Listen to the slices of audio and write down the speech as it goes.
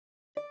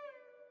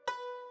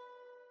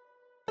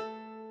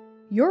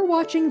You're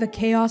watching the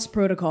Chaos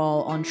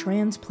Protocol on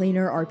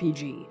Transplanar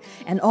RPG,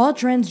 an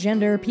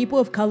all-transgender, people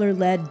of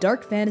color-led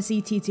dark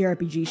fantasy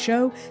TTRPG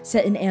show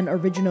set in an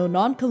original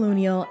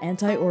non-colonial,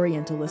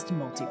 anti-orientalist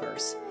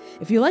multiverse.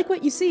 If you like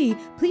what you see,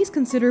 please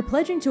consider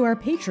pledging to our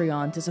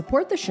Patreon to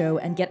support the show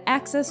and get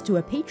access to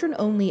a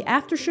patron-only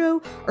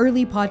after-show,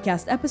 early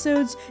podcast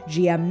episodes,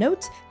 GM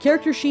notes,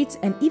 character sheets,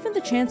 and even the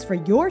chance for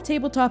your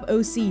tabletop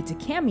OC to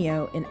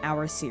cameo in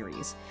our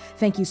series.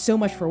 Thank you so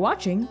much for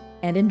watching,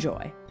 and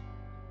enjoy.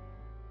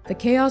 The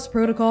Chaos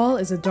Protocol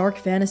is a dark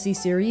fantasy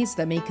series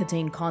that may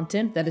contain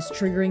content that is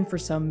triggering for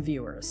some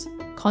viewers.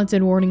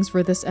 Content warnings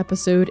for this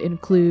episode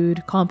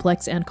include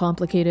complex and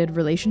complicated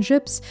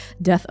relationships,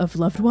 death of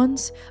loved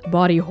ones,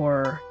 body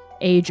horror,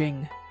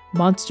 aging,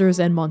 monsters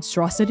and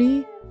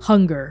monstrosity,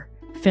 hunger,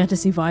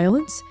 fantasy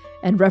violence,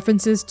 and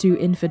references to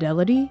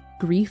infidelity,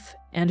 grief,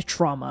 and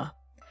trauma.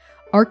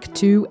 Arc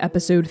 2,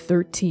 Episode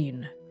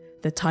 13,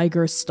 The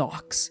Tiger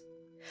Stalks.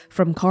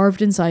 From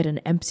Carved Inside an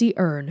Empty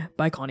Urn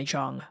by Connie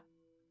Chong.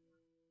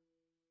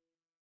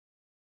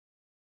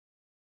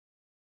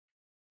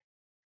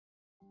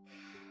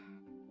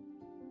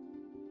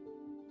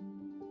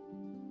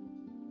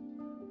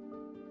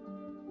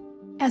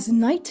 As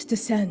night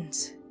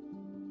descends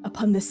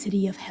upon the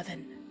city of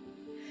heaven,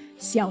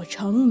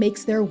 Xiaocheng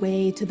makes their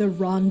way to the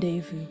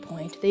rendezvous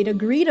point they'd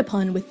agreed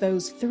upon with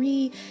those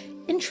three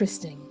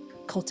interesting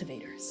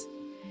cultivators.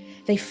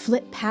 They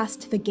flit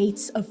past the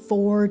gates of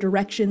four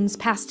directions,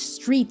 past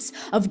streets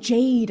of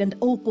jade and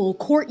opal,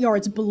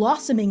 courtyards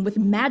blossoming with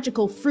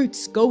magical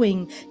fruits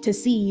going to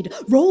seed,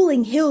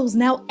 rolling hills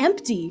now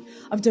empty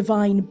of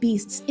divine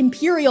beasts,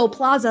 imperial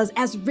plazas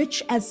as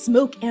rich as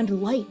smoke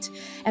and light,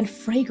 and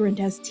fragrant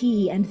as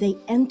tea, and they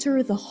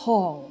enter the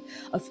hall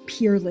of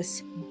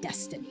peerless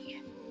destiny.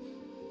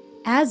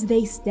 As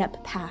they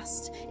step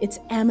past its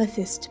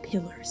amethyst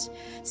pillars,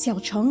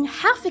 Xiaocheng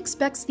half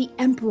expects the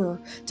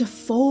Emperor to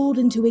fold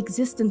into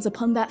existence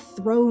upon that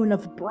throne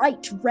of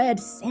bright red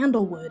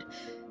sandalwood.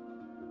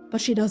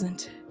 But she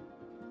doesn't.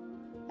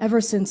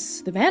 Ever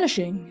since the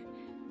vanishing,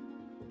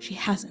 she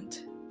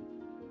hasn't.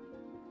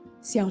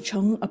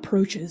 Xiaocheng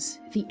approaches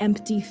the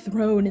empty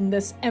throne in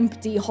this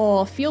empty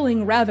hall,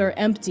 feeling rather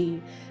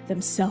empty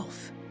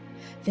themselves.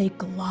 They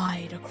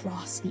glide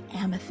across the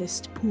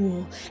amethyst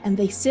pool, and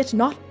they sit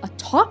not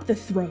atop the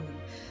throne,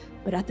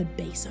 but at the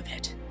base of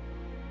it.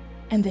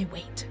 And they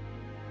wait.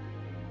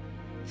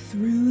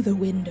 Through the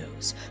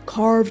windows,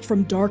 carved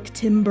from dark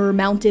timber,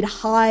 mounted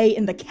high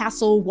in the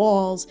castle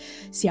walls,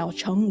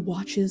 Xiaocheng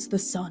watches the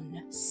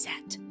sun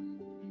set.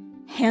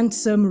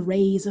 Handsome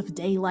rays of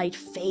daylight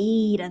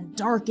fade and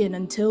darken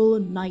until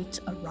night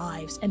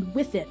arrives, and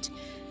with it,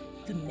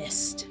 the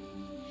mist.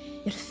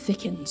 It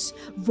thickens,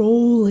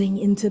 rolling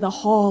into the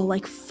hall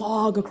like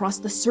fog across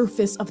the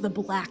surface of the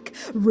black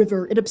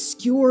river. It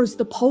obscures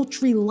the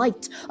paltry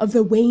light of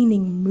the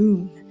waning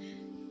moon.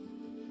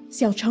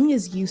 Xiaocheng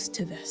is used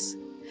to this.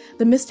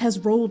 The mist has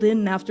rolled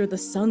in after the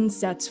sun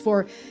sets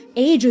for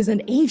ages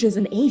and ages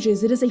and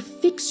ages. It is a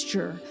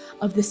fixture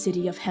of the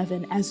city of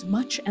heaven as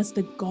much as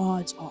the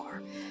gods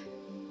are.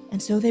 And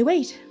so they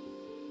wait,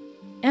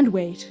 and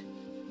wait,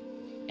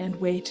 and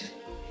wait,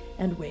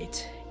 and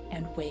wait.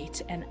 And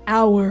wait. An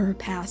hour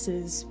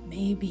passes,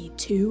 maybe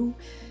two,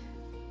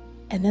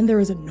 and then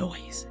there is a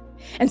noise,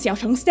 and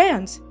Xiaocheng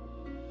stands,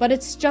 but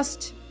it's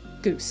just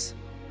Goose,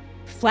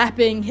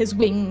 flapping his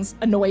wings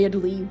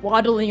annoyedly,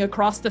 waddling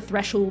across the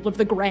threshold of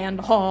the grand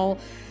hall.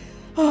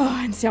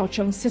 And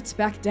Xiaocheng sits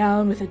back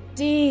down with a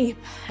deep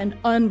and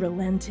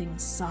unrelenting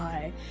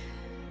sigh.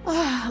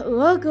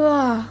 鹅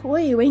哥，我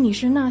以为你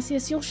是那些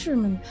修士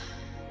们，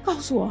告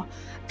诉我，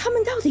他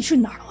们到底去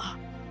哪儿了？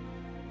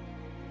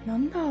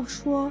 难道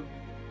说，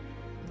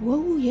博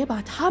物也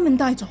把他们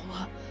带走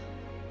了？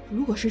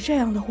如果是这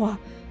样的话，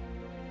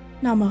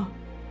那么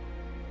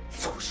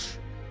whoosh,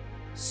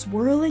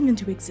 swirling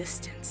into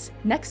existence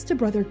next to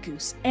Brother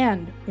Goose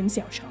and Hun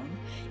Xiaocheng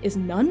is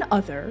none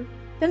other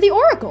than the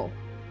Oracle.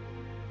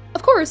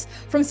 Of course,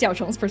 from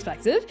Xiaocheng's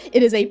perspective,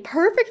 it is a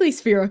perfectly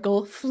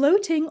spherical,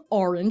 floating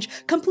orange,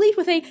 complete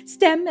with a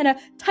stem and a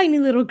tiny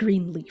little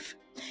green leaf.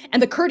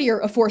 And the courtier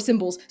of four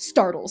symbols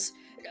startles.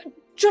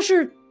 这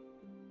是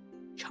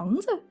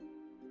橙子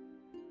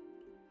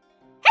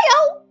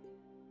Heyo!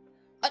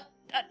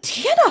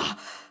 天哪!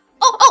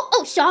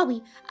 Oh,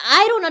 sorry.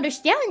 I don't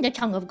understand the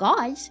tongue of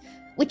gods,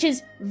 which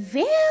is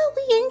very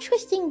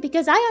interesting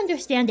because I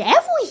understand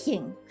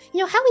everything.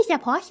 How is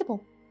that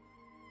possible?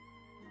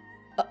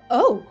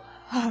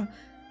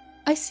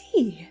 I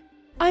see.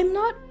 I'm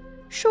not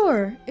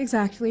sure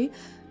exactly.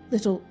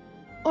 Little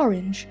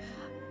orange.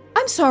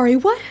 I'm sorry,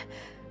 what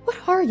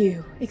are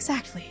you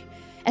exactly?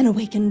 An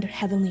awakened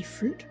heavenly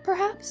fruit,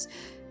 perhaps?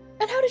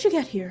 And how did you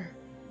get here?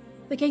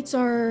 The gates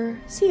are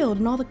sealed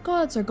and all the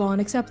gods are gone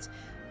except,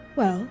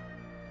 well,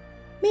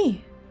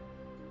 me.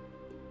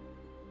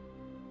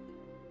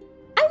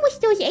 I'm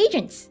with those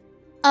agents.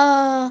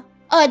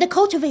 The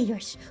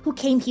cultivators who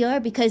came here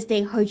because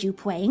they heard you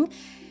praying.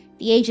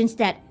 The agents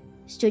that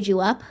stood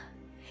you up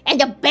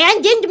and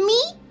abandoned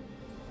me?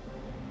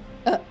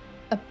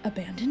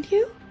 Abandoned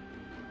you?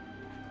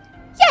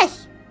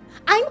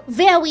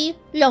 very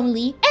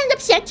lonely and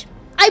upset.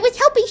 I was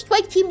helping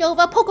Strike Team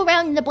Nova poke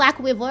around in the Black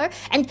River,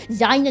 and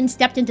Xainan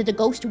stepped into the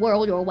ghost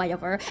world or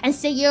whatever, and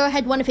Seir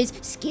had one of his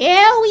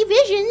scary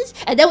visions,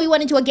 and then we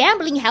went into a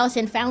gambling house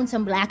and found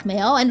some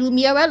blackmail, and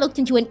Lumièra looked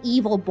into an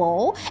evil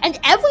bowl, and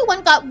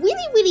everyone got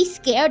really, really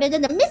scared, and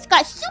then the mist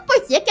got super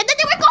thick, and then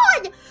they were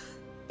gone!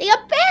 They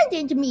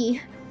abandoned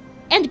me.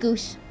 And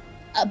Goose.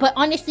 But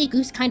honestly,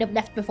 Goose kind of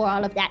left before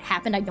all of that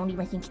happened. I don't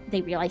even think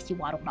they realized he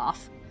waddled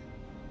off.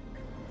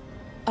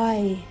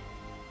 I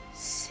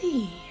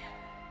see.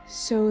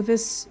 So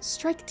this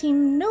Strike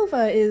Team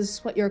Nova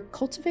is what your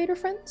cultivator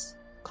friends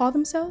call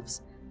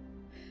themselves?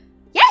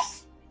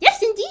 Yes!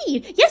 Yes,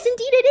 indeed! Yes,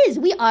 indeed it is!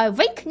 We are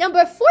rank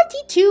number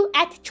 42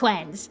 at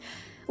Trans.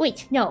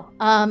 Wait, no,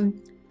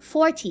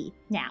 40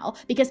 now,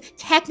 because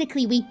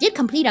technically we did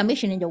complete our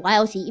mission in the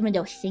Wild Sea even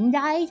though Sing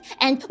died,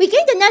 and we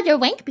gained another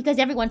rank because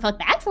everyone felt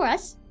bad for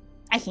us,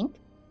 I think.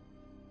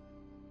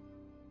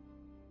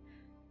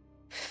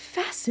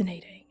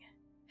 Fascinating.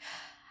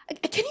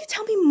 Can you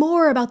tell me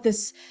more about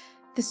this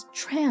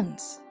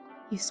trans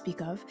you speak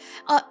of?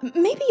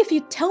 Maybe if you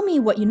tell me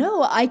what you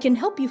know, I can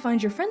help you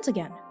find your friends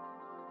again.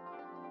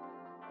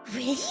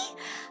 Really?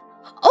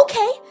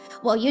 Okay.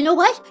 Well, you know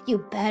what? You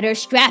better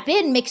strap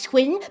in, Mixed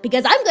Twin,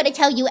 because I'm gonna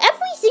tell you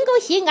every single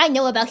thing I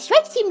know about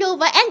Strike Team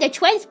Nova and the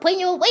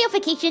Transplanar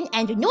Reification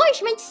and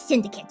Nourishment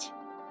Syndicate.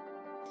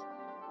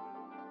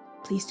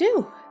 Please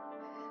do.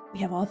 We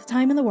have all the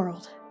time in the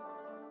world.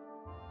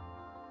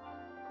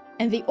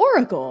 And the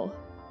Oracle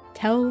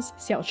tells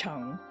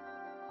Xiaocheng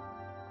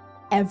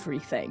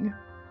everything.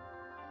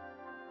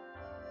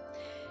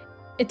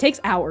 It takes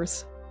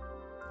hours.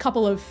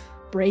 Couple of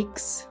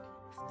breaks,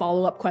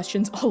 follow-up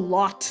questions, a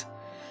lot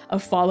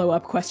of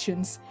follow-up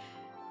questions.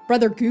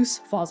 Brother Goose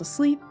falls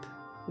asleep,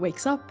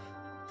 wakes up,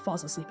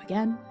 falls asleep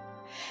again.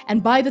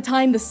 And by the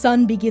time the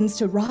sun begins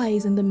to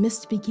rise and the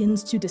mist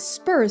begins to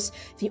disperse,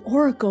 the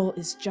Oracle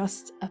is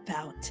just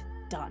about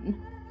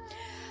done.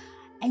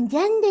 And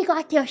then they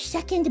got their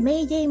second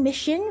Mayday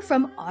mission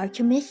from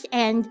Artemis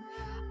and...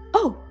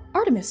 Oh,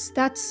 Artemis,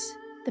 that's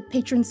the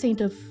patron saint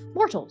of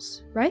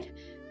mortals, right?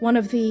 One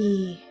of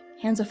the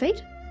Hands of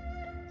Fate?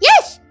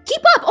 Yes!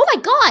 Keep up! Oh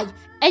my god!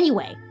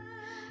 Anyway,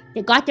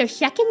 they got their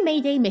second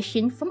Mayday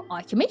mission from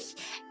Artemis,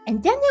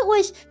 and then it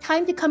was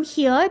time to come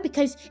here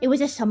because it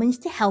was a summons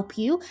to help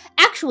you.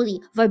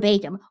 Actually,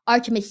 verbatim,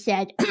 Artemis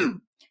said,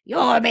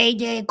 "Your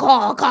Mayday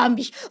call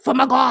comes from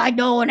a god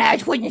known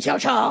as Wen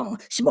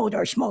Xiaocheng.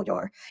 Smolder,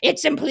 smolder. It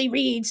simply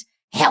reads,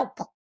 help."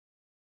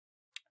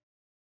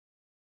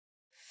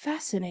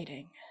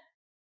 Fascinating.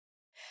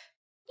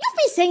 You've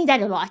been saying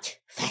that a lot.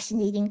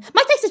 Fascinating.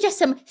 Might I suggest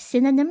some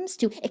synonyms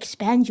to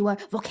expand your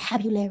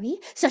vocabulary,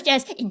 such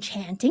as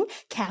enchanting,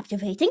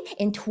 captivating,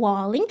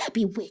 enthralling,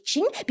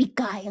 bewitching,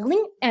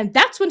 beguiling? And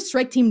that's when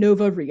Strike Team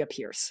Nova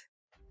reappears.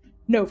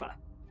 Nova.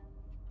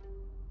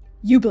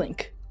 You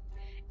blink,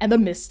 and the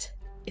mist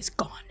is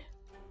gone.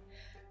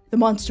 The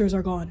monsters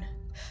are gone.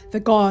 The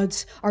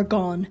gods are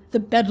gone.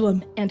 The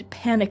bedlam and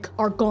panic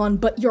are gone,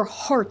 but your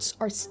hearts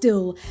are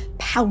still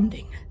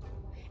pounding.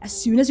 As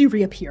soon as you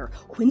reappear,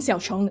 Wen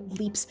Xiaocheng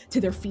leaps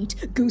to their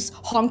feet, Goose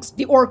honks,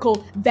 the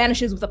Oracle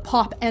vanishes with a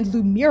pop, and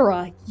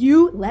Lumièra,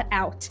 you let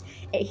out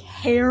a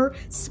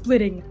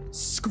hair-splitting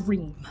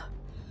scream.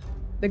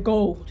 The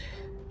gold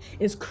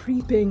is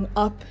creeping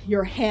up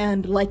your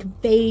hand like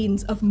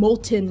veins of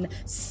molten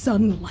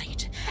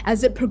sunlight.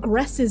 As it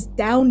progresses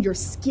down your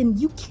skin,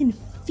 you can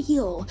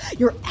feel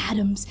your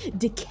atoms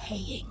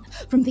decaying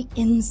from the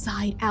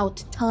inside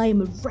out,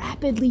 time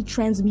rapidly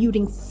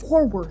transmuting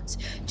forwards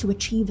to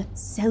achieve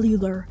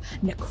cellular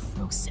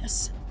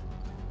necrosis.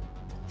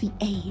 The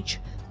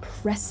age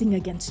pressing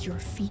against your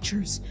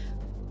features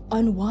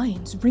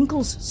unwinds,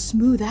 wrinkles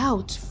smooth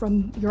out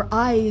from your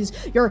eyes,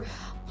 your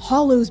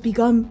hollows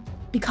become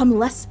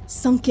less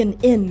sunken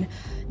in.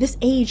 This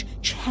age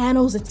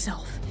channels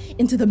itself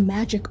into the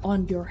magic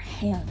on your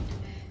hand.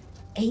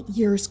 8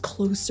 years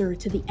closer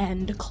to the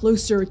end,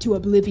 closer to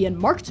oblivion,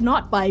 marked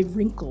not by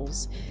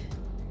wrinkles,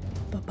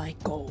 but by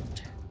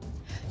gold.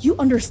 You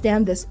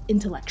understand this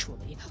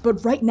intellectually,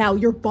 but right now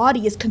your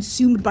body is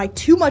consumed by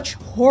too much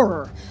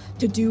horror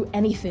to do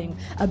anything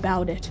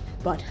about it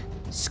but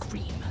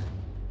scream.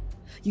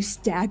 You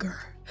stagger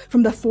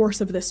from the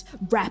force of this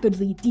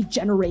rapidly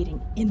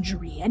degenerating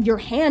injury, and your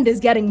hand is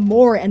getting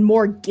more and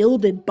more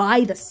gilded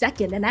by the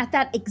second, and at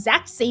that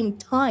exact same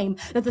time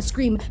that the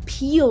scream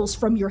peels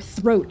from your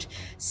throat,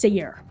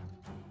 Seir,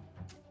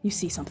 you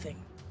see something.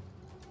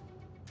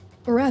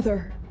 Or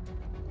rather,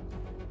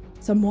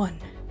 someone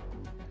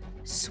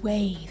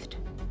swathed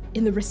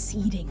in the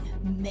receding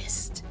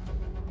mist.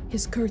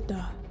 His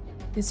kurta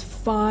is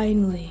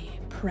finely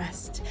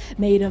pressed,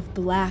 made of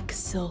black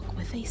silk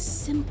with a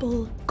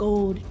simple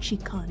gold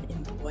chikan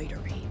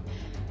embroidery.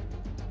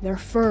 Their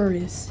fur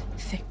is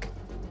thick,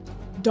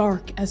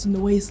 dark as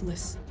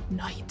noiseless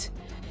night.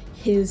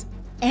 His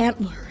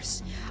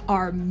antlers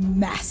are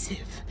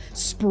massive,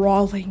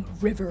 sprawling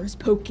rivers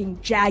poking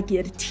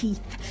jagged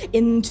teeth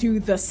into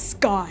the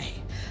sky.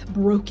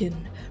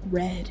 Broken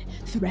red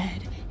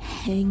thread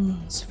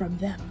hangs from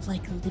them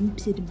like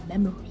limpid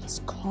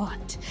memories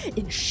caught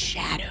in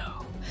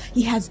shadow.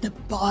 He has the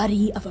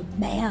body of a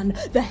man,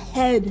 the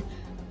head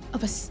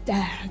of a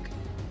stag.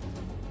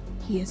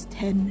 He is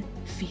 10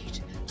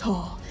 feet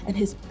tall, and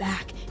his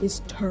back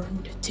is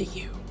turned to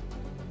you.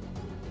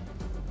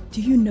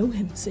 Do you know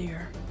him,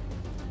 Seir?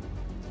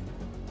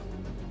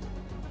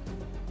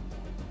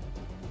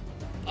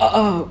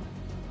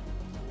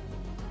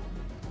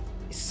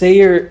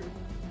 Seir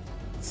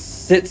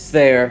sits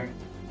there,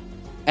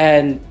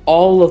 and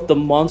all of the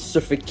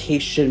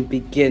monsterification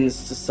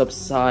begins to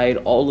subside.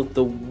 All of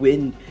the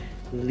wind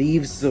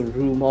leaves the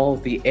room. All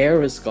of the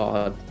air is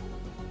gone.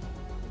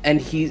 And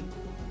he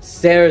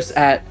stares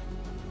at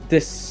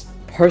this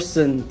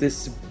person,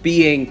 this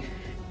being,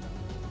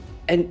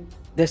 and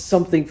there's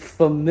something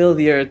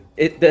familiar.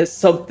 There's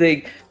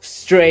something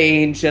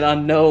strange and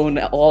unknown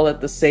all at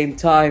the same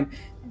time.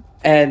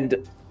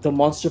 And the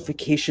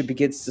monsterification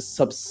begins to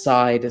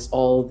subside as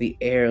all the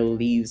air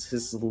leaves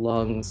his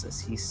lungs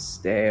as he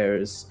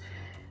stares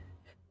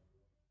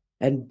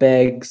and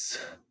begs,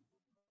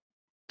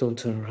 "Don't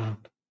turn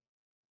around.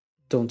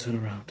 Don't turn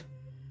around.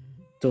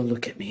 Don't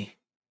look at me.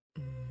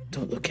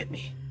 Don't look at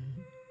me."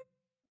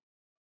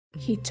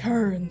 He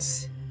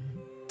turns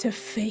to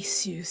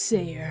face you,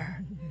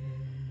 Seir,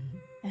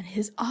 and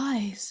his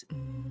eyes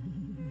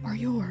are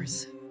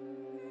yours.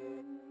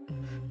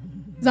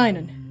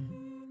 Xainan,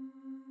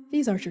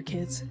 these aren't your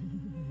kids.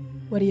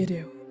 What do you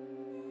do?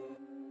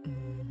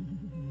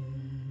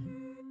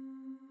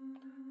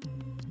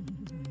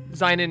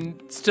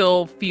 Xainan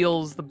still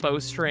feels the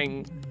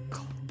bowstring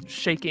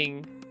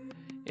shaking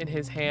in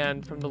his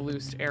hand from the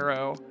loosed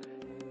arrow.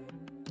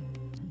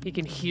 He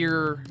can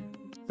hear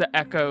the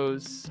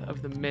echoes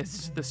of the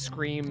mist, the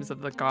screams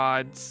of the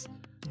gods.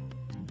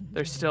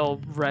 They're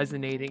still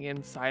resonating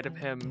inside of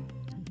him,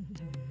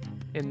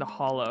 in the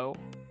hollow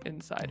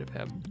inside of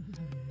him.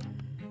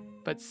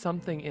 But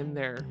something in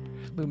there,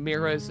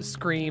 Lumièra's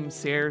scream,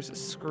 Seir's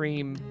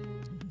scream,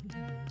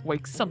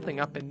 wakes something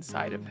up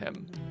inside of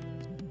him.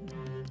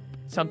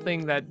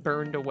 Something that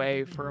burned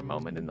away for a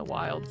moment in the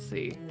wild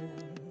sea.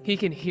 He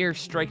can hear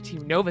Strike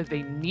Team Nova.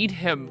 They need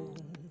him.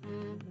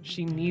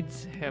 She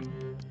needs him.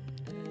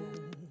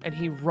 And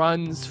he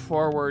runs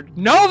forward.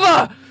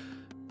 Nova!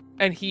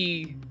 And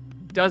he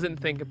doesn't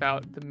think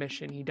about the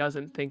mission. He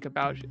doesn't think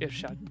about if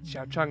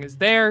Xiaocheng is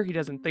there. He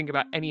doesn't think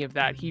about any of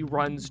that. He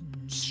runs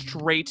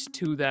straight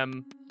to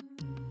them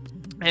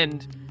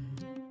and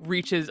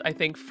reaches, I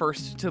think,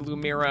 first to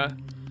Lumièra.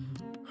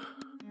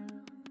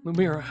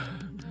 Lumièra.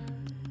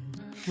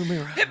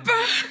 It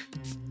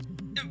burns!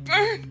 It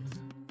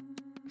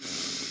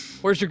burns!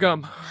 Where's your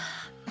gum?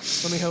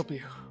 Let me help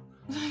you.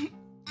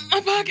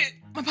 My pocket!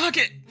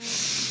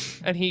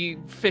 And he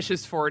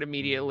fishes for it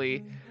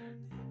immediately.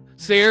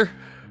 Seir?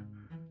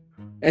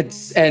 And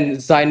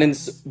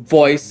Xainan's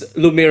voice,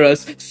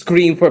 Lumièra's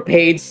scream for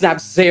pain,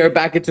 snaps Seir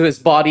back into his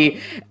body,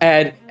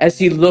 and as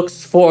he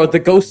looks for the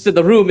ghost in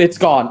the room, it's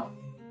gone.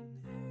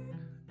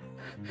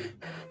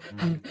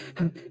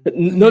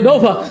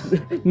 Nova!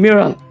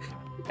 Mira!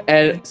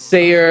 And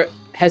Seir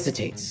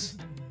hesitates.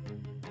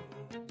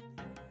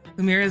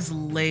 Lumièra's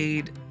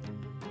laid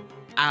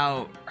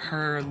out.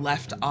 Her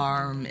left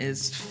arm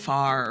is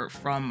far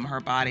from her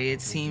body.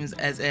 It seems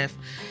as if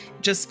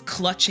just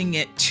clutching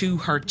it to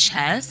her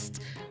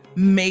chest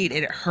made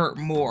it hurt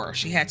more.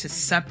 She had to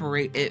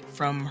separate it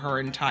from her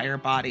entire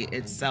body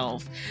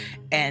itself.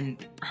 And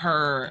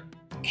her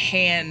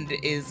hand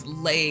is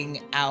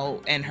laying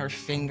out and her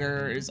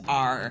fingers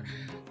are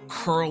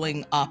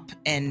curling up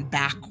and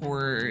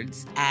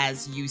backwards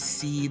as you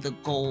see the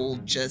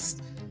gold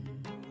just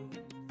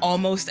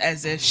almost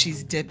as if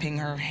she's dipping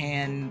her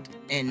hand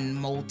in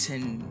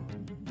molten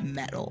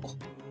metal,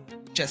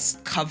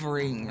 just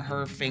covering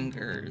her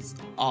fingers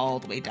all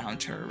the way down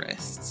to her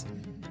wrists.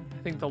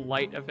 I think the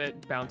light of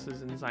it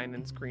bounces in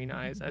Xainan's green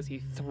eyes as he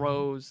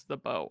throws the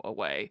bow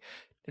away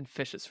and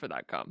fishes for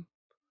that gum.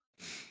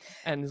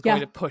 And is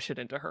going to push it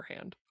into her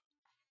hand.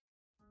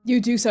 You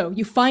do so.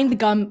 You find the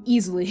gum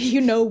easily.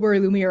 You know where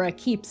Lumièra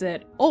keeps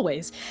it,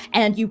 always.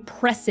 And you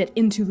press it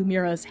into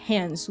Lumièra's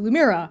hands.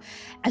 Lumièra,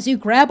 as you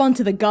grab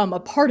onto the gum, a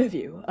part of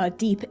you, a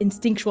deep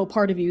instinctual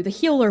part of you, the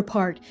healer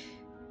part,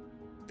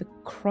 the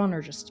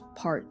chronologist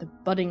part, the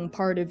budding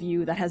part of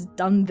you that has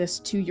done this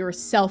to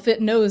yourself,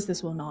 it knows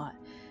this will not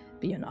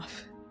be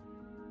enough.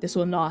 This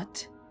will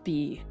not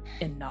be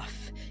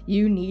enough.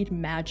 You need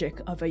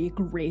magic of a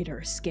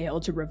greater scale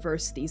to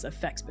reverse these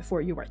effects before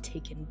you are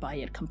taken by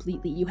it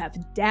completely. You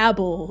have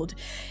dabbled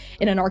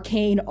in an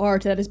arcane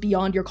art that is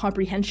beyond your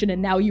comprehension,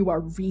 and now you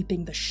are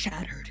reaping the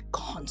shattered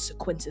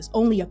consequences.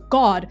 Only a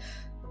god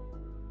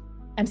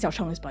and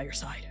Xiaocheng is by your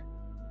side.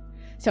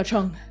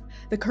 Xiaocheng,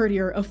 the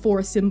courtier of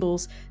 4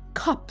 symbols,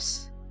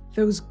 cups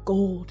those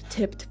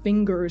gold-tipped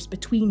fingers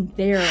between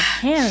their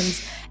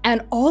hands,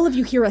 and all of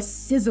you hear a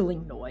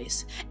sizzling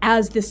noise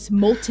as this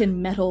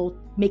molten metal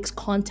makes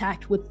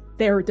contact with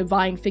their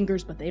divine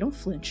fingers, but they don't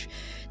flinch,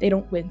 they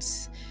don't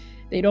wince,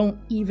 they don't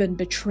even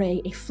betray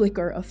a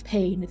flicker of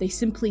pain. They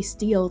simply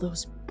steal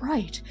those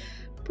bright,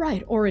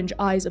 bright orange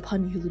eyes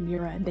upon you,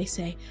 Lumièra, and they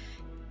say,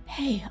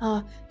 "Hey,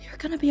 you're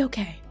gonna be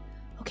okay,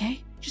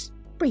 okay? Just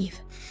breathe."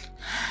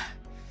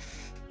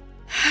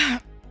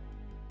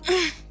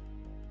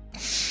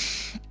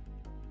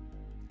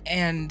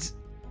 And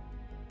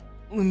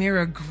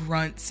Lumièra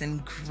grunts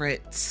and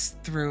grits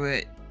through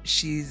it.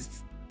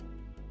 She's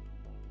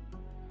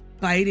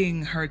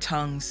biting her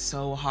tongue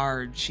so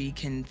hard she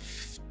can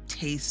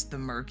taste the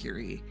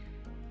mercury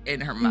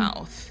in her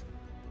mouth.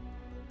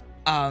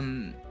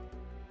 And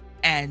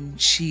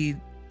she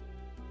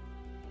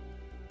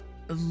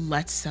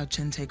lets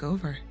Xiaocheng take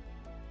over.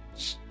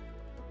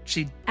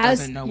 She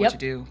doesn't know what to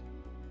do.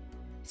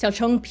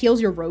 Xiaocheng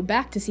peels your robe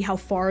back to see how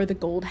far the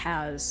gold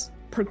has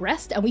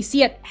progressed, and we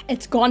see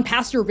it's gone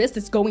past your wrist.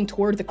 It's going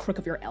toward the crook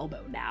of your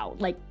elbow now,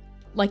 like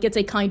it's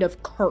a kind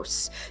of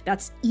curse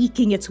that's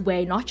eking its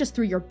way not just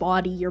through your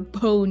body, your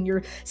bone,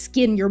 your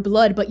skin, your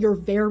blood, but your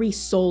very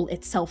soul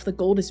itself. The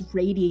gold is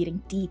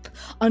radiating deep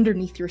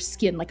underneath your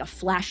skin like a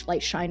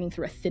flashlight shining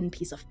through a thin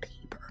piece of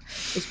paper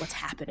is what's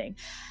happening.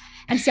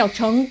 And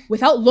Xiaocheng,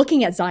 without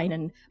looking at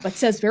Xainan, but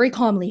says very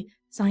calmly,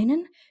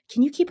 "Xainan,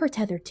 can you keep her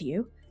tethered to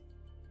you?"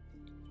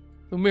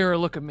 Lumièra,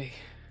 look at me.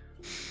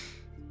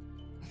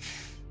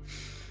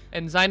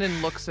 And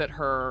Xainan looks at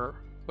her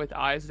with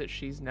eyes that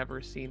she's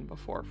never seen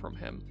before from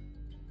him.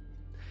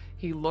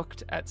 He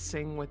looked at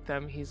Sing with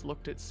them, he's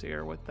looked at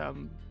Seir with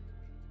them,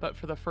 but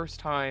for the first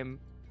time,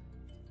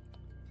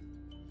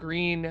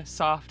 green,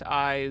 soft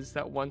eyes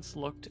that once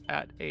looked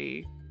at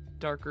a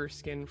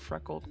darker-skinned,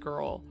 freckled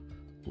girl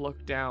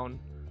look down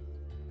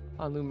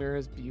on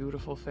Lumièra's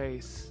beautiful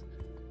face.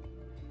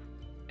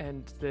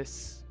 And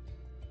this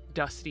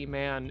dusty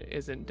man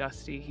isn't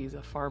dusty, he's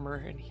a farmer,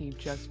 and he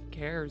just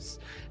cares,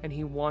 and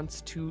he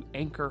wants to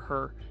anchor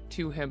her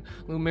to him.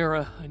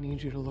 Lumièra, I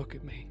need you to look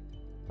at me.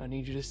 I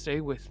need you to stay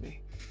with me.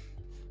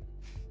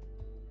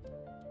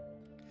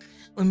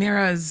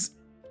 Lumièra's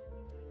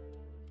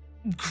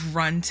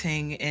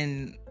grunting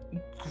and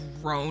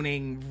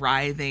groaning,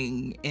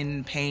 writhing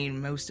in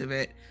pain, most of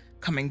it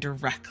coming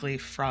directly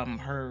from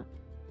her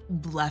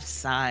left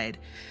side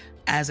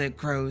as it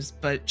grows,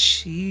 but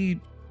she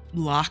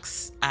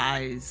locks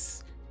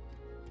eyes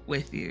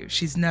with you.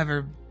 She's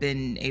never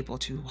been able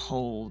to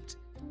hold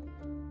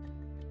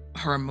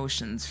her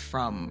emotions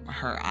from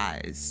her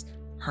eyes.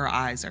 Her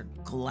eyes are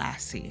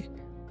glassy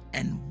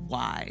and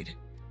wide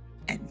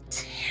and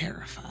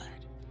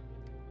terrified.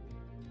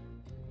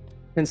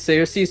 And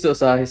Seir sees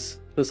those eyes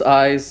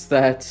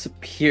that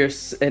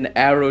pierce an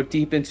arrow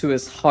deep into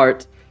his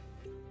heart.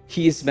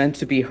 He's meant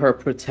to be her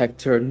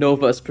protector,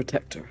 Nova's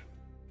protector.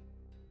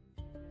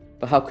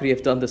 But how could he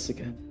have done this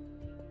again?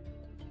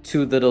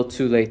 Too little,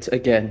 too late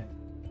again.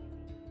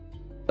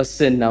 A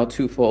sin now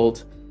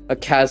twofold. A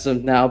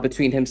chasm now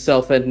between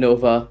himself and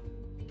Nova.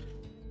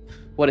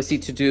 What is he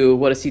to do?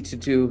 What is he to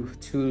do?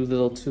 Too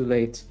little, too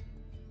late.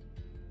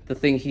 The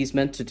thing he's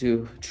meant to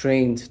do,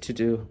 trained to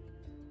do.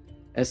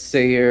 As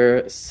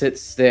Seir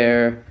sits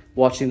there,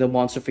 watching the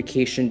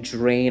monstrification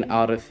drain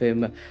out of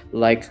him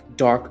like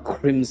dark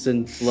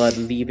crimson blood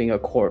leaving a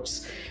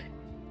corpse.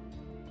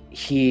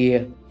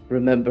 He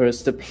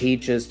remembers the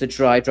pages, the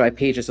dry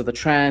pages of the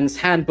Trans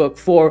Handbook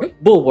for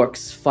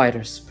bulwarks,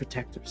 fighters,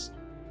 protectors.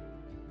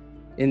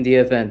 In the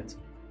event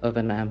of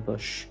an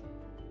ambush.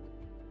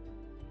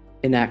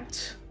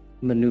 Enact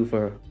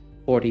Maneuver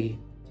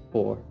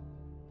 44.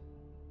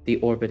 The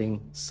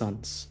Orbiting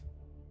Suns.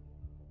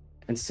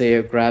 And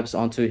Seir grabs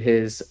onto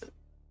his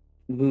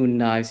moon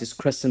knives, his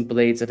crescent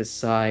blades at his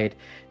side,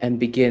 and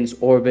begins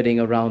orbiting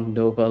around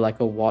Nova like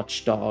a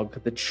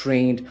watchdog, the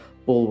trained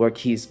bulwark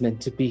he's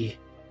meant to be.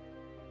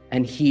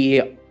 And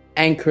he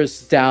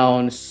anchors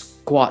down,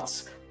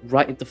 squats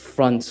right at the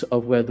front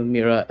of where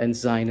Lumièra and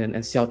Xainan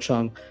and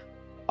Xiaocheng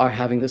are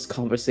having this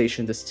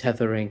conversation, this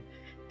tethering,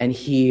 and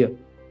he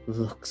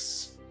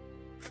looks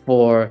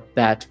for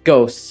that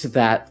ghost,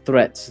 that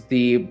threat,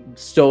 the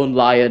stone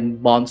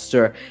lion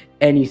monster,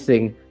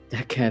 anything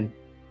that can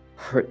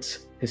hurt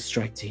his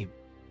strike team.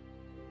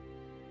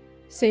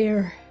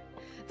 Seir,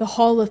 the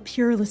Hall of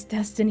Pureless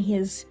Destiny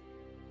is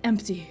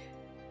empty.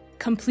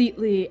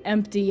 Completely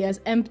empty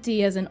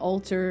as an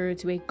altar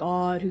to a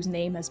god whose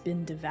name has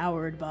been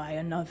devoured by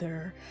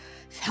another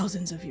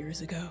thousands of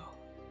years ago.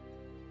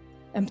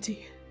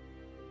 Empty.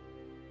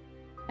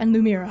 And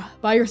Lumièra,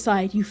 by your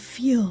side, you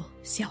feel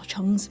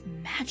Xiaocheng's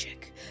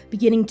magic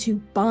beginning to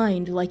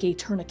bind like a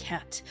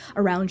tourniquet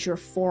around your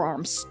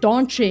forearm,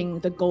 staunching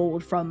the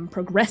gold from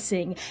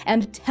progressing.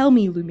 And tell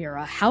me,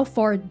 Lumièra, how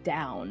far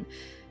down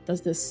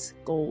does this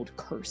gold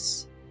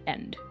curse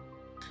end?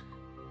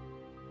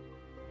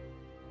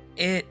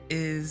 It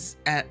is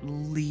at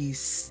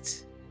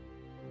least,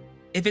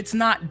 if it's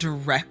not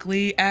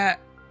directly at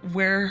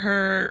where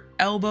her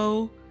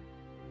elbow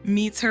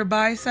meets her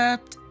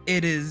bicep,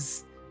 it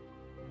is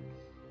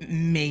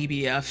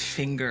maybe a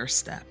finger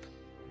step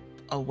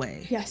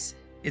away. Yes.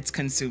 It's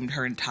consumed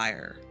her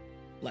entire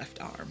left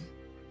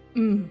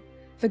arm.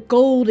 The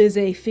gold is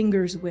a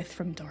finger's width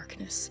from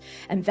darkness,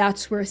 and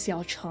that's where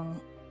Xiaocheng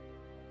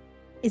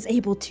is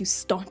able to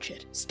staunch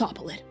it,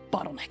 stopple it,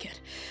 bottleneck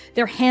it.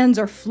 Their hands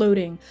are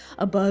floating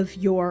above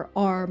your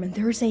arm, and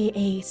there's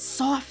a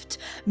soft,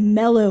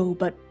 mellow,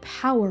 but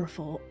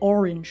powerful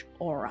orange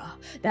aura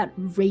that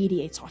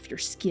radiates off your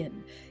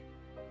skin,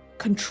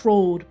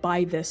 controlled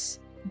by this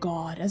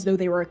god, as though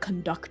they were a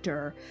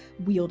conductor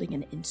wielding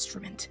an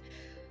instrument.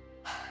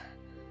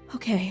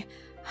 Okay,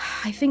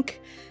 I think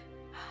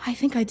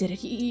I did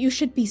it. You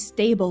should be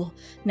stable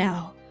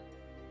now.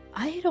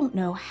 I don't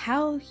know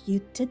how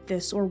you did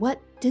this or what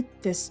did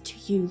this to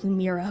you,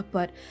 Lumièra,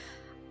 but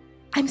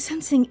I'm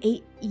sensing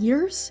 8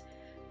 years?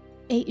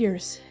 8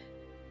 years.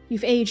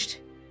 You've aged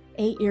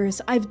 8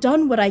 years. I've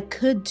done what I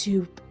could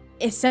to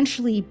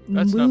essentially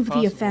move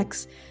the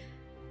effects.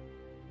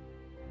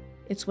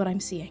 It's what I'm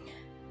seeing.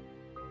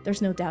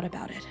 There's no doubt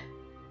about it.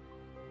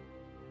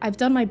 I've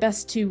done my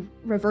best to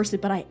reverse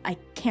it, but I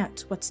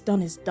can't. What's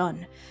done is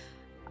done.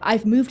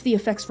 I've moved the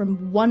effects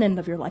from one end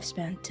of your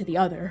lifespan to the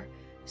other.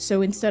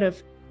 So instead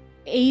of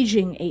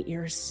aging 8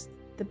 years,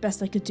 the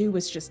best I could do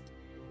was just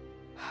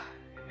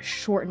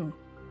shorten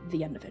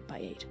the end of it by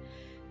 8.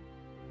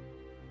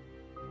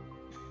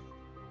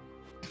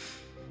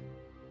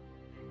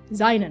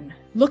 Xainan,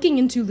 looking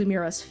into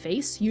Lumièra's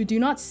face, you do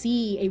not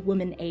see a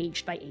woman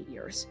aged by 8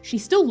 years. She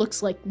still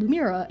looks like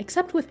Lumièra,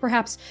 except with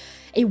perhaps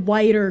a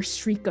wider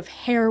streak of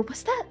hair.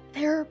 Was that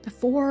there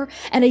before?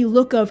 And a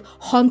look of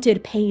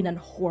haunted pain and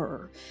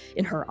horror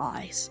in her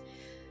eyes.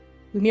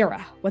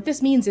 Lumièra, what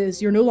this means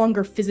is you're no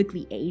longer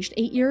physically aged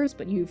 8 years,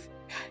 but you've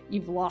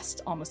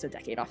lost almost a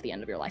decade off the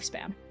end of your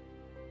lifespan.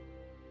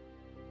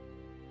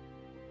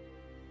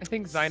 I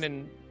think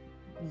Xainan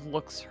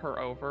looks her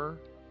over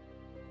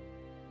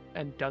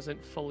and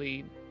doesn't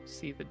fully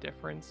see the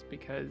difference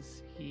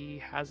because he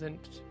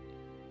hasn't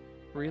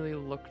really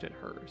looked at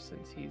her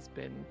since he's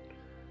been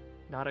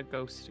not a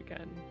ghost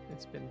again.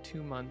 It's been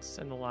 2 months,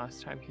 and the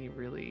last time he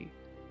really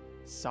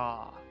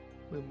saw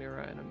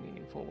Lumièra in a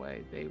meaningful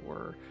way, they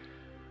were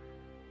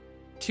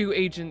 2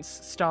 agents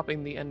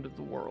stopping the end of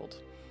the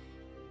world.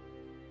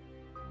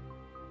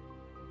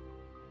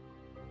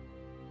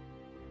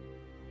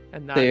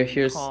 And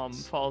that calm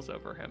falls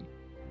over him.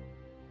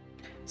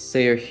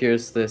 Seir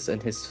hears this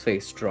and his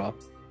face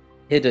drops,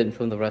 hidden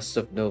from the rest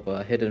of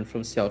Nova, hidden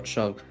from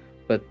Xiaocheng,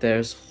 but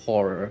there's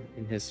horror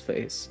in his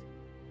face.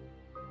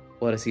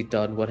 What has he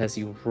done? What has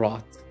he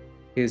wrought?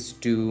 His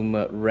doom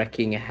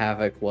wreaking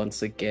havoc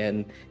once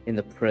again in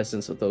the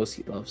presence of those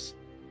he loves.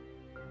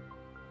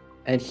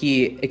 And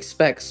he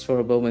expects for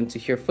a moment to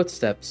hear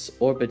footsteps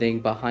orbiting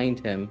behind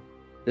him.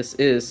 This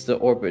is the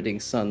orbiting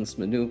sun's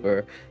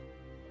maneuver.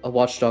 A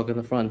watchdog in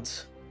the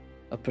front,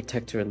 a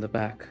protector in the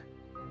back.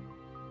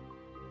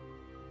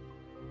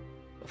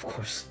 Of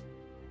course,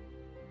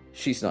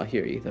 she's not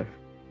here either.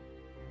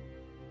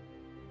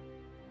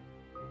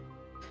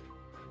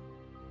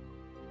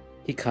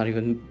 He can't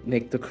even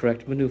make the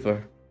correct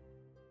maneuver.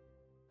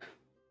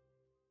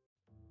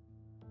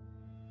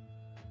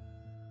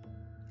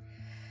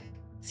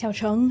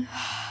 Xiaocheng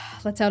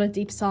lets out a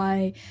deep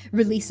sigh,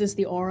 releases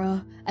the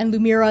aura, and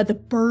Lumièra, the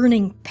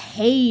burning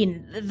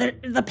pain,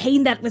 the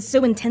pain that was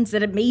so intense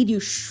that it made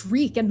you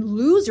shriek and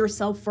lose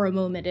yourself for a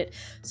moment, it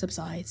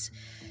subsides.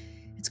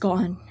 It's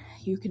gone.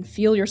 You can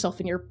feel yourself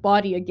in your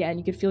body again.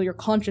 You can feel your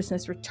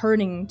consciousness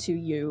returning to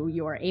you.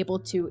 You are able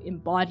to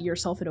embody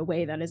yourself in a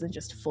way that isn't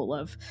just full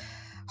of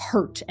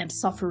hurt and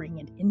suffering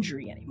and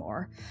injury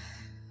anymore.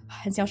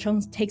 And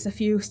Xiaocheng takes a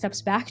few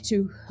steps back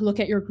to look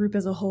at your group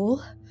as a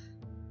whole.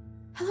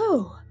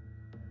 Hello.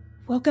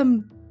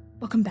 Welcome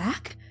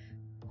back?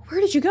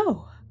 Where did you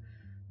go?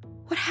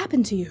 What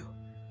happened to you?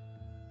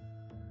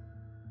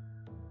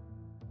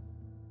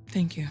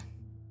 Thank you.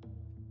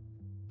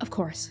 Of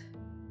course.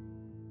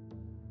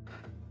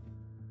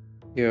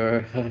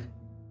 You're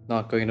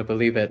not going to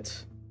believe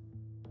it.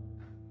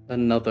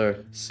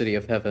 Another city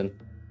of heaven.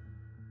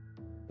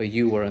 But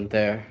you weren't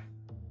there.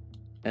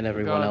 And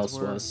everyone else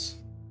was.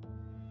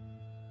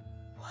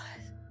 What?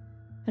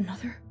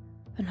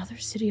 Another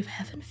city of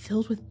heaven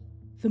filled with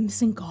the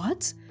missing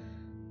gods?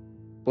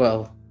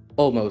 Well,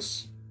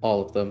 almost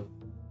all of them.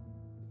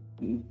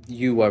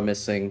 You are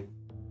missing.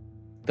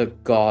 The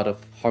god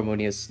of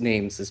harmonious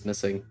names is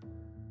missing.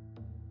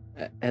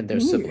 And their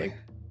sibling.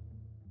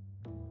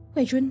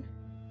 Wei Jun.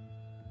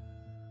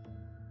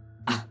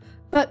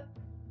 But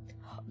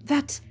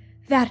that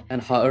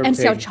and Ha'er and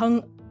Ping.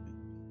 Xiaocheng.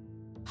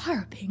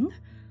 Ha'er Ping?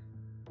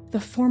 The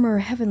former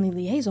heavenly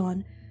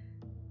liaison.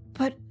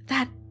 But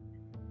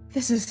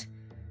this is...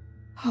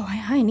 Oh,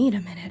 I need a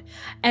minute.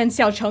 And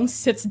Xiaocheng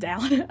sits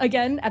down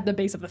again at the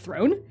base of the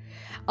throne,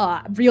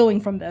 reeling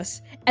from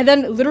this. And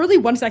then literally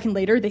 1 second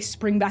later, they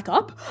spring back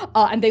up,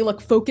 and they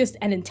look focused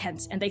and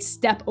intense, and they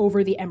step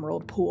over the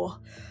emerald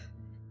pool.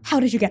 How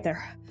did you get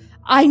there?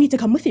 I need to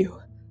come with you.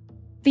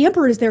 The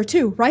Emperor is there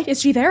too, right? Is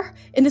she there?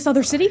 In this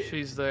other city?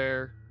 She's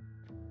there.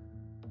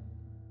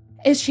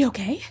 Is she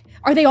okay?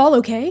 Are they all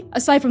okay?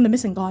 Aside from the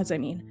missing gods, I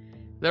mean.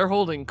 They're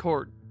holding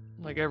court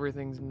like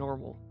everything's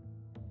normal.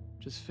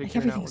 Just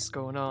figuring out what's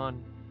going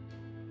on.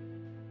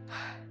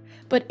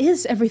 But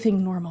is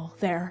everything normal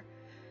there?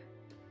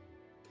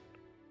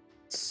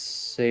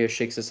 Seir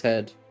shakes his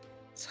head.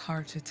 It's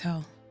hard to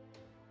tell.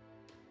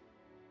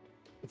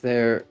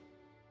 They're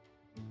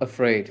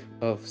afraid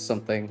of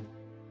something,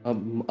 a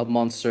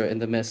monster in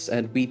the mist,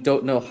 and we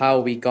don't know how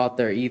we got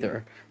there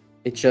either.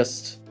 It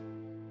just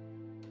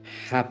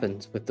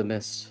happened with the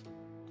mist.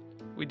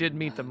 We did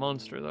meet the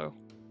monster, though.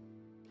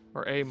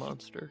 Or a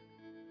monster.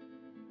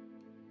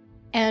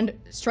 And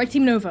Strike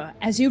Team Nova,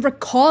 as you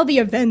recall the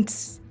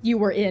events you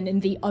were in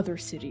the other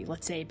city,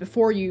 let's say,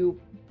 before you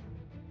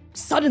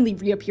suddenly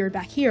reappeared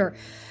back here,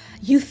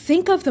 you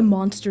think of the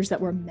monsters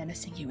that were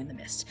menacing you in the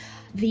mist.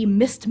 The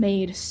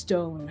mist-made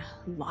stone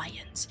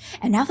lions.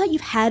 And now that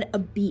you've had a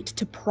beat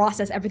to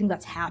process everything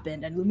that's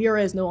happened, and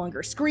Lumièra is no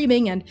longer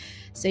screaming, and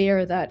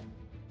Seir, that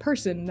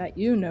person that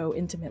you know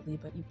intimately,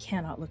 but you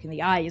cannot look in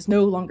the eye, is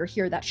no longer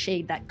here, that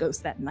shade, that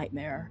ghost, that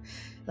nightmare,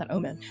 that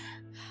omen.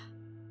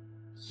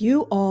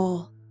 You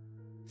all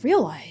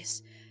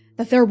realize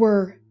that there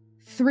were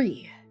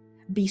 3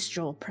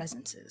 bestial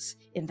presences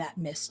in that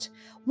mist.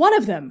 One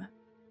of them,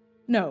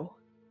 no,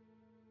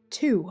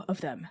 2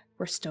 of them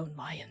were stone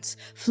lions,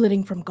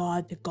 flitting from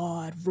god to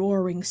god,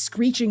 roaring,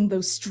 screeching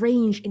those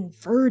strange,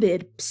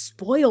 inverted,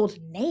 spoiled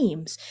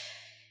names.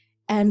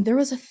 And there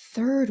was a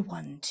 3rd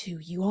one, too.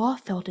 You all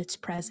felt its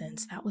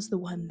presence. That was the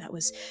one that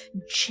was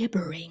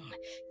gibbering,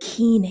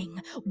 keening,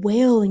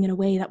 wailing in a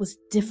way that was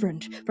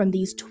different from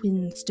these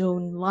twin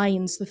stone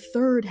lions. The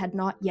 3rd had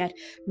not yet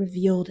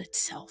revealed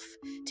itself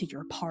to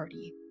your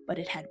party, but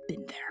it had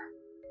been there.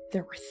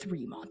 There were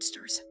 3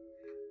 monsters.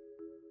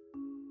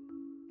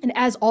 And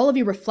as all of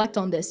you reflect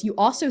on this, you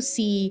also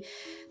see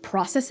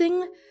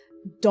processing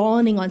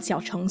dawning on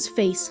Xiaocheng's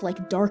face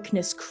like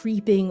darkness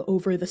creeping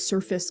over the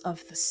surface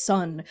of the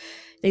sun.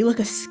 They look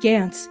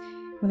askance.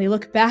 When they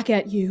look back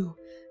at you,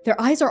 their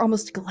eyes are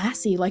almost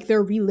glassy, like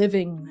they're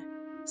reliving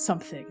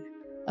something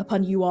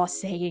upon you all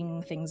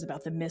saying things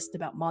about the mist,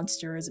 about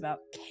monsters, about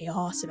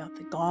chaos, about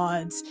the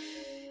gods.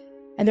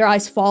 And their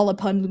eyes fall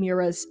upon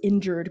Lumièra's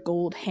injured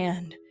gold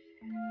hand,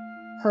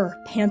 her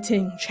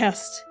panting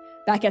chest,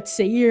 back at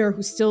Seir,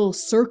 who's still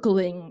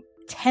circling,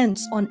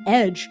 tense, on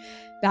edge,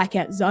 back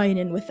at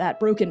Xainan with that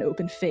broken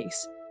open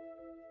face.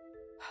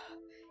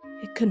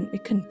 It couldn't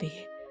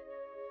be.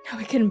 No,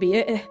 it couldn't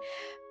be.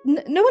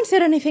 No one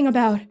said anything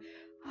about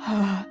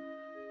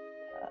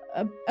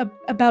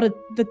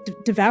the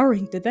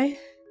devouring, did they?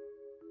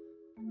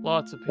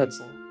 Lots of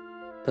people.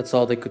 That's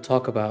all they could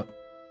talk about.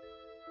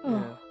 Oh.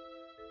 Yeah.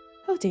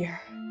 Oh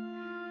dear.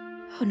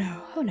 Oh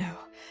no.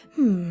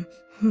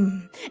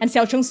 And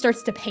Xiaocheng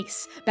starts to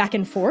pace back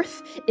and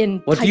forth in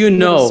What tight do you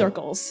know? little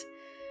circles.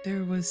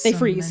 There was They some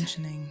freeze.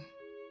 mentioning.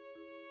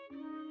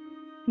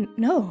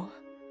 No.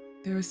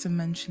 There was some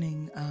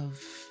mentioning of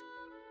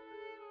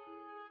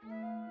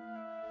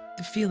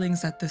the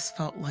feelings that this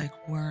felt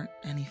like weren't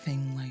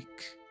anything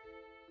like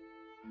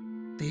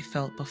they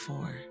felt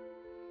before.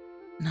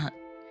 Not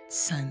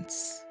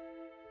since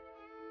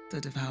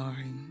the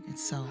devouring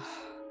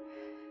itself.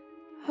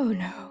 Oh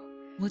no.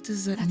 What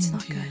does that That's mean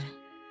not to good. you?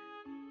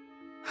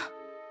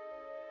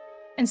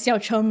 And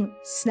Xiaocheng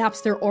snaps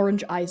their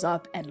orange eyes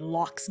up and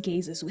locks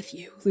gazes with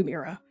you,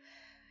 Lumièra.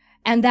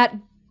 And that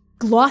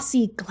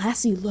glossy,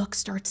 glassy look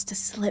starts to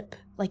slip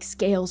like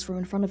scales from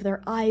in front of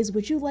their eyes.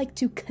 Would you like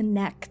to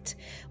connect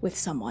with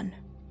someone?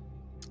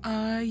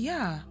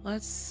 Yeah.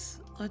 Let's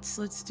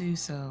do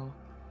so.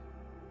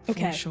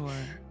 Okay. For sure.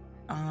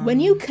 When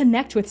you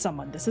connect with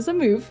someone, this is a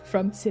move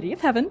from City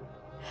of Heaven,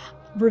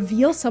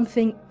 reveal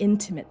something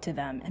intimate to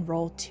them and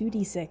roll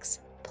 2d6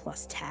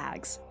 plus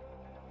tags.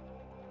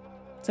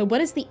 So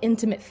what is the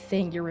intimate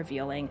thing you're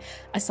revealing,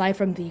 aside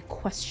from the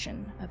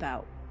question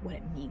about what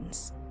it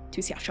means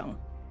to Xiaocheng?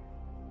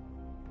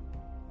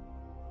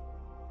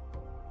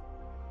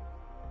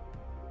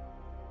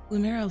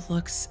 Lumièra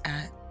looks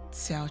at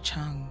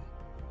Xiaocheng.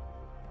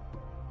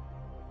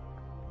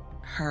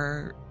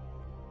 Her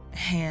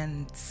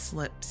hand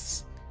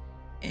slips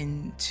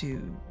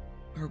into,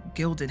 her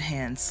gilded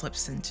hand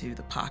slips into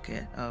the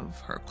pocket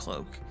of her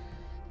cloak.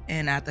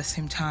 And at the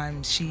same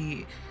time,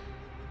 she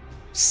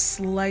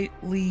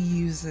slightly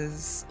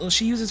uses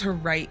her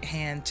right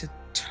hand to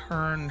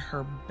turn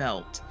her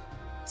belt.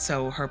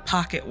 So her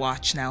pocket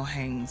watch now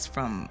hangs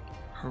from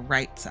her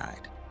right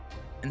side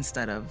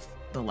instead of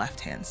the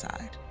left-hand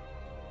side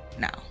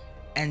now.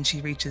 And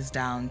she reaches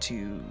down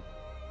to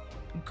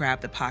grab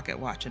the pocket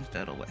watch and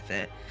fiddle with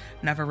it,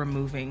 never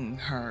removing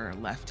her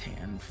left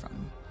hand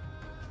from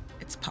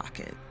its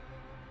pocket.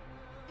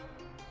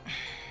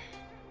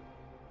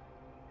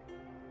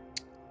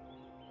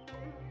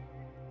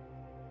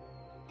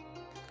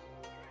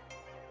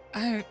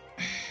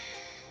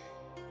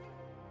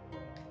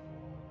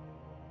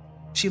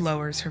 She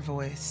lowers her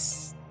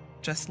voice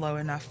just low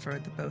enough for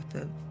the both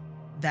of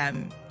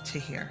them to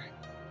hear.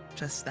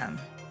 Just them.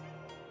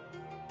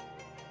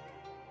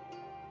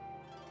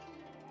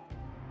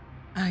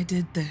 I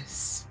did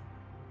this.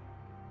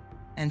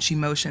 And she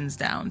motions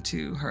down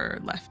to her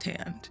left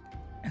hand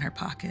in her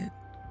pocket.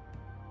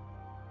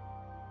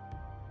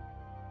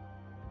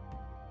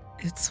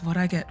 It's what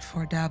I get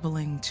for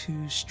dabbling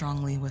too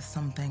strongly with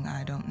something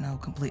I don't know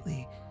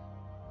completely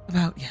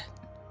about yet.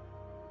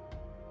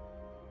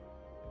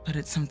 but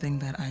it's something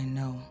that I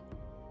know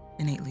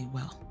innately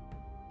well.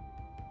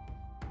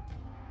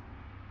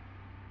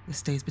 This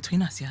stays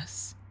between us,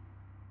 yes?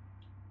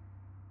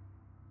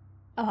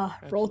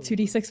 Roll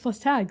 2d6 plus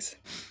tags.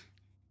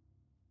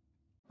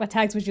 What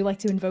tags would you like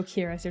to invoke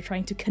here as you're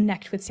trying to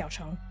connect with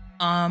Xiaocheng?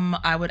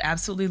 I would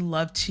absolutely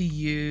love to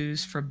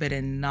use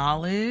Forbidden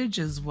Knowledge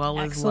as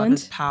well as Love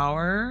is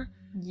Power.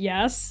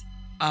 Yes.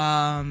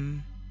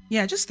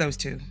 Yeah, just those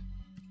two.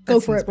 Go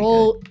for it.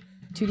 Roll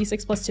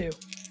 2d6 plus 2.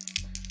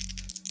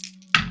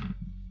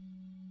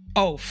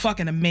 Oh,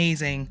 fucking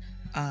amazing.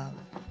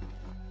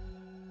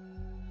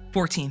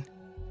 14.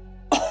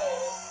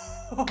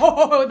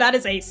 Oh, that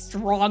is a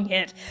strong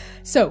hit.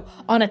 So,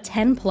 on a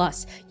 10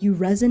 plus, you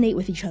resonate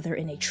with each other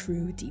in a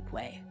true deep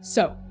way.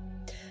 So,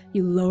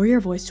 you lower your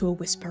voice to a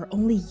whisper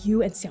only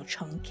you and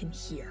Xiaocheng can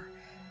hear.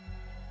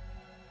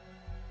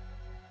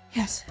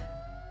 Yes.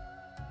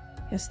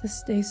 Yes, this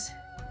stays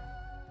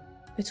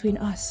between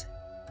us.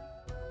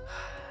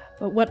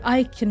 But what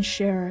I can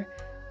share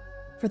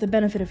for the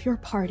benefit of your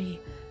party,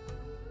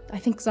 I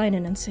think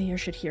Xainan and Seir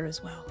should hear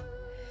as well.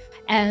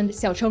 And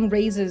Xiaocheng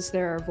raises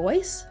their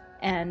voice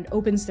and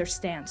opens their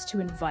stance to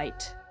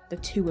invite the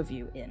two of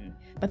you in,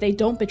 but they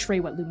don't betray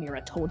what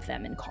Lumièra told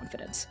them in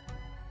confidence.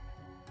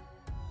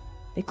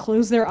 They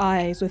close their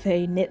eyes with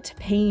a knit,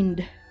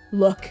 pained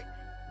look.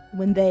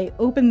 When they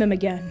open them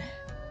again,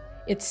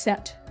 it's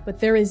set, but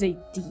there is a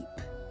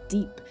deep,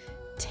 deep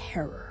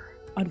terror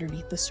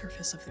underneath the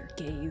surface of their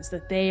gaze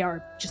that they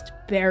are just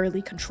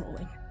barely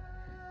controlling.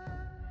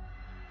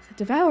 The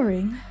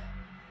devouring,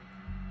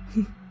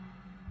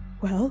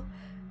 well,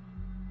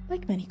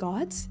 like many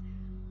gods,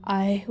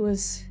 I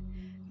was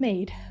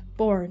made,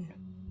 born,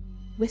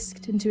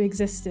 whisked into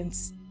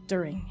existence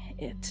during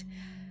it.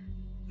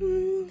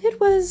 It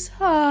was,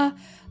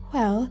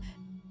 well,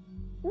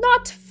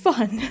 not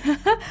fun.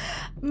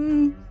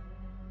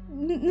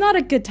 Not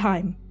a good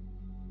time.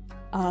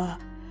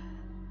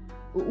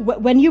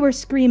 When you were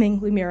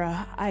screaming,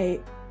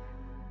 Lumièra,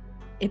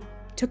 it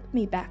took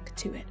me back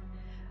to it.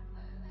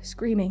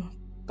 Screaming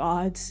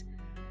gods,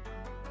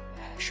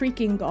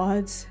 shrieking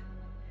gods,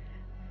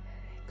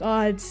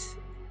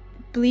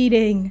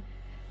 bleeding,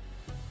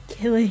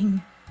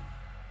 killing,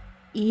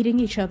 eating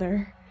each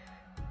other.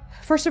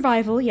 For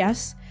survival,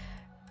 yes.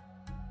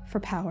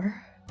 For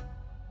power.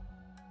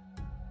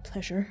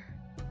 Pleasure.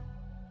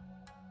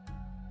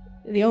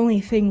 The only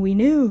thing we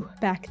knew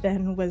back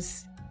then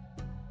was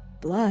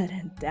blood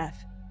and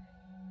death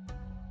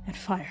and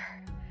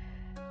fire.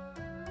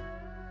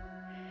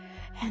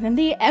 And then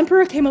the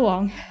Emperor came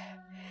along,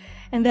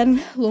 and then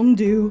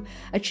Longdu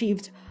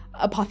achieved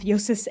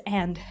apotheosis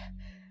and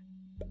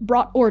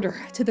brought order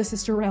to the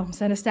Sister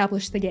Realms and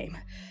established the game.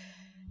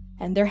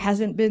 And there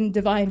hasn't been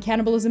divine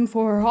cannibalism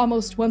for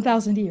almost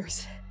 1,000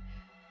 years.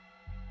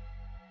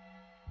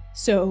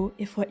 So,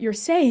 if what you're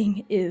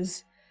saying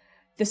is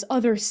this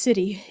other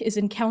city is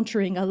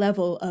encountering a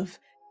level of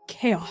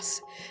chaos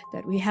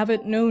that we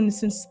haven't known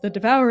since the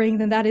devouring,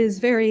 then that is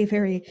very,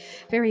 very,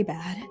 very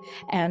bad.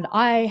 And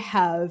I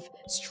have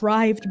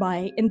strived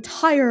my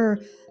entire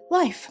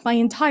life, my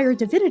entire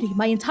divinity,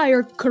 my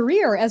entire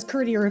career as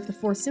courtier of the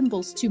Four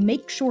Symbols to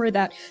make sure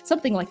that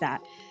something like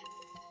that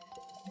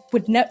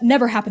would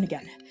never happen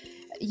again.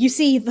 You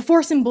see, the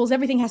Four Symbols,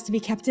 everything has to be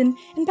kept in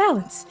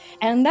balance.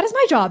 And that is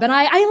my job, and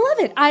I love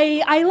it.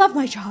 I love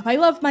my job. I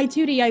love my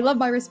duty. I love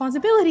my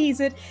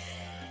responsibilities.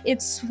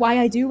 It's why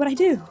I do what I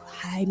do.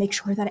 I make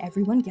sure that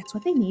everyone gets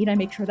what they need. I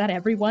make sure that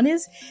everyone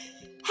is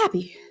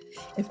happy.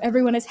 If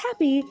everyone is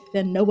happy,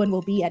 then no one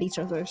will be at each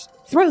other's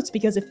throats,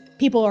 because if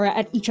people are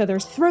at each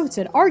other's throats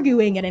and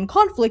arguing and in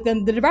conflict,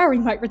 then the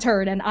devouring might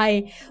return, and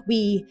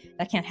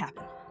that can't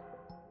happen.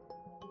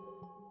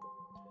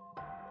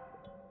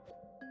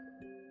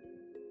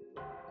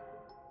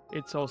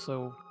 It's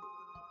also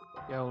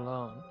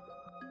Yaolan.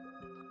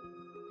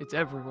 It's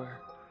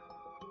everywhere.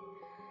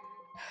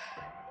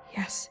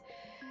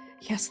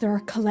 Yes, there are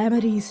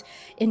calamities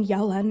in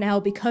Yaolan now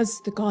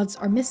because the gods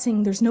are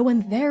missing. There's no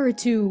one there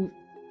to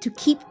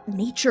keep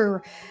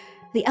nature,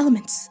 the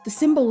elements, the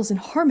symbols in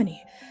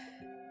harmony.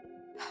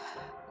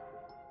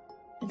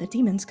 And the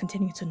demons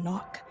continue to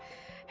knock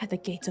at the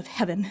gates of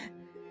heaven.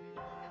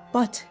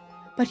 But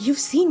you've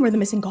seen where the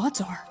missing gods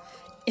are.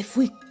 If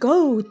we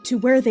go to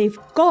where they've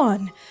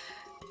gone,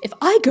 if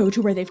I go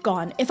to where they've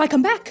gone, if I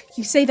come back,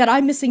 you say that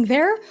I'm missing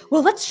there?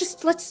 Well, let's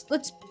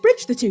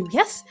bridge the two,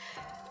 yes?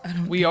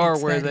 We are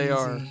where they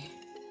are.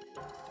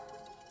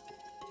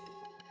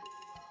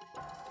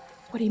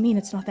 What do you mean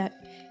it's not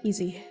that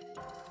easy?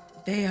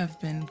 They have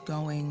been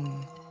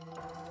going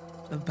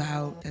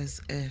about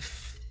as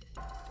if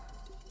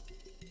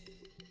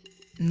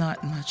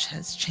not much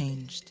has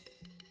changed.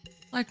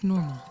 Like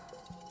normal.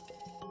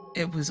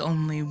 It was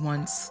only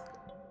once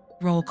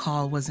roll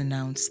call was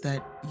announced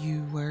that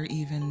you were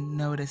even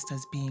noticed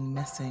as being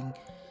missing,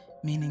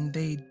 meaning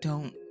they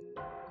don't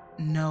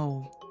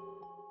know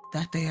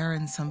that they are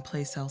in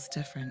someplace else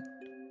different.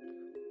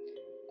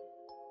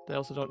 They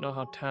also don't know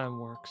how time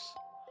works.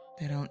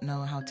 They don't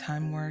know how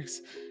time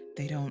works.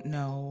 They don't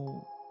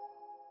know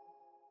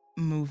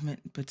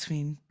movement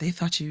between. They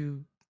thought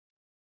you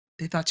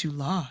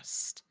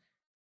lost.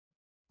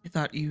 They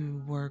thought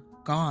you were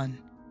gone.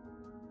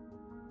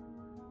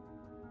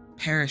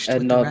 Perished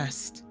with the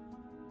rest.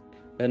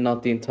 And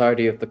not the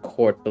entirety of the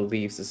court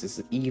believes this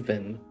is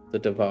even the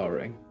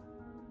devouring.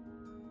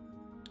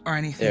 Or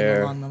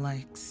anything along the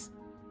likes.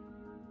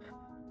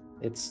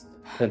 It's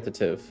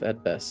tentative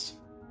at best.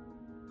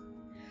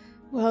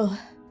 Well,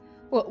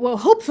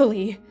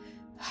 hopefully,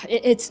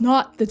 it's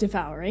not the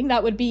devouring.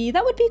 That would be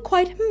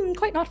quite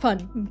not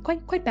fun,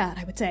 quite bad,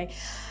 I would say.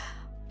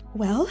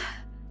 Well,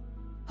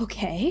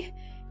 okay.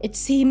 It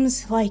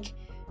seems like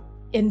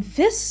in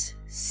this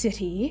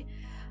city,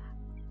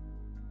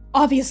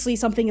 obviously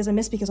something is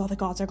amiss because all the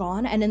gods are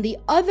gone, and in the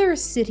other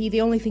city,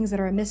 the only things that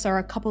are amiss are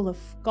a couple of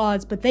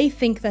gods, but they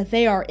think that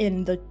they are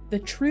in the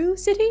true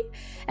city,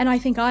 and I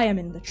think I am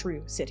in the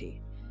true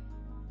city.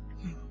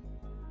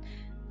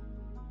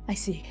 I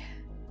see.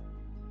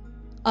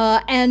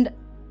 And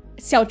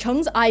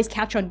Xiaocheng's eyes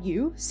catch on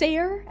you,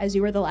 Seir, as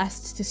you were the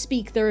last to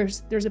speak.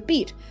 There's a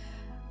beat.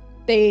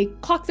 They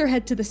cock their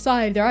head to the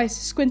side, their eyes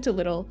squint a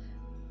little.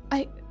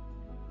 I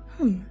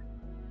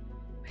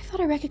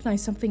thought I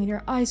recognized something in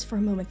your eyes for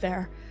a moment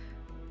there.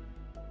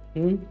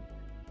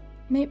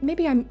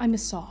 Maybe I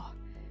missaw.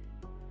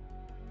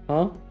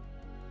 Huh?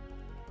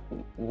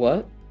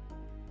 What?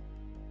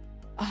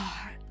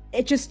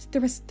 It just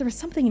there was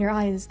something in your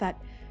eyes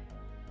that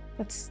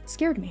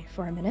scared me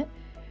for a minute.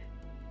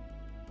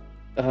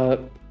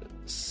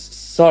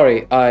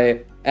 Sorry,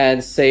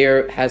 and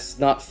Seir has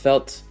not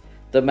felt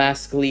the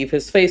mask leave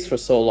his face for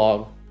so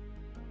long.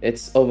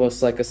 It's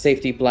almost like a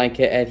safety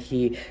blanket, and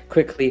he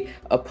quickly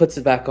puts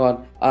it back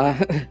on.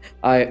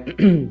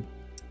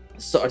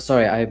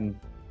 Sorry, I'm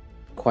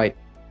quite...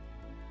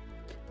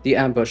 The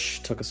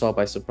ambush took us all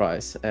by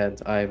surprise,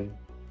 and I'm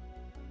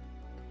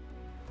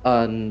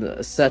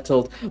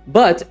unsettled.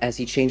 But, as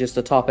he changes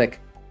the topic,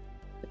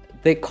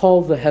 they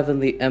call the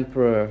Heavenly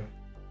Emperor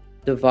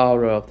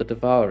Devourer of the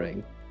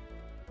Devouring.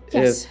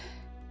 Yes. If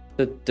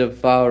the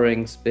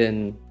Devouring's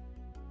been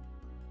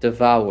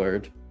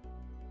devoured,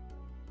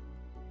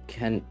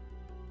 can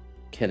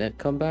it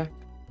come back?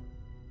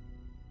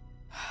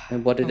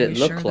 And what did it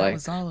look like? That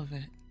was all of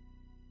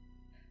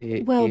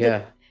it. Well,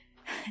 yeah.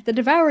 The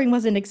devouring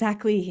wasn't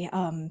exactly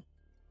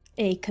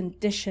a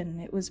condition.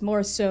 It was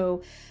more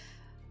so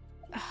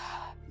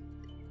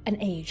an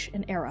age,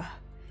 an era.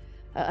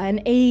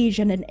 An age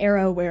and an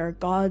era where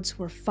gods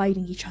were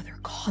fighting each other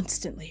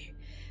constantly.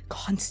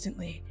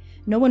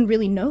 No one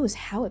really knows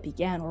how it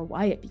began or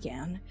why it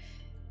began.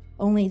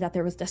 Only that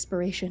there was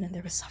desperation and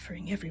there was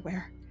suffering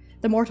everywhere.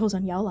 The mortals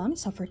on Xainan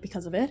suffered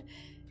because of it,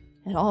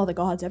 and all the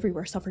gods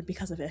everywhere suffered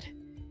because of it.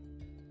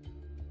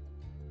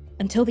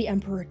 Until the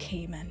Emperor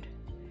came and,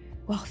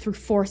 well, through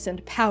force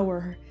and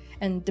power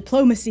and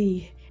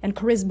diplomacy and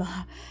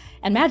charisma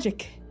and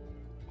magic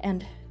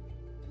and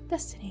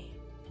destiny,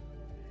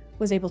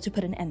 was able to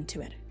put an end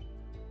to it.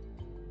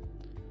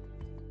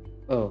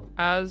 Oh.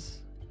 As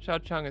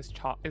Xiaocheng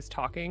is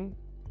talking,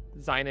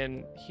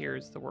 Xainan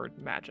hears the word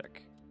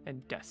magic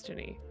and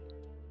destiny.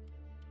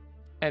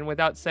 And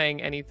without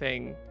saying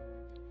anything,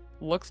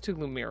 looks to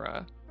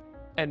Lumièra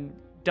and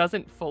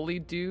doesn't fully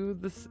do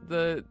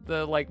the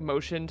like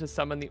motion to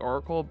summon the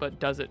oracle, but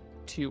does it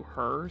to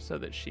her so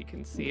that she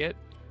can see it.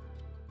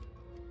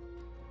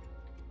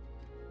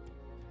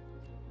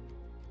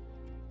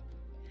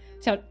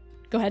 So,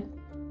 go ahead.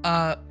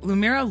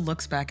 Lumièra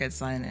looks back at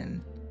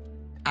Xainan,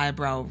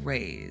 eyebrow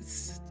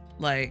raised,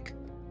 like,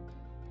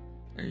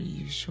 are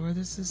you sure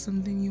this is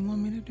something you want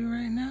me to do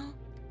right now?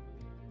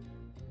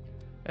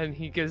 And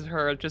he gives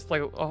her just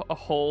like a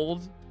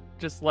hold,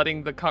 just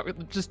letting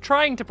just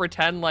trying to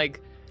pretend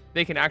like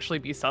they can actually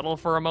be subtle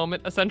for a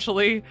moment,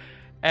 essentially,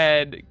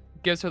 and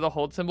gives her the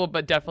hold symbol,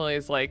 but definitely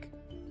is like,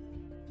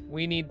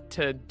 we need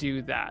to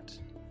do that.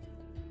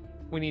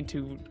 We need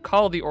to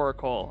call the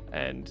oracle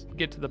and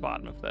get to the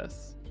bottom of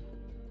this.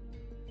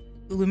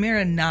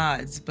 Lumièra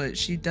nods, but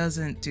she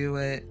doesn't do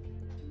it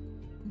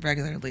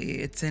regularly.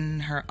 It's in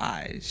her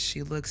eyes.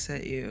 She looks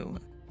at you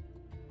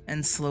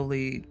and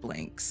slowly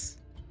blinks,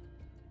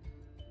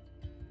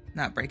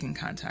 not breaking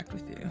contact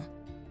with you.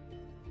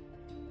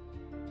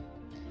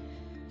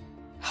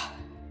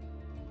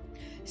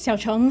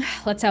 Xiaocheng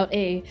lets out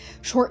a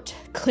short,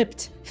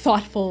 clipped,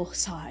 thoughtful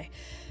sigh.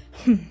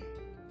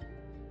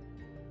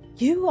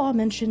 You all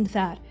mentioned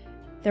that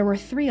there were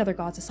 3 other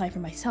gods aside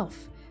from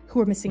myself who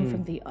were missing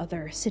from the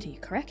other city,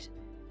 correct?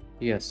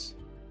 Yes.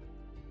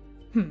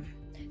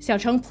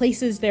 Xiaocheng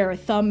places their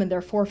thumb and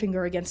their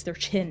forefinger against their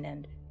chin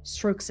and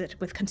strokes it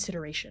with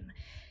consideration.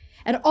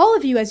 And all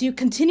of you, as you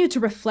continue to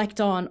reflect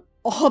on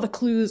all the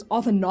clues,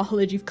 all the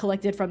knowledge you've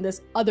collected from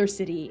this other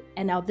city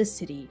and now this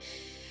city,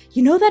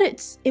 you know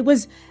that it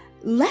was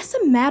less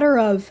a matter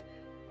of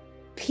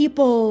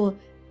people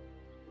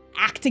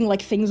acting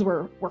like things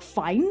were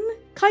fine,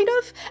 kind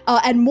of,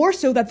 and more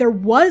so that there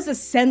was a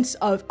sense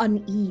of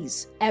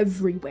unease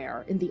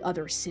everywhere in the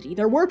other city.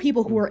 There were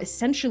people who were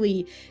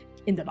essentially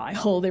in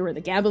denial. They were in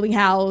the gambling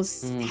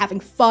house, having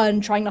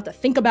fun, trying not to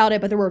think about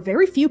it, but there were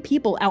very few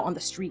people out on the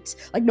streets.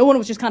 Like, no one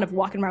was just kind of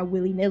walking around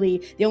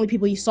willy-nilly. The only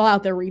people you saw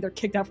out there were either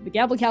kicked out from the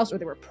gambling house or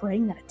they were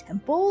praying at a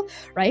temple,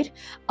 right?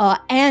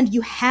 And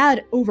you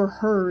had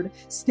overheard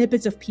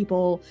snippets of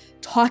people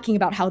talking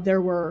about how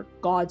there were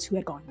gods who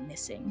had gone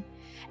missing.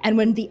 And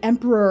when the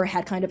emperor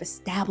had kind of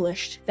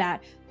established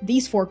that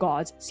these 4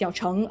 gods,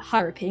 Xiaocheng,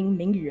 Haiping,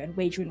 Mingyu, and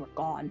Weijun were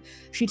gone,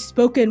 she'd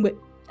spoken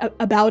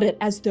about it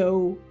as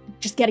though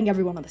just getting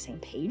everyone on the same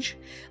page.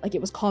 Like,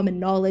 it was common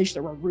knowledge,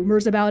 there were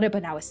rumors about it,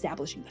 but now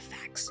establishing the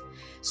facts.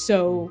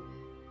 So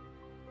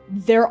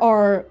there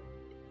are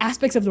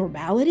aspects of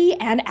normality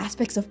and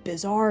aspects of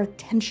bizarre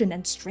tension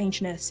and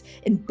strangeness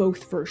in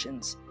both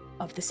versions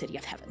of the City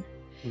of Heaven.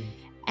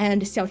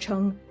 And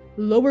Xiaocheng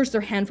lowers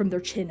their hand from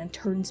their chin and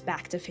turns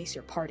back to face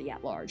your party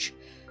at large.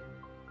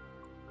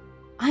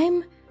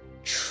 I'm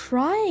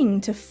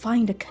trying to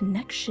find a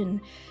connection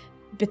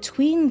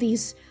between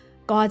these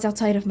gods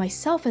outside of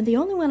myself, and the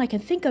only one I can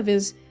think of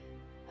is,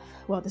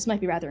 well, this might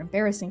be rather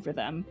embarrassing for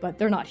them, but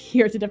they're not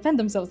here to defend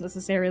themselves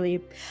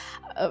necessarily.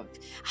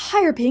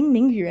 Haiping,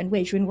 Mingyu, and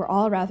Weijun were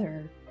all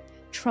rather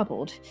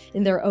troubled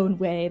in their own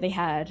way. They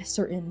had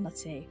certain,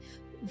 let's say,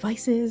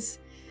 vices.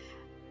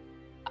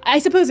 I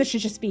suppose it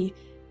should just be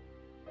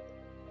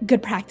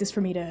good practice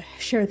for me to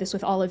share this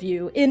with all of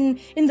you in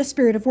the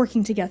spirit of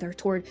working together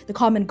toward the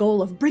common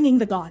goal of bringing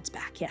the gods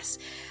back. Yes,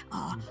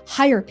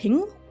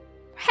 Haiping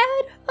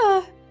had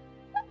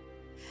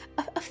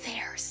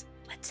affairs,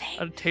 let's say.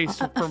 A taste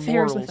for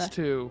affairs mortals,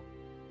 too.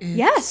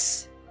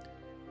 Yes.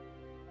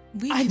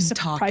 I'm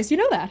surprised you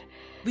know that.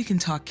 We can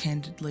talk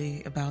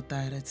candidly about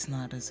that. It's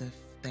not as if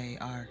they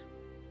are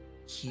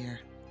here.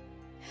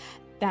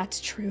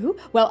 That's true.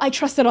 Well, I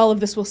trust that all of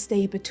this will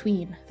stay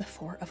between the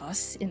 4 of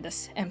us in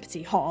this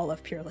empty hall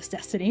of Peerless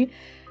Destiny.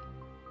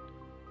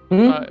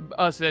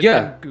 Us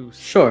and Goose.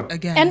 Sure.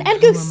 Again, And who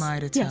Goose. am I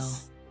to tell?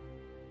 Yes.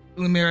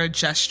 Lumièra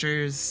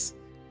gestures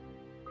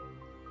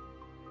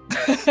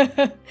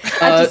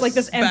Just like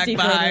this empty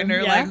back behind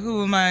her, yeah? like,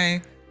 who am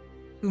I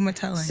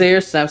telling?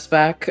 Seir snaps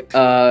back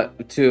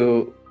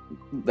to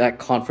that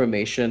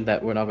confirmation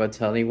that we're not going to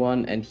tell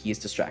anyone, and he's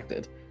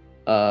distracted.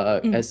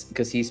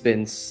 Because he's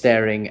been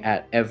staring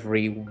at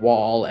every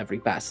wall, every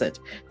facet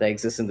that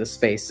exists in this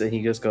space, and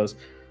he just goes,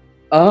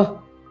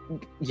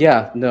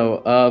 yeah,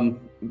 no,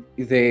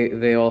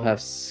 they all have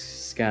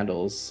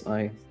scandals,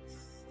 I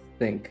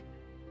think.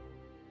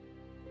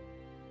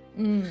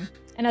 And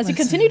as you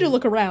continue to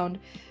look around,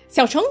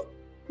 Xiaocheng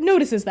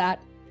notices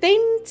that. They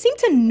seem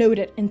to note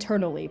it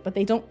internally, but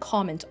they don't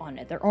comment on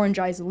it. Their orange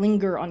eyes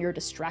linger on your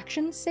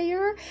distraction,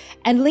 Seir,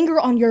 and linger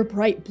on your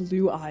bright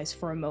blue eyes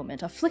for a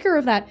moment. A flicker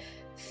of that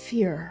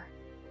fear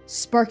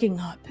sparking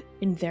up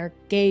in their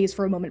gaze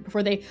for a moment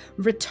before they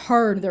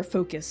return their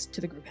focus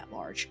to the group at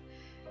large.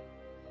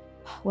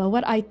 Well,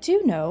 what I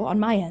do know on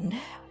my end,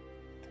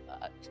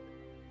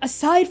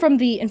 aside from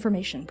the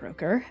information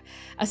broker,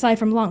 aside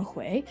from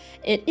Langhui,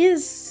 it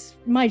is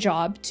my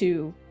job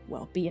to,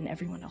 well, be in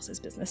everyone else's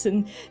business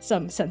in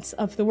some sense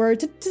of the word,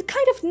 to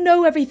kind of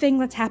know everything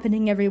that's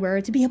happening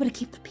everywhere, to be able to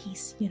keep the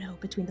peace, you know,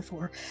 between the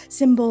 4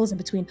 symbols and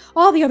between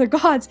all the other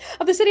gods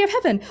of the City of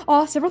Heaven,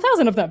 several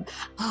thousand of them.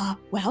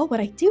 Well, what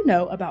I do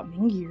know about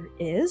Mingyu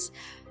is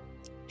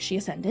she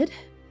ascended,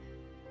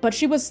 but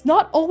she was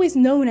not always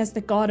known as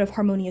the god of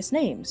harmonious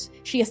names.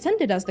 She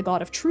ascended as the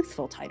god of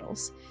truthful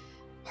titles.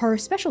 Her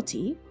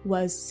specialty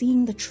was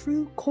seeing the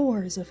true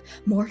cores of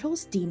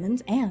mortals,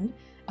 demons, and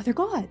other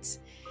gods.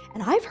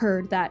 And I've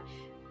heard that,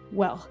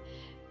 well,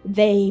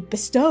 they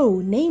bestow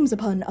names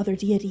upon other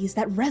deities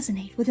that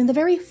resonate within the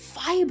very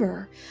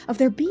fiber of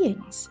their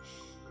beings.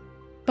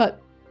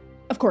 But,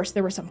 of course,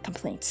 there were some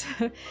complaints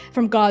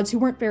from gods who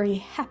weren't very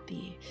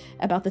happy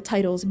about the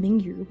titles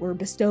Mingyu were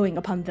bestowing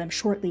upon them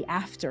shortly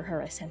after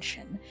her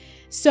ascension.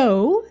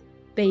 So,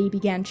 they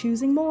began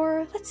choosing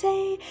more, let's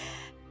say,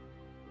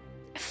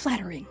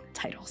 flattering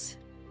titles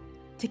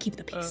to keep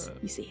the peace,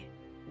 you see.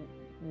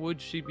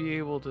 Would she be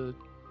able to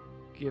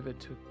give it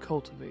to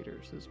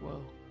cultivators as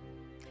well?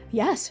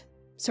 Yes,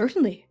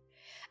 certainly.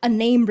 A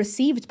name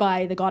received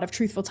by the god of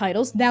truthful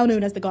titles, now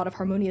known as the god of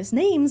harmonious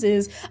names,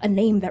 is a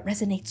name that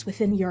resonates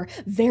within your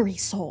very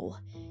soul,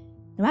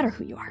 no matter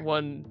who you are.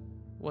 One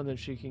that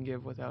she can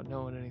give without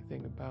knowing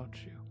anything about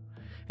you.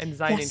 And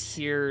Xainan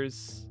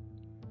hears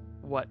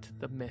what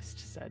the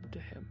mist said to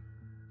him.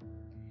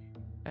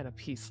 And a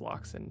piece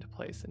locks into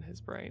place in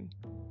his brain.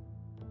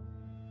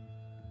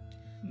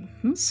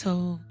 Mm-hmm.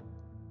 So,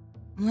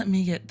 let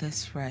me get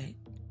this right.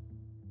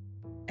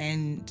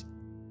 And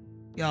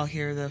y'all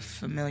hear the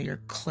familiar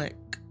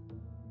click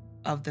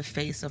of the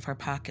face of her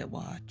pocket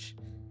watch.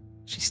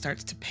 She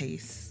starts to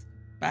pace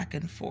back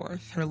and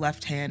forth. Her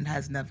left hand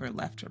has never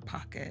left her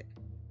pocket.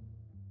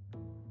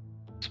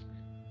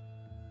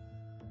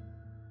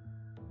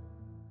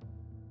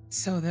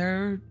 So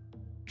their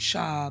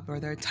job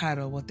or their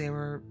title, what they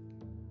were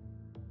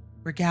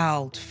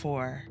regaled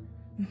for,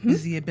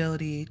 is the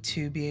ability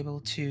to be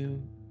able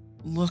to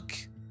look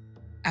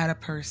at a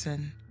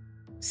person,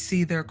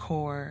 see their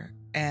core,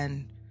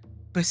 and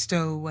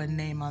bestow a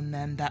name on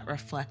them that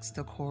reflects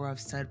the core of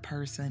said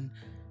person.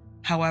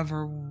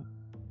 However,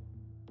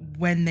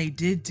 when they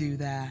did do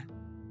that,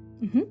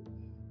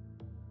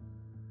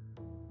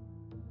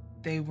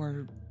 they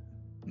were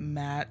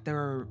mad. There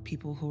were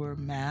people who were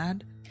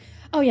mad.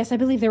 Oh yes, I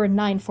believe there were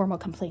 9 formal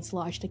complaints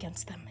lodged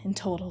against them in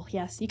total,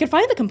 yes. You can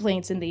find the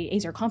complaints in the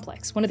Azer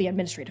complex, one of the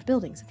administrative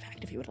buildings, in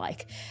fact, if you would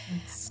like.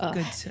 It's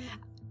good to...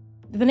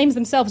 The names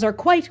themselves are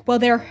quite, well,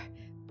 they're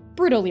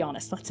brutally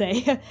honest, let's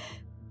say.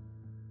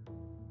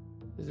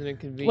 Isn't it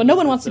convenient? Well, no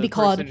one wants to be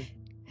called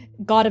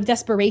God of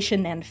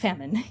Desperation and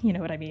Famine, you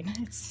know what I mean?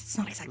 It's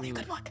not exactly a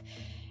good look.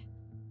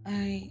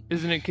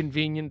 Isn't it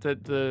convenient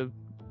that the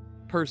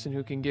person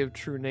who can give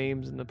true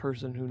names and the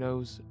person who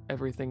knows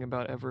everything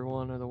about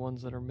everyone are the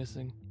ones that are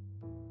missing?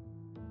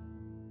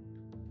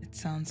 It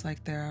sounds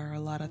like there are a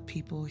lot of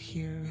people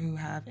here who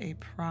have a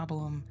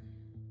problem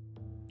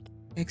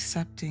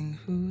accepting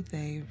who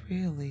they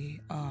really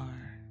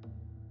are.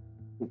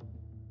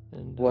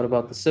 And what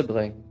about the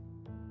sibling?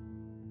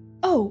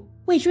 Oh,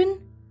 Weidrin?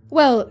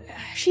 Well,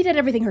 she did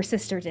everything her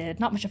sister did.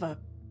 Not much of a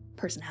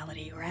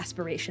personality or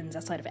aspirations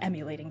outside of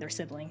emulating their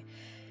sibling.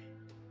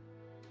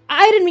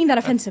 I didn't mean that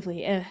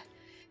offensively.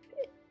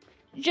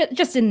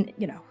 Just in,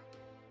 you know,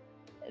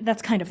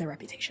 that's kind of their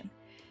reputation.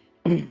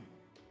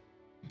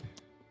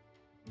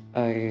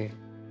 I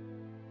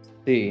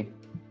see.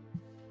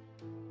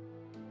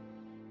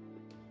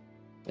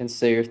 And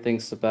Seir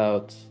thinks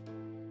about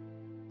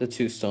the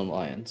 2 stone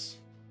lions.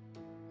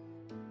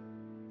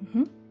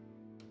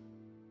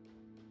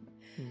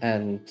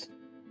 And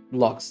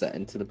locks that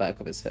into the back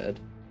of his head.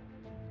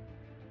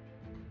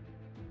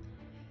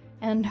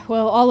 And,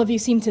 well, all of you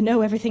seem to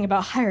know everything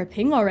about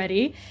Hireping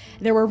already.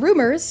 There were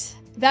rumors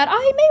that I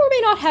may or may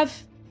not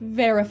have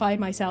verified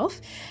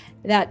myself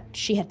that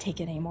she had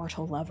taken a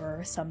mortal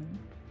lover some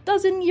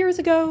dozen years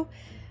ago.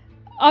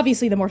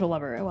 Obviously, the mortal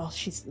lover, well,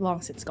 she's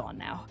long since gone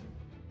now.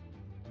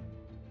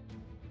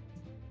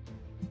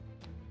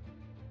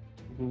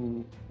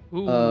 Who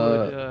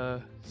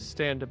would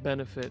stand to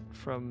benefit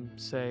from,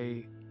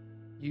 say,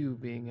 you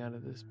being out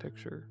of this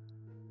picture?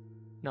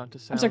 Not to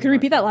sound... I'm sorry, can you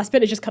repeat that last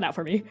bit? It just cut out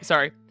for me.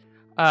 Sorry.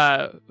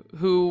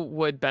 Who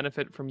would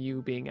benefit from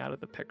you being out of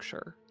the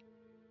picture?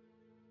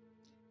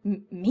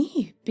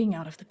 Me being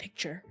out of the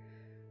picture?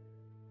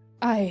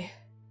 I'm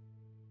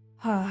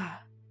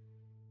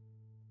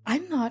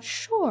not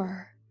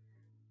sure.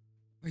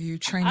 Were you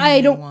training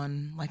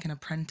anyone, like an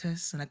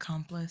apprentice, an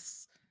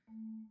accomplice?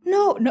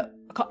 No.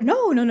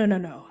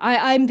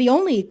 I'm the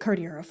only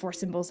courtier of 4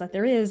 symbols that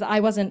there is.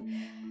 I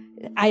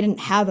didn't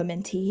have a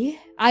mentee.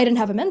 I didn't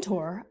have a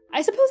mentor.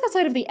 I suppose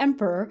outside of the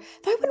Emperor,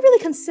 though I wouldn't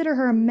really consider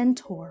her a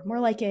mentor. More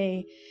like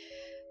a...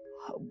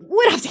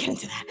 We'd have to get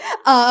into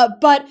that.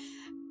 But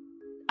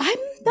I'm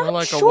not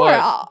like sure.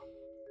 A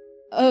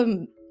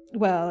what?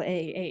 Well,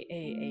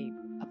 a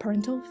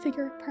parental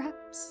figure,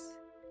 perhaps?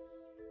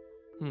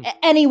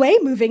 Anyway,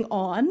 moving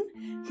on.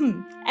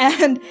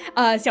 And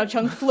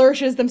Xiaocheng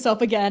flourishes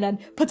themselves again and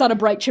puts on a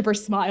bright, chipper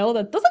smile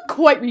that doesn't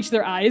quite reach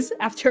their eyes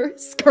after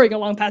scurrying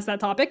along past that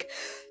topic.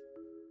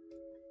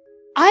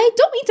 I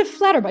don't mean to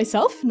flatter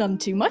myself, none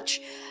too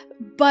much,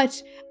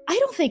 but I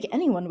don't think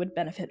anyone would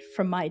benefit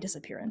from my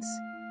disappearance.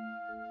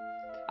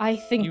 I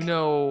think you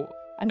know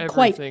I'm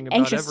quite about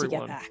anxious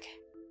everyone. to get back.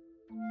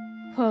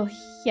 Well,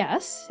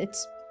 yes,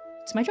 it's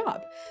my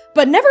job.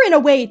 But never in a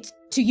way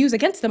to use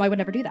against them. I would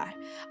never do that.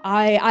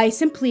 I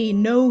simply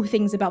know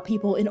things about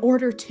people in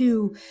order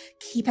to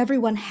keep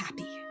everyone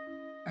happy.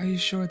 Are you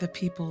sure the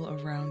people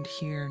around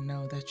here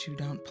know that you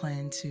don't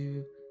plan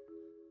to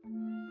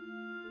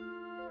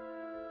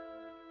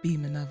be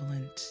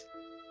malevolent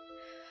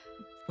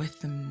with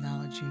the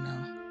knowledge you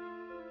know?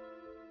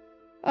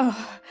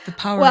 Oh, the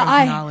power of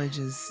knowledge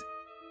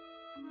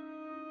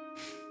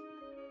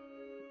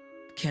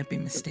can't be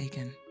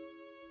mistaken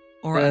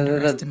or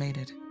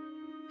underestimated.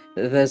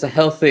 There's a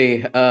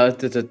healthy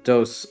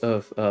dose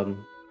of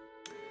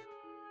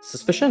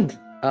suspicion,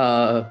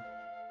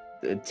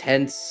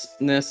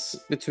 tenseness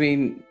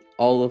between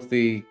all of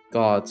the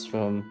gods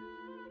from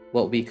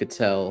what we could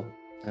tell.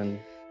 And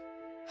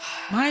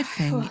my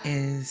thing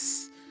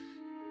is,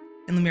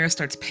 and Lumièra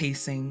starts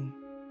pacing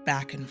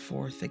back and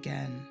forth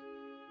again.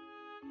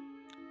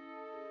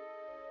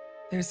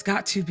 There's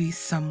got to be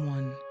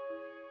someone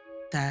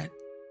that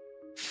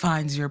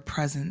finds your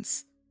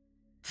presence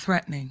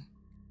threatening,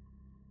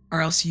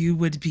 or else you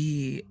would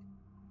be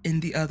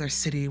in the other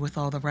city with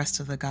all the rest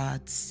of the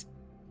gods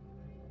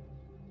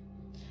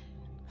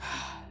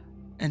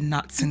and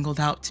not singled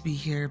out to be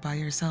here by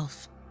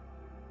yourself.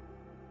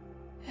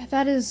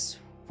 That is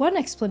one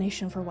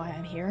explanation for why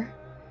I'm here.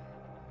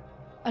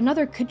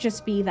 Another could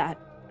just be that,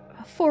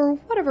 for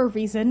whatever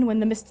reason, when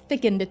the mist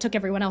thickened, it took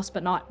everyone else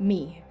but not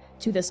me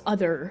to this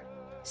other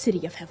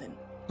city of heaven.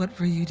 What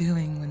were you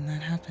doing when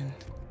that happened?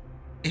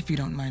 If you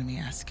don't mind me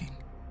asking.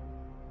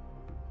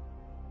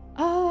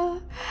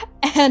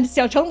 And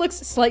Xiaocheng looks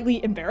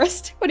slightly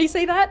embarrassed when he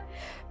say that.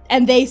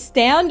 And they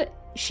stand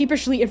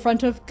sheepishly in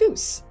front of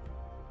Goose,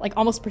 like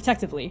almost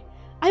protectively.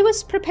 I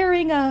was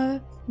preparing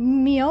a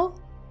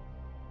meal.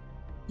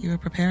 You were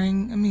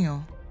preparing a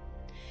meal.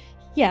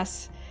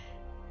 Yes.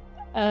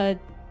 A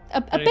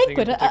Anything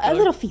banquet, in a particular?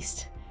 little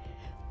feast.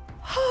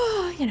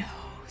 You know,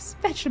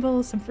 some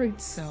vegetables, some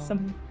fruits, So,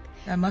 some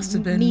That must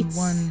have been meats.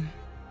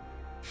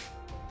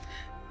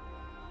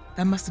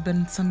 That must have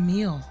been some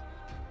meal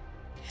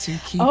to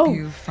keep Oh.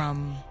 you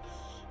from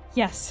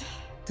Yes.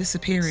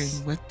 disappearing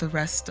with the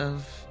rest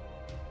of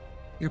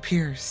your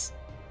peers.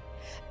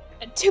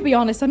 To be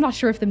honest, I'm not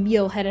sure if the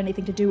meal had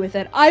anything to do with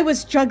it. I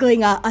was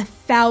juggling a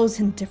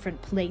 1,000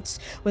 different plates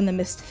when the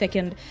mist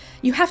thickened.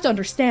 You have to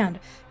understand,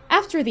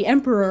 after the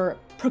Emperor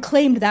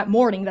proclaimed that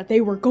morning that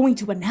they were going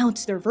to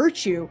announce their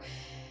virtue,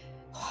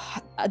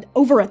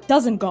 over a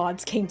dozen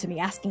gods came to me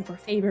asking for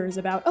favors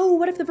about, oh,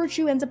 what if the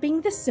virtue ends up being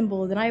this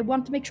symbol? Then I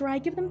want to make sure I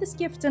give them this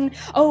gift, and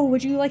oh,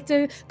 would you like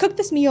to cook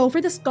this meal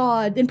for this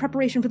god in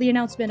preparation for the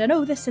announcement, and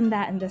oh, this and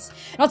that and this.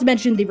 Not to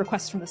mention the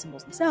requests from the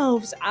symbols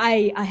themselves.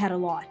 I had a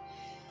lot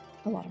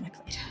on my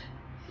plate.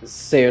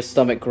 Seir's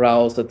stomach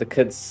growls at the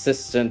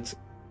consistent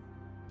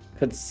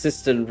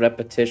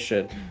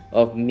repetition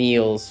of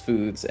meals,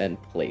 foods,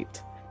 and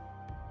plate.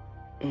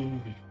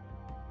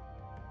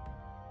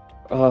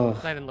 Oh,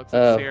 Xainan looks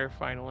at Seir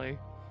finally.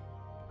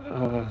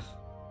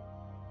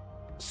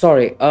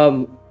 sorry.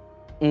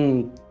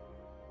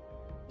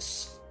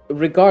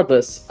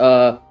 Regardless,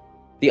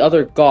 the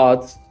other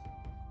gods,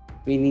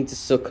 we need to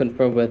still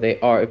confirm where they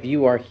are. If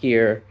you are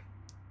here,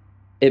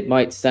 it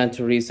might stand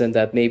to reason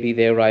that maybe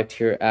they arrived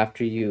here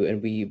after you,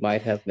 and we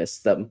might have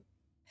missed them.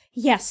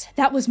 Yes,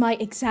 that was my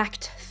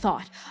exact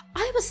thought.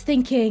 I was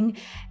thinking,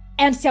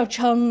 and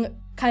Xiaocheng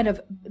kind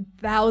of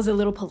bows a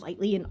little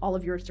politely in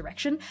Oliver's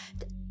direction,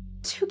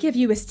 to give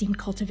you esteemed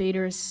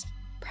cultivators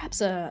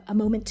perhaps a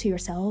moment to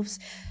yourselves,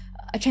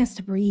 a chance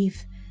to breathe,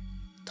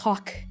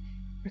 talk,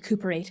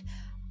 recuperate.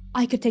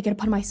 I could take it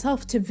upon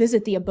myself to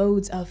visit the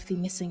abodes of the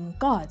missing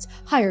gods,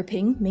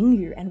 Hireping,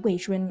 Mingyu, and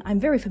Weijun. I'm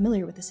very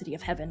familiar with the City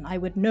of Heaven. I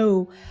would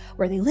know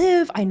where they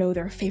live, I know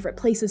their favorite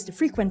places to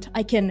frequent.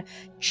 I can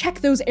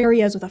check those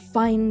areas with a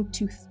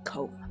fine-tooth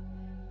comb.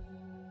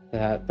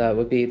 That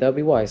would be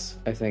wise,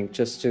 I think,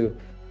 just to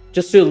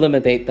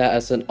eliminate that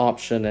as an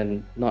option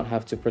and not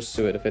have to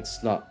pursue it if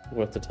it's not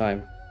worth the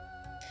time.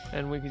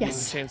 And we could Yes.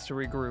 use a chance to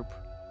regroup.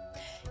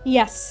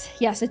 Yes,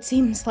 it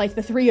seems like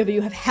the three of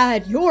you have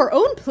had your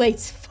own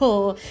plates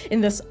full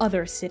in this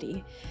other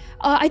city.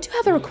 I do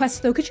have a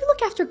request, though. Could you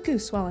look after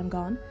Goose while I'm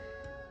gone?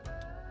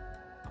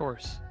 Of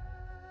course.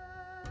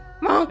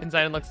 Monk! And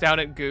Xainan looks down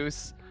at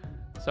Goose.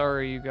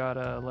 Sorry you got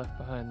left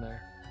behind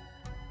there.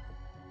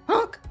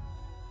 Honk!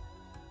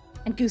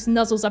 And Goose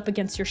nuzzles up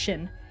against your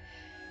shin.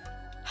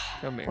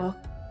 Come here. Well,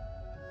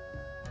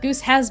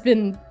 Goose has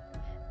been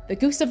the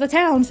goose of the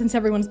town since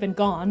everyone's been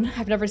gone.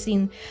 I've never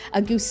seen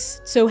a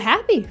goose so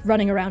happy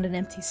running around in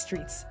empty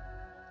streets.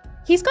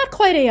 He's got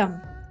quite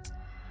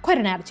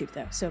an attitude,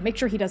 though, so make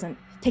sure he doesn't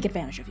take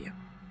advantage of you.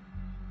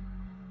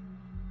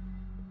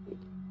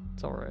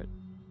 It's alright.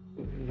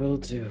 Will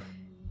do.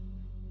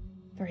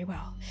 Very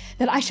well.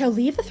 Then I shall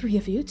leave the three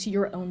of you to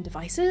your own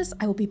devices.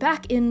 I will be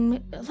back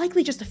in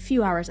likely just a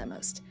few hours at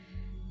most.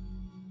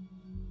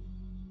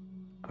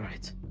 All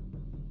right.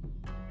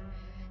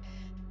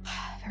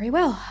 Very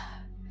well.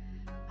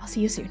 I'll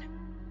see you soon.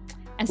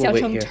 And We'll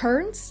wait Xiaocheng here.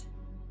 turns.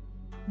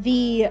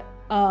 The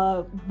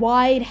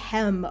wide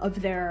hem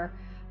of their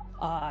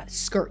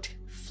skirt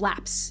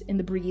flaps in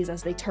the breeze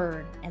as they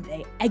turn, and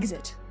they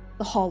exit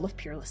the Hall of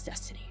Peerless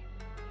Destiny.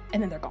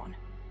 And then they're gone.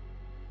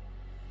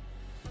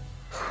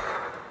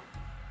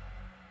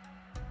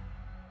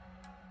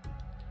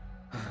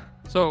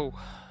 So,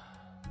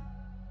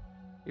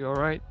 you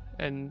alright?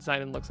 And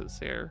Xainan looks at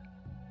Seir.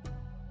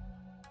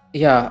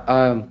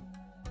 Yeah,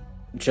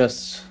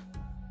 just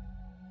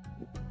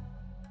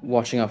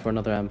watching out for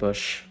another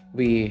ambush.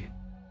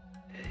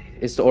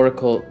 Does the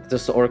Oracle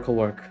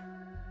work?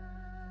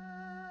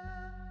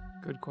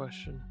 Good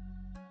question.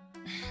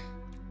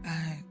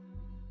 I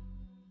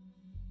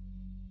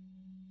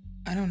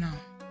don't know.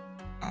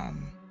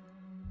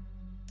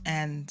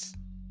 And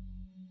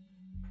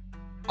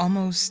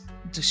almost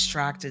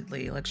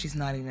distractedly, like she's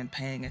not even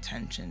paying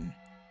attention,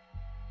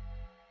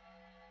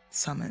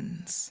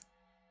 summons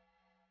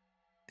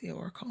the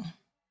Oracle.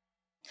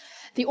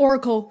 The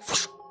Oracle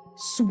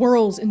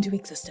swirls into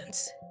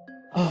existence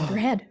above her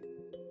head,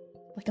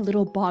 like a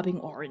little bobbing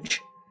orange.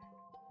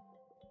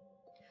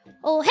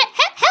 Oh,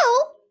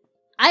 hell!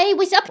 I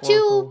was up to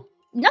Oracle.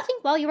 nothing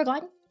while you were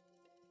gone.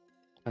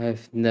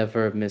 I've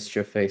never missed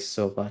your face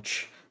so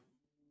much.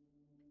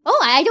 Oh,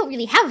 I don't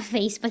really have a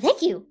face, but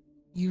thank you.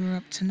 You were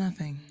up to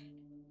nothing.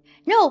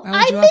 No, Why would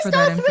I you missed offer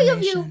all that three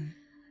of you. information?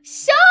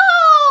 So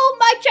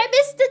much! I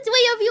missed the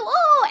three of you.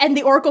 Oh, And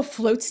the Oracle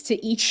floats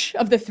to each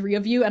of the three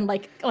of you and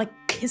like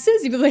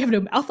kisses, even though they have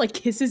no mouth, like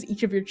kisses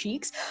each of your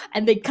cheeks,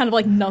 and they kind of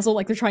like nuzzle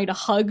like they're trying to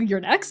hug your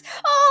necks.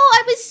 Oh,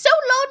 I was so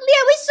lonely.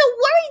 I was so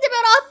worried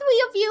about all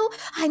three of you.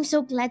 I'm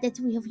so glad the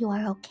three of you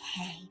are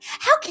okay.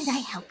 How can I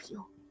help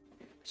you?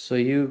 So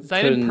you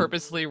Xainan couldn't.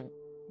 purposely... Go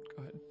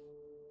ahead.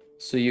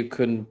 So you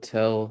couldn't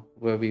tell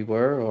where we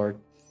were or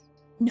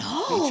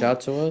No. reach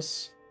out to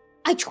us?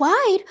 I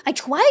tried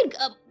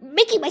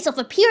making myself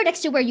appear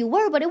next to where you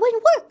were, but it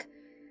wouldn't work.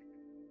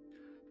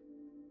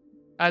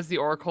 As the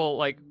Oracle,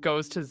 like,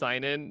 goes to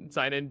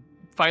Xainan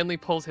finally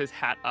pulls his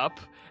hat up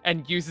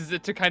and uses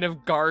it to kind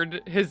of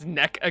guard his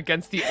neck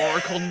against the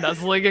Oracle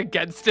nuzzling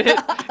against it.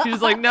 He's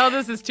just like, no,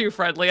 this is too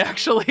friendly,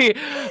 actually.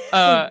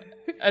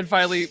 And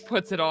finally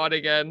puts it on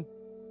again.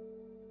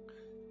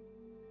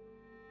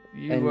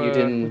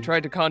 We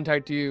tried to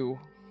contact you.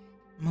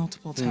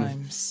 Multiple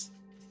times.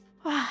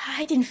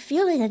 I didn't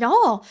feel it at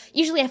all.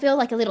 Usually I feel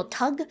like a little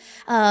tug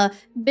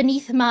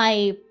beneath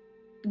my...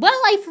 Well,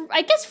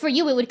 I guess for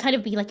you it would kind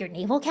of be like your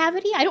navel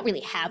cavity. I don't really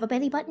have a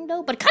belly button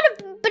though, but kind of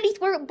beneath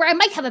where I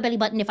might have a belly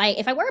button if I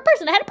were a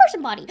person. I had a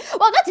person body.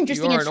 Well, that's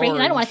interesting and strange,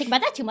 and I don't want to think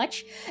about that too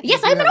much.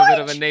 Yes, I'm an orange. You have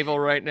a bit of a navel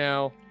right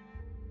now.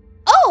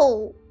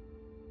 Oh!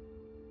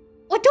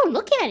 Well, don't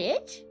look at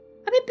it.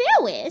 I'm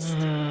embarrassed.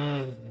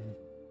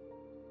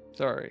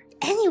 Sorry.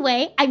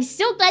 Anyway, I'm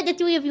so glad the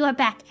three of you are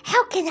back.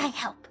 How can I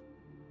help?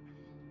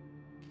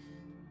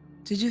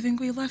 Did you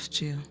think we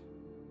left you?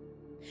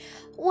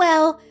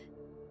 Well...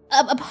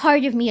 A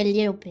part of me a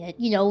little bit.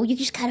 You know, you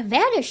just kind of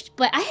vanished,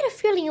 but I had a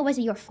feeling it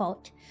wasn't your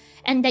fault,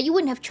 and that you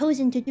wouldn't have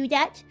chosen to do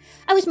that.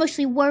 I was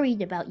mostly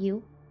worried about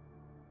you.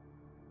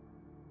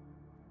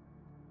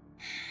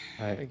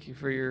 Thank you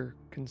for your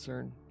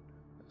concern.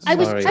 I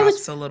was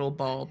a little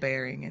ball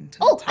bearing into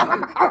oh,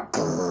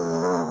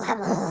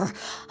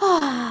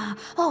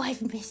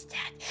 I've missed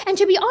that. And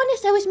to be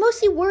honest, I was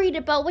mostly worried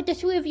about what the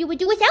three of you would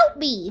do without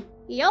me.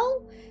 You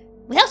know?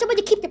 Without someone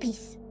to keep the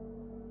peace.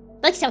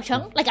 Like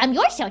Xiaocheng. Like I'm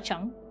your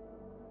Xiaocheng.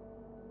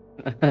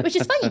 Which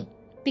is funny,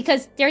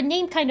 because their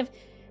name kind of,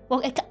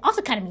 well, it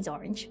also kind of means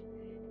orange.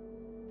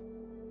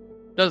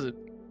 Does it?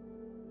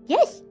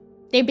 Yes.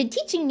 They've been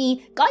teaching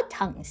me god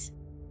tongues.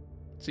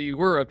 So you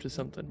were up to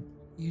something.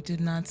 You did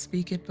not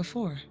speak it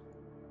before.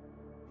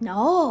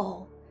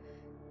 No.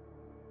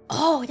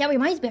 Oh, that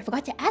reminds me, I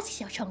forgot to ask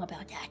Xiaocheng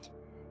about that.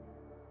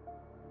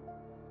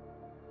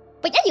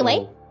 But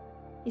anyway,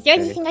 is there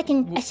anything I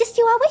can assist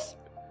you all with?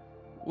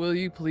 Will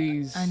you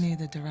please... I need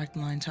the direct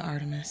line to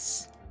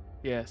Artemis.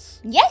 Yes.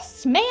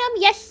 Yes, ma'am,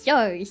 yes,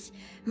 sirs.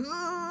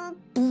 The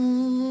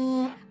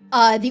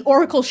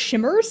Oracle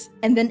shimmers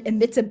and then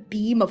emits a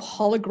beam of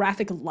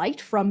holographic light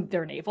from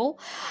their navel.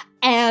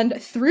 And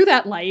through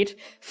that light,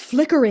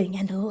 flickering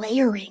and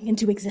layering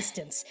into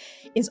existence,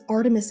 is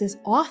Artemis's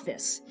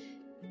office,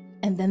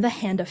 and then the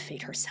Hand of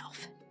Fate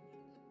herself.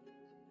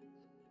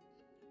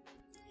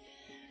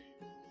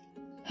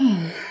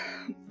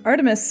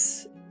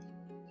 Artemis,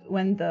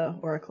 when the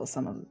Oracle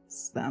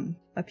summons them,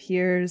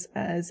 appears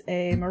as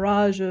a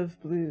mirage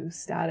of blue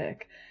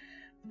static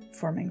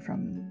forming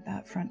from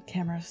that front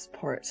camera's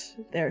port.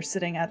 They're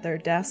sitting at their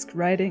desk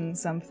writing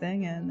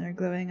something, and they're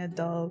glowing a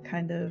dull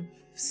kind of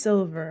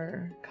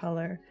silver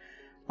color,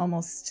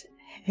 almost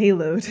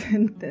haloed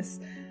in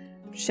this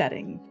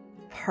shedding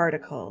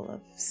particle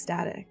of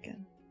static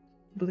and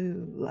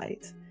blue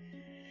light.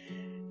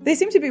 They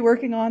seem to be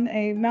working on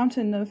a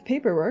mountain of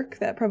paperwork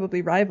that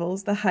probably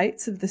rivals the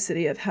heights of the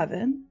city of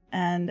heaven,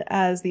 and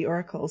as the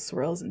oracle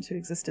swirls into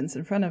existence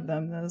in front of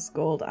them, those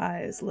gold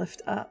eyes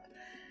lift up,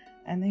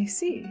 and they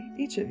see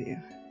each of you.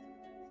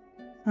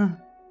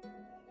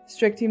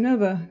 Strike Team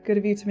Nova, good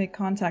of you to make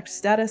contact.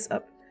 Status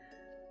up.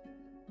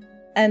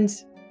 And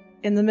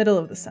in the middle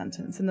of the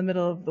sentence, in the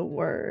middle of the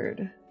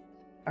word,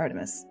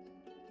 Artemis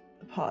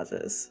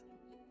pauses,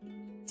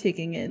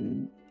 taking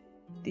in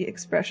the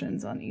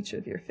expressions on each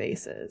of your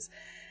faces,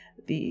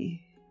 the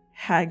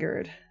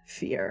haggard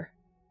fear.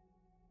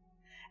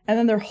 And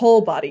then their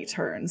whole body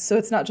turns, so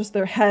it's not just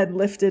their head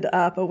lifted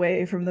up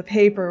away from the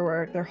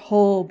paperwork, their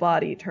whole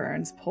body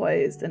turns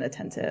poised and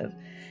attentive,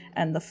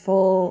 and the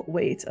full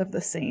weight of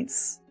the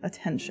saint's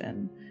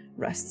attention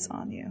rests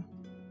on you.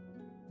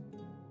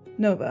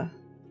 Nova,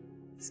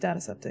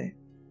 status update.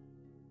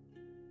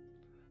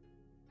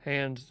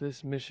 Hand,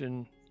 this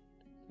mission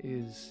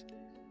is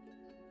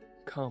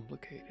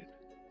complicated.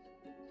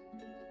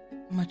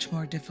 Much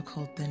more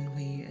difficult than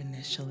we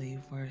initially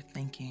were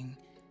thinking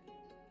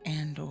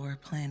and or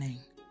planning.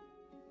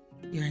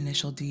 Your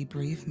initial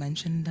debrief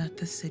mentioned that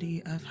the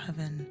city of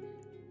heaven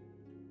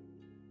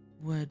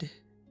would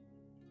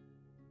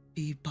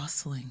be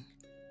bustling,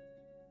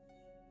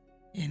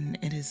 and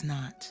it is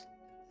not.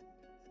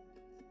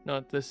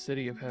 Not this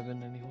city of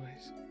heaven,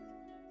 anyways.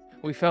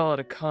 We fell out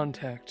of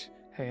contact,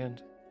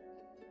 Hand.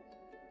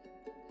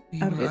 We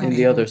were in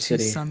the other unable to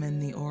city. summon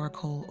the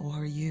oracle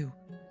or you.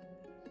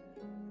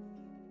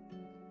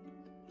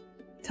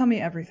 Tell me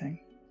everything.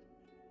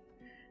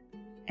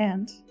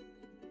 And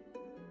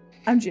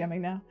I'm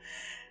jamming now.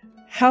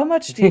 How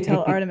much do you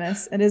tell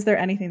Artemis, and is there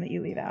anything that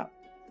you leave out?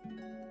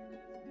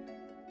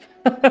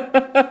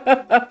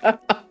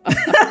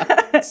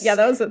 Yeah,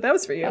 that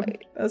was for you.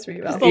 That was for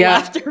you, Al. The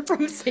laughter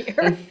from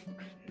Seir.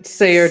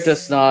 Seir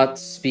does not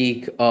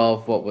speak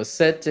of what was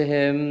said to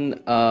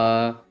him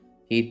by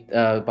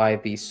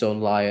the stone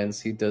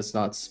lions. He does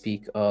not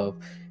speak of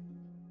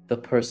the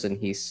person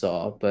he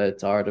saw,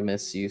 but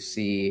Artemis, you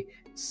see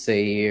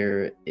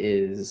Seir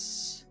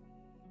is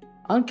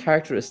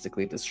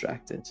uncharacteristically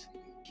distracted.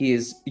 he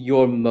is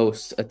your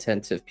most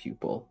attentive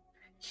pupil.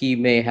 He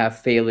may have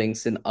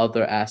failings in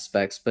other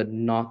aspects, but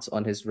not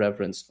on his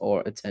reverence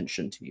or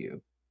attention to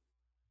you.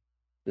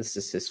 This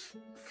is his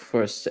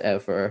first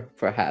ever,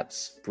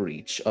 perhaps,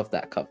 breach of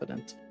that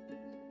covenant.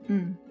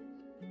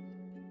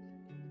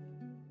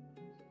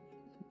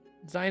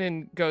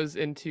 Xainan goes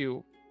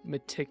into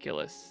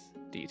meticulous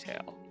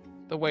detail,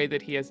 the way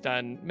that he has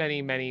done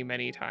many, many,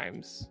 many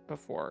times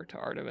before to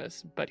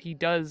Artemis, but he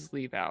does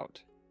leave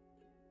out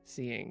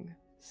seeing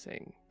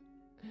Sing.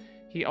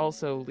 He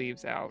also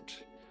leaves out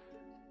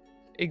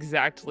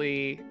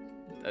exactly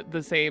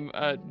the same,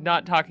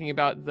 not talking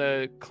about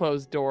the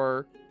closed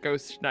door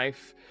ghost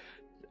knife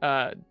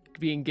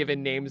being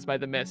given names by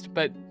the mist,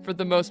 but for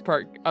the most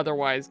part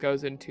otherwise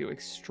goes into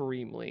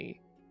extremely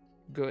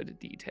good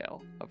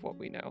detail of what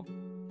we know.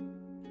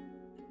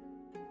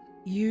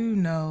 You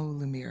know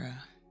Lumièra.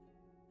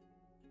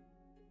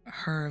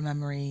 Her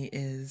memory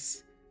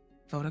is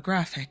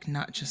photographic,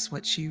 not just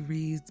what she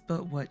reads,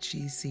 but what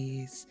she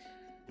sees.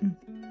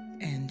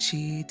 And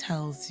she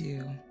tells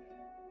you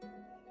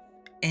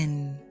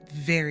in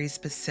very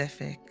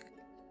specific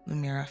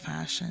Lumièra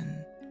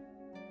fashion,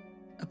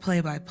 a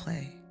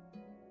play-by-play.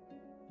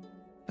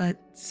 But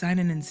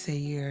Xainan and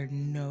Seir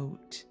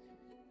note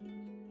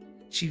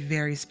she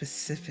very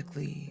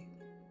specifically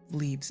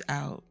leaves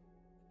out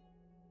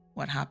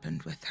what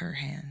happened with her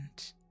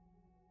hand.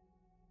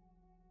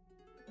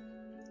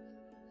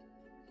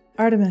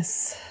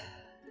 Artemis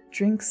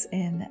drinks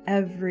in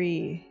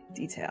every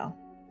detail,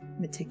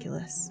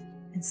 meticulous,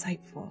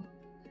 insightful.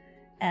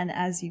 And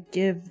as you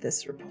give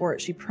this report,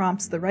 she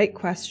prompts the right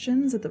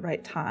questions at the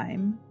right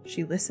time.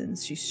 She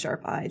listens, she's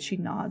sharp-eyed, she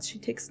nods, she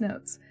takes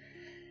notes.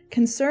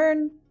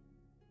 Concern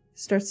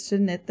starts to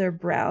knit their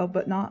brow,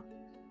 but not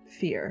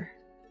fear.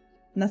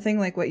 Nothing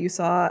like what you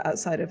saw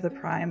outside of the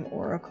Prime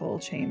Oracle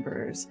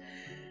chambers.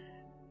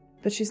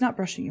 But she's not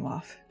brushing you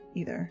off,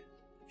 either.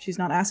 She's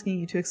not asking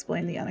you to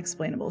explain the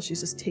unexplainable.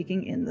 She's just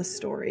taking in the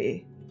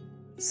story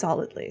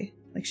solidly,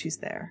 like she's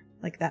there.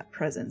 Like that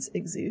presence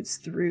exudes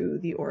through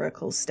the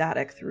Oracle's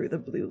static, through the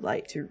blue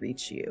light to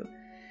reach you.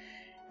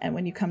 And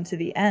when you come to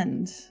the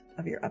end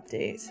of your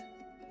update,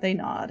 they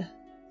nod.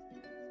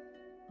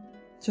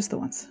 Just the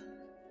once.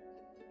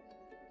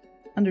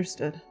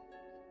 Understood.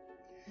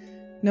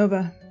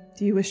 Nova,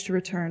 do you wish to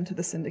return to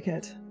the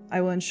Syndicate? I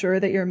will ensure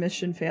that your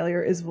mission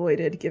failure is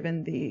voided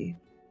given the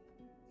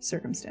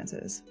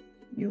circumstances.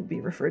 You'll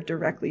be referred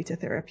directly to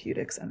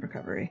therapeutics and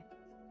recovery.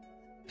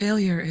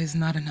 Failure is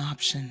not an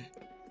option.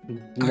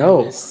 No.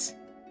 Artemis.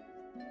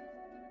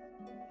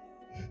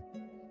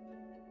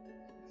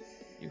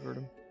 You heard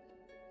him.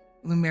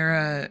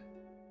 Lumièra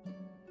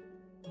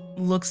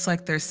looks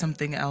like there's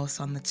something else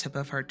on the tip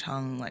of her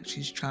tongue, like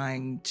she's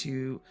trying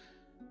to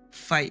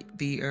fight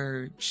the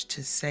urge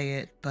to say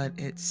it, but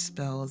it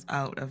spills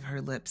out of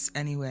her lips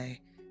anyway.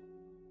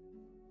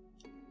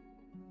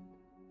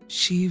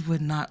 She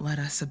would not let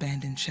us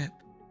abandon ship.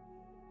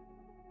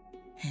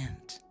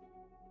 And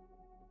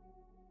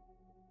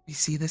we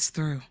see this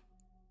through,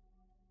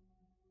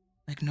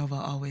 like Nova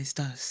always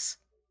does.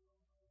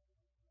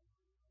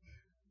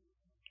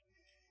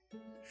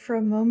 For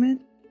a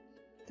moment,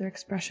 their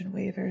expression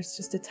wavers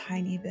just a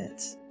tiny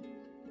bit,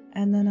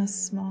 and then a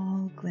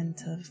small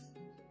glint of,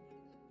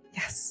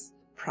 yes,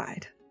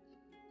 pride.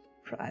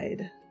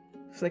 Pride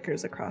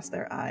flickers across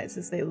their eyes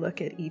as they look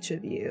at each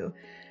of you.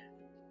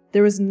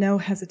 There was no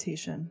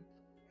hesitation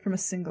from a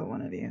single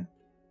one of you,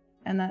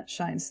 and that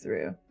shines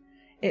through.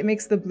 It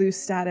makes the blue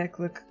static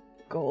look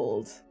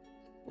gold,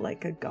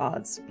 like a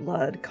god's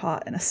blood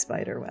caught in a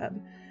spider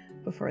web,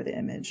 before the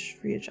image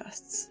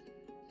readjusts.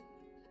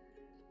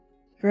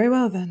 Very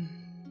well then.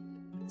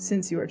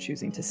 Since you are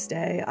choosing to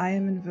stay, I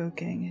am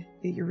invoking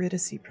the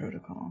Eurydice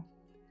Protocol.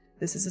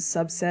 This is a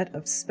subset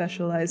of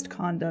specialized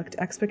conduct,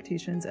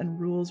 expectations,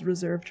 and rules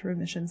reserved to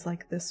missions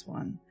like this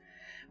one,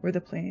 where the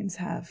planes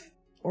have,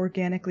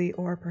 organically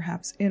or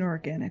perhaps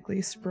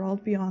inorganically,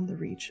 sprawled beyond the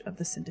reach of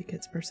the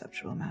Syndicate's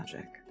perceptual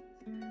magic.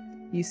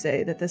 You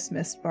say that this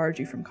mist barred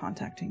you from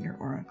contacting your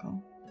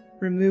oracle,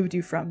 removed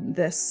you from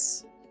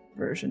this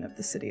version of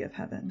the City of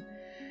Heaven,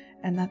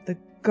 and that the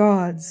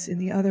gods in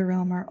the other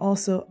realm are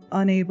also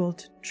unable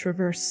to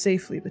traverse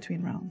safely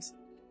between realms.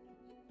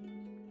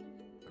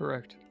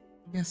 Correct.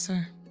 Yes,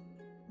 sir.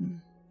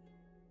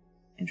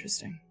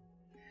 Interesting.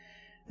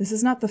 This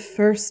is not the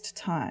first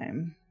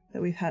time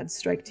that we've had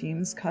strike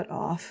teams cut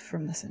off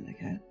from the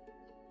Syndicate.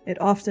 It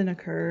often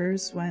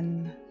occurs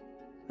when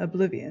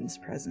Oblivion's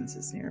presence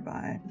is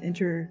nearby,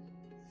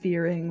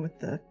 interfering with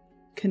the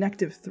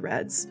connective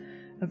threads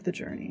of the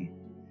journey.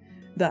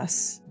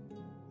 Thus,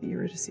 the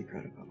Eurydice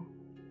Protocol.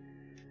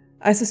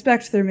 I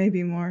suspect there may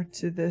be more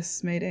to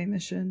this Mayday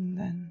mission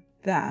than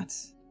that.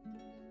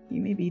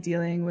 You may be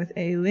dealing with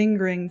a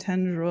lingering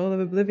tendril of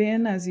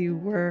oblivion as you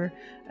were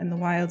in the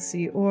Wild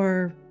Sea,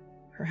 or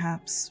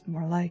perhaps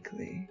more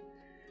likely,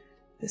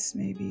 this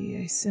may be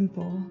a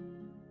simple,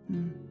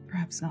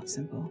 perhaps not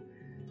simple.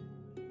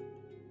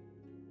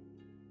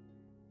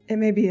 It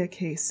may be a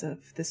case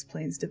of this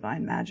plane's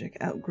divine magic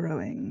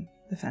outgrowing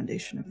the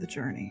foundation of the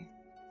journey.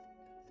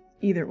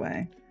 Either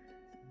way,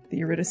 the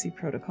Eurydice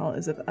protocol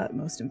is of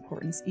utmost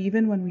importance.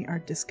 Even when we are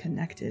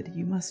disconnected,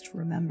 you must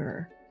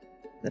remember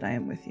that I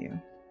am with you.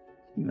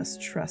 You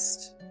must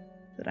trust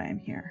that I am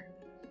here.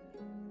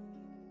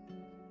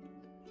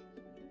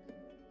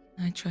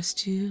 I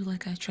trust you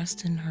like I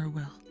trust in her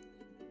will.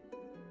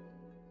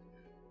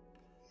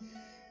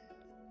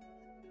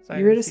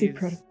 Xainan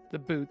sees the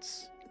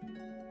boots.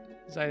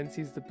 Xainan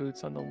sees the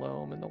boots on the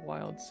loam and the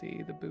wild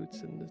sea, the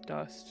boots in the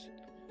dust.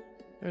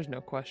 There's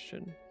no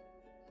question.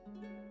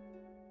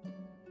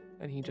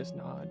 And he just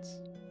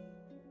nods.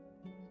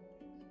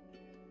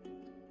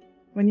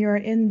 When you are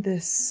in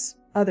this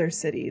other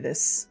city,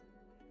 this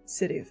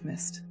city of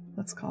mist,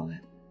 let's call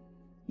it,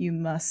 you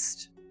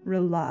must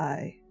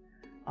rely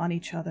on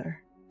each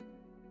other.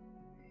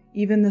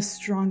 Even the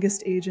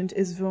strongest agent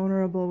is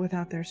vulnerable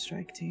without their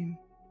strike team.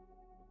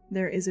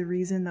 There is a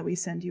reason that we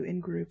send you in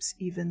groups.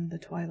 Even the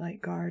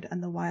Twilight Guard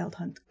and the Wild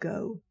Hunt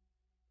go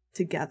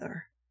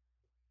together.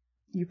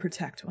 You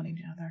protect one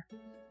another.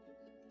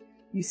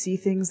 You see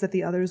things that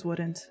the others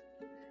wouldn't.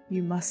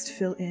 You must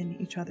fill in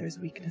each other's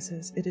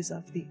weaknesses. It is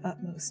of the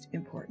utmost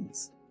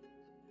importance.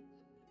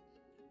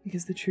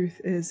 Because the truth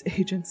is,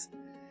 agents,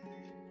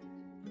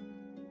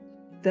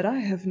 that I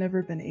have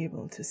never been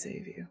able to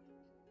save you.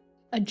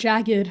 A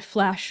jagged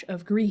flash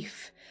of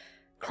grief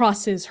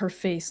crosses her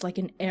face like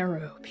an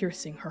arrow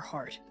piercing her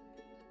heart.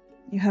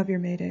 You have your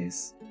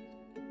maydays,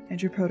 and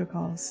your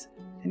protocols,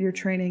 and your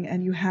training,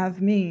 and you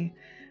have me,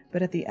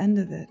 but at the end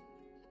of it,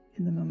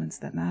 in the moments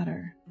that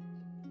matter,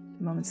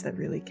 the moments that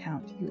really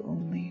count, you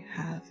only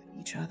have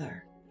each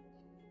other.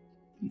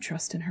 You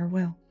trust in her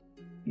will.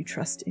 You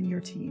trust in your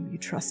team. You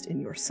trust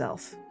in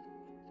yourself.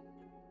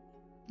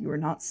 You are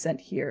not sent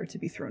here to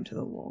be thrown to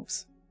the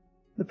wolves.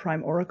 The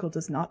Prime Oracle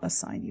does not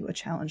assign you a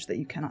challenge that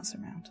you cannot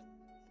surmount.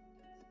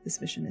 This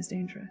mission is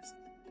dangerous.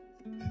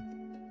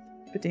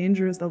 But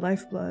danger is the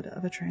lifeblood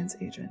of a trans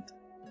agent.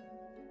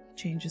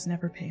 Change is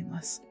never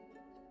painless.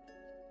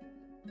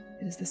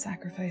 It is the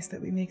sacrifice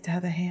that we make to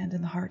have a hand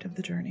in the heart of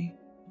the journey.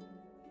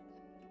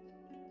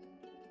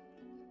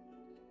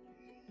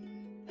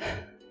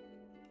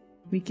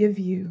 We give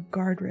you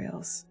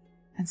guardrails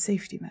and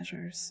safety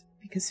measures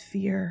because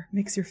fear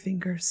makes your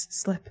fingers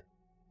slip.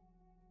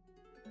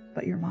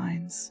 But your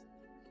minds,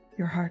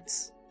 your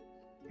hearts,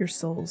 your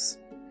souls,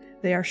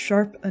 they are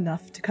sharp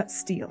enough to cut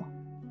steel.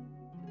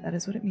 That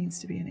is what it means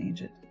to be an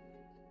agent.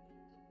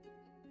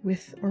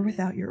 With or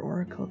without your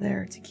oracle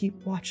there to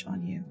keep watch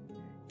on you,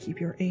 keep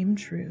your aim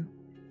true,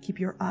 keep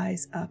your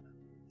eyes up,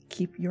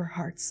 keep your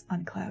hearts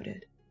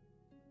unclouded.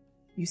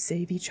 You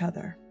save each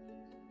other.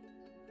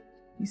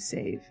 You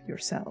save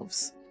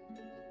yourselves.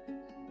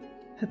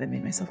 Have I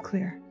made myself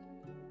clear?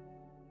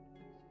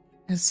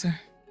 Yes, sir.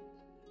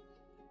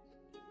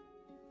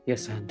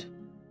 Yes, and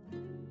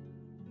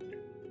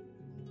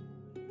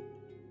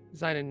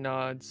Xainan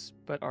nods,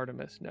 but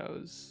Artemis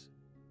knows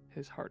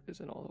his heart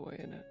isn't all the way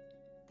in it.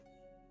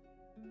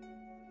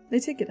 They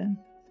take it in.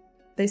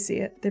 They see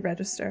it. They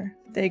register.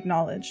 They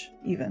acknowledge,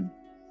 even.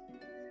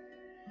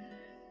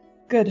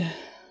 Good.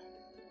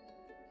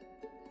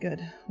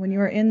 Good. When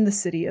you are in the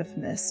City of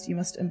Mist, you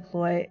must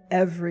employ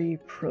every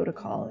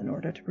protocol in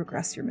order to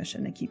progress your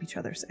mission and keep each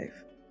other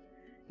safe.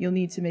 You'll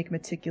need to make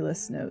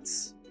meticulous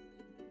notes.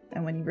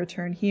 And when you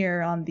return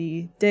here on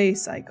the day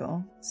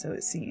cycle, so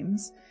it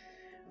seems,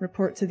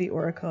 report to the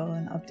Oracle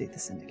and update the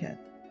Syndicate.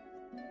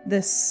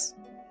 This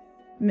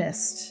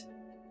mist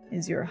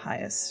is your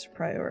highest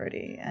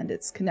priority, and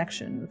its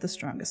connection with the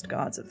strongest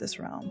gods of this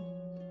realm,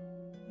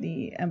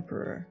 the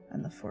Emperor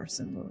and the Four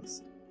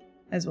Symbols,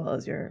 as well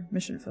as your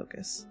mission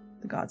focus,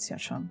 the god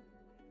Xiaocheng.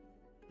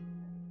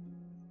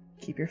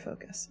 Keep your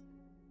focus.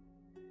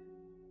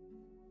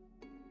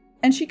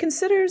 And she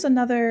considers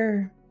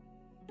another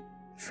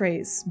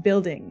phrase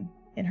building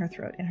in her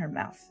throat, in her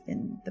mouth,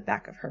 in the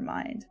back of her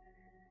mind.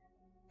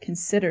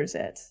 Considers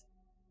it,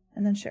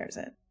 and then shares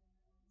it.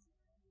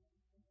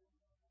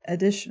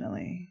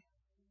 Additionally,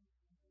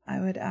 I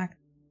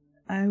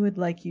would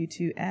like you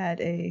to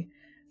add a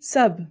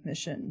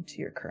sub-mission to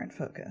your current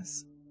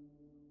focus.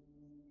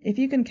 If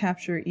you can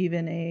capture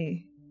even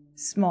a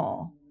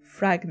small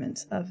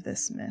fragment of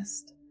this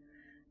mist,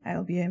 I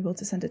will be able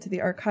to send it to the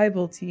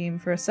archival team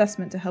for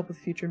assessment to help with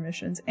future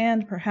missions,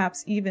 and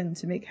perhaps even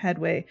to make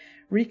headway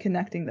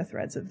reconnecting the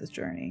threads of this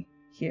journey,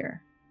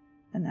 here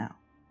and now.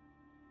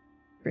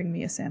 Bring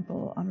me a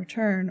sample on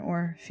return,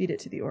 or feed it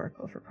to the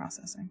Oracle for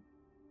processing.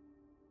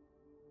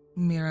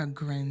 Mira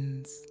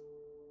grins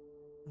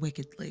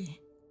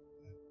wickedly,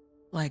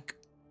 like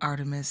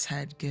Artemis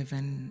had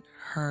given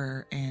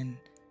her and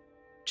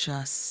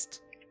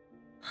just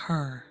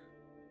her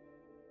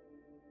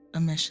a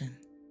mission.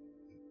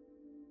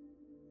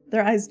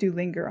 Their eyes do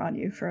linger on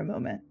you for a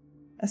moment,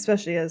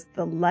 especially as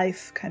the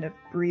life kind of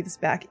breathes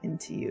back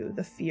into you,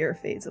 the fear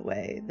fades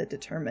away, the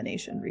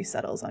determination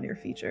resettles on your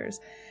features,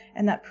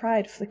 and that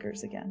pride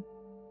flickers again.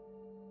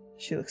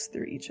 She looks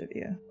through each of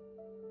you.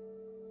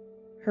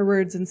 Her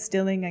words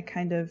instilling a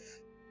kind of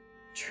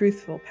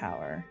truthful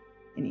power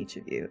in each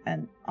of you,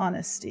 and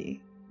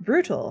honesty.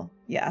 Brutal,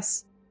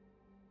 yes,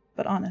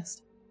 but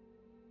honest.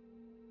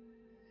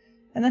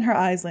 And then her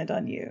eyes land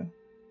on you,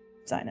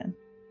 Xainan,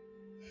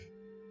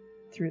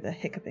 through the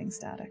hiccuping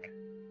static.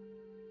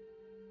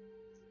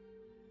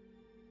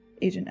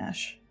 Agent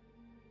Ash,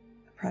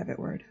 a private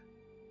word.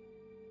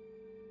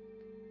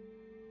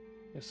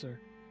 Yes, sir.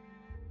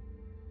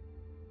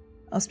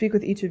 I'll speak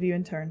with each of you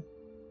in turn.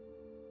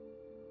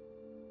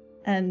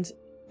 And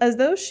as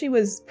though she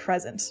was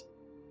present,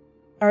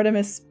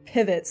 Artemis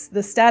pivots,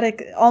 the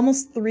static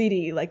almost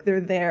 3D, like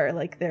they're there,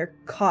 like they're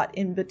caught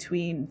in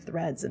between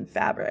threads and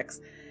fabrics.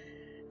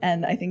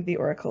 And I think the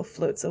oracle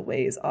floats a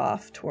ways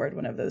off toward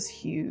one of those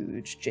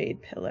huge jade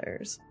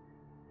pillars.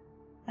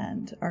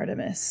 And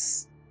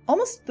Artemis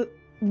almost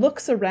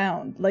looks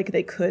around like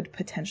they could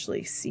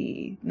potentially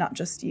see not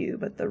just you,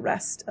 but the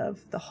rest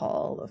of the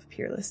Hall of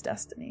Peerless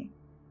Destiny.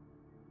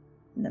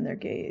 And then their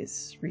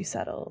gaze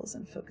resettles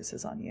and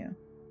focuses on you.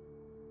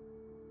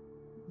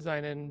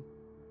 Xainan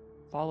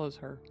follows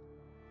her,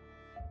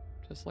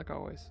 just like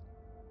always.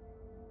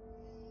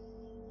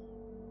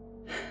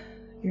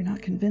 You're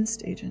not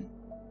convinced, Agent.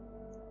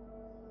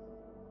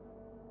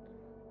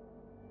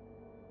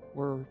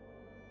 We're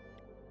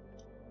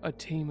a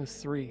team of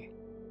 3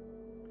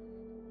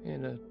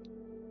 in a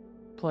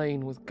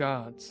plane with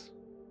gods.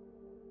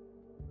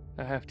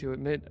 I have to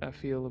admit, I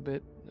feel a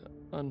bit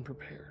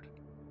unprepared.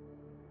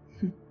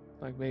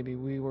 Like maybe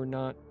we were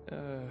not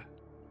the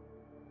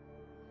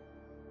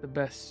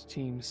best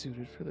team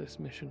suited for this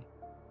mission.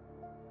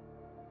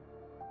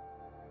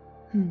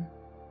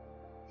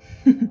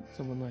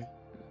 Someone like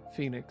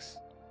Phoenix.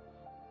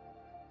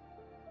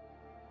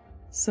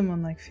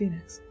 Someone like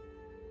Phoenix.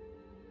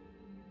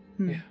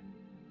 Yeah.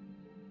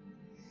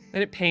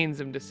 And it pains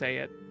him to say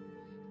it,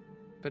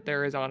 but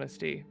there is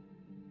honesty.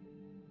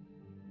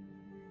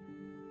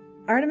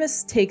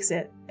 Artemis takes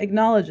it,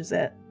 acknowledges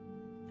it,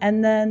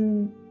 and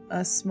then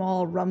a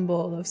small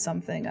rumble of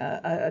something,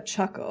 a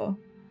chuckle.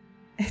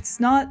 It's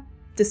not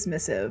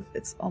dismissive,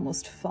 it's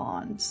almost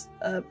fond.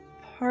 A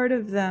part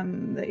of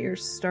them that you're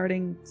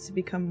starting to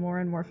become more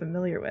and more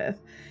familiar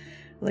with,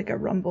 like a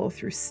rumble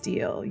through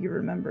steel. You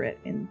remember it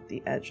in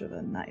the edge of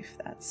a knife,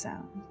 that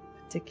sound.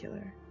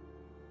 Particular.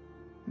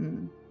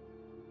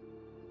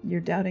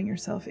 You're doubting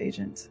yourself,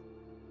 Agent.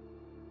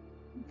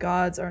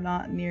 Gods are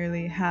not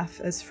nearly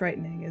half as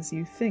frightening as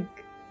you think,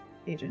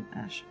 Agent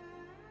Ash.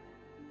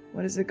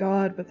 What is a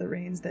god but the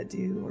rains that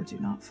do or do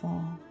not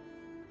fall?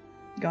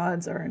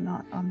 Gods are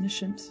not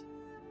omniscient,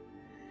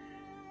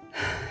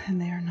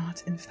 and they are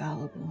not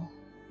infallible.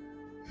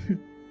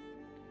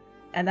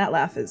 And that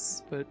laugh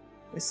is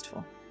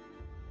wistful.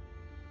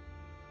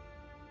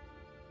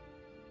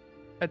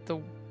 At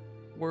the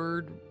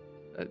word,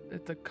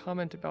 at the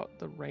comment about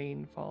the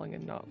rain falling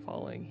and not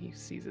falling, he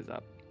seizes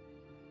up.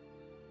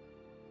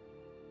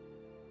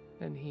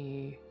 And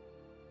he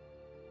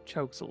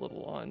chokes a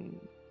little on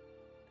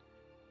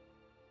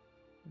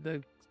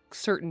the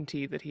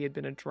certainty that he had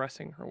been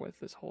addressing her with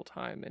this whole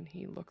time, and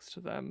he looks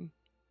to them,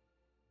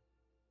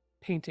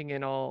 painting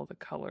in all the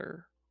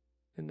color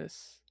in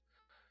this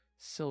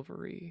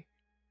silvery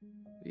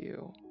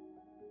view.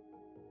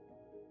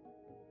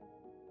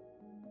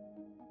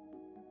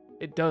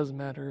 It does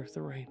matter if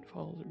the rain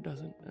falls or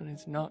doesn't, and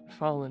it's not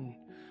fallen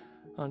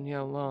on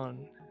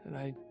Yaolan, and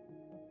I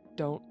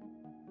don't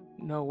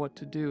know what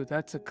to do.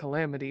 That's a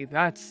calamity.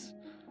 That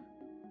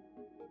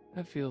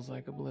feels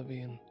like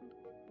oblivion.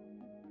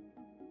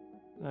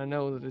 And I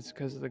know that it's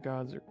because the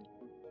gods are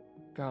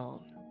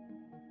gone.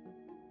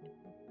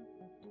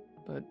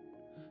 But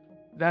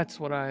that's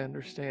what I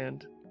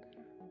understand.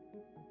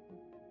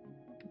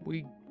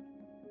 We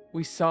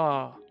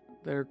saw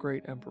their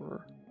great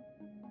emperor,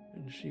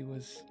 and she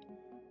was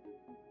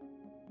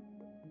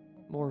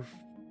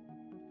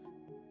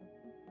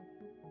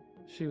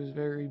she was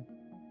very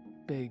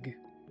big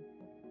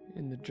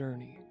in the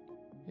journey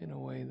in a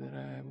way that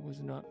I was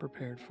not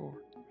prepared for.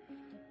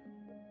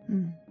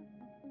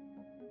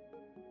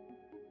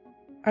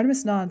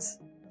 Artemis nods,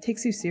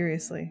 takes you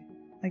seriously.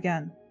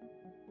 Again.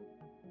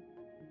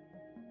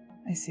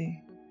 I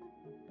see.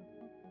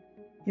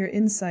 Your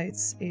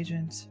insights,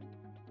 Agent,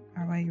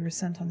 are why you were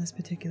sent on this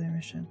particular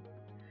mission.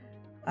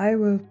 I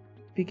will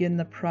begin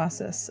the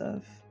process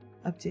of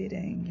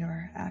updating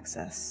your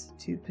access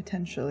to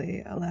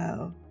potentially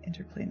allow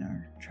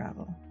interplanar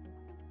travel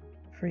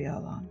for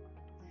Yaolan.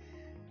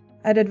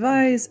 I'd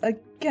advise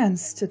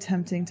against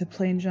attempting to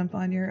plane jump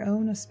on your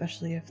own,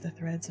 especially if the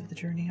threads of the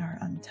journey are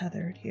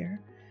untethered here.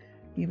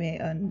 You may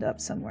end up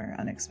somewhere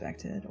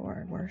unexpected,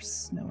 or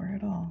worse, nowhere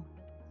at all.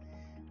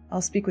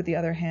 I'll speak with the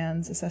other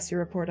hands, assess your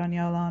report on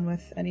Yaolan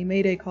with any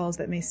Mayday calls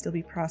that may still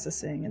be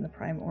processing in the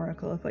Prime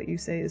Oracle. If what you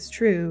say is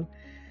true,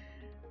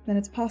 then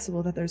it's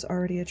possible that there's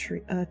already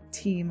a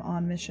team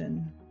on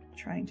mission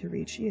trying to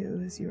reach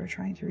you as you are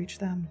trying to reach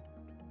them.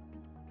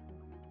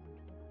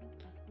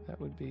 That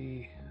would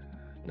be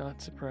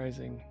not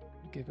surprising,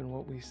 given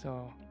what we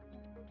saw.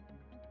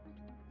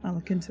 I'll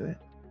look into it.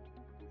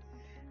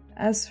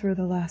 As for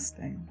the last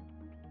thing,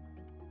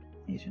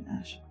 Agent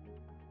Ash,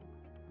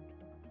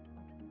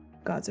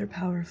 gods are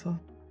powerful.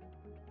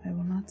 I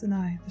will not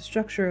deny. The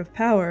structure of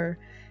power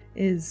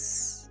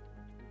is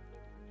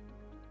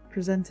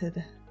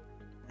presented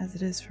as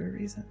it is for a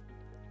reason.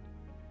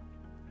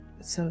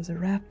 But so is a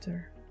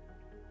raptor.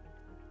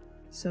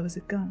 So is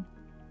a gun.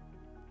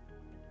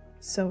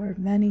 So are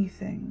many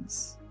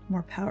things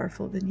more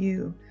powerful than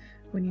you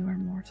when you are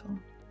mortal.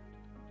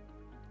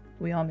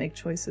 We all make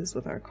choices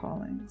with our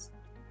callings.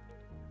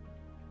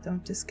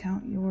 Don't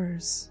discount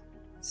yours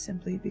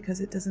simply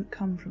because it doesn't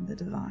come from the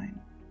divine.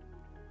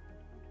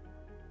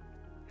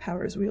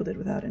 Powers wielded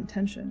without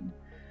intention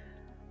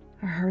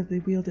are hardly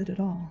wielded at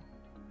all.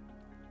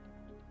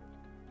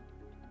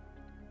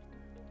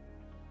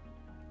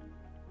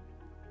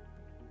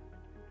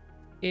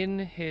 In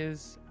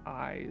his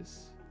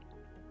eyes,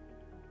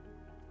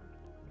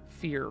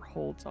 fear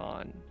holds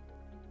on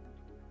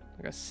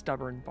like a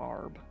stubborn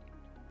barb.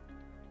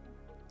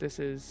 This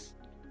is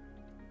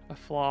a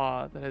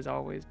flaw that has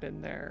always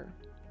been there.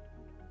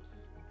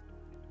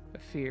 A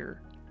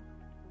fear.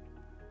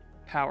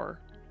 Power.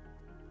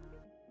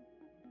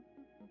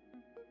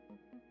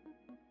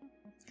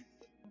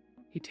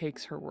 He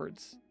takes her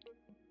words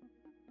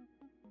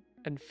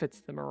and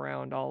fits them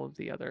around all of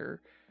the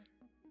other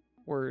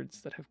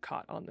words that have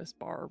caught on this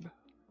barb.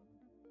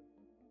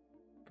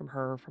 From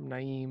her, from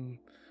Naeem,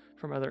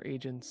 from other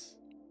agents.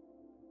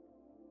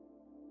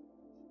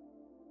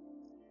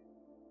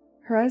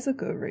 Her eyes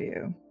look over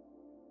you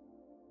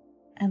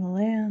and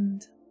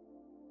land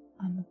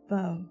on the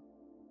bow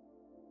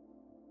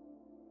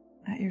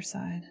at your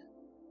side.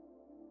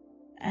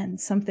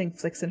 And something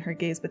flicks in her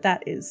gaze, but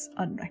that is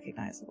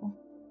unrecognizable.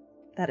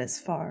 That is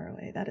far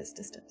away. That is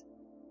distant.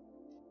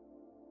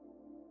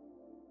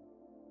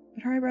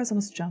 But her eyebrows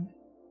almost jump.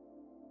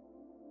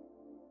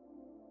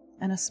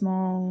 And a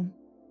small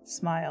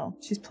smile.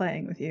 She's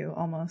playing with you,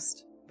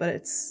 almost. But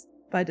it's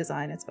by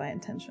design, it's by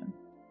intention.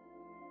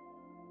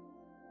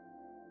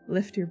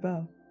 Lift your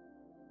bow.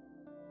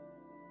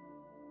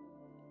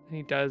 And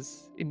he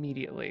does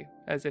immediately,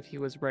 as if he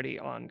was ready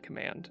on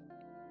command.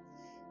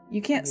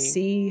 You can't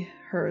see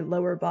her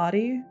lower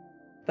body,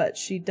 but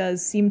she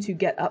does seem to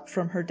get up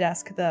from her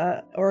desk.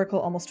 The oracle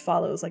almost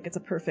follows, like it's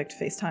a perfect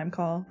FaceTime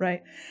call,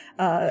 right?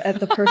 At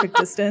the perfect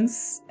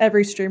distance.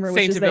 Every streamer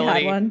wishes they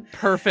had one.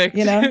 Perfect.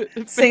 You know?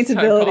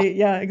 Saintability.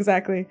 Yeah,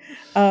 exactly.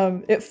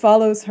 It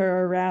follows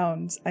her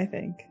around, I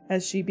think,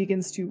 as she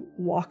begins to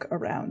walk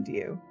around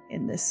you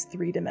in this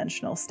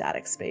 3-dimensional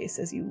static space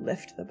as you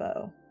lift the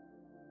bow.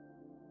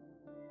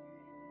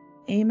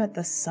 Aim at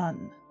the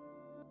sun,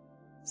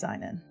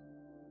 Xainan.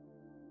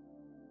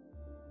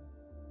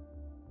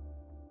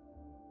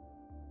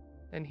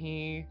 And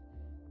he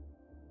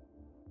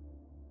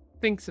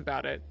thinks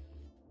about it,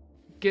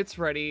 gets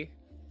ready,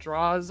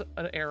 draws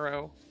an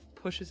arrow,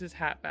 pushes his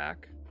hat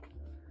back,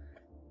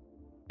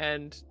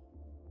 and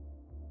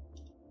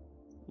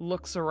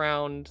looks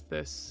around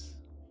this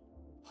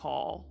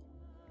hall,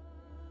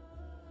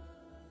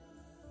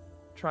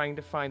 trying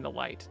to find the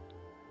light.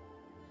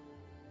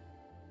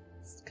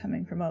 It's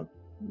coming from a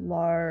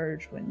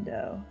large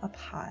window up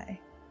high.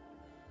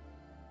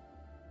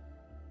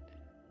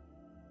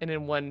 And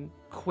in one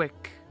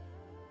quick,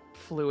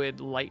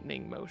 fluid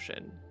lightning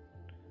motion,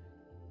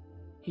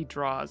 he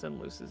draws and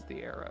looses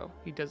the arrow.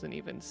 He doesn't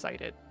even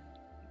sight it.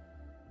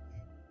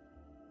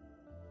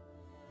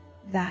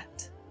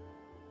 That,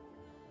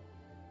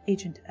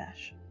 Agent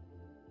Ash,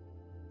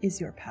 is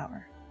your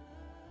power.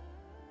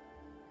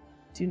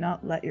 Do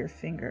not let your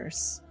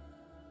fingers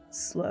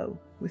slow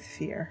with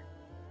fear.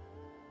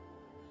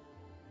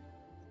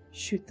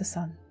 Shoot the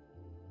sun.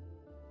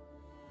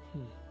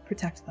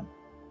 Protect them.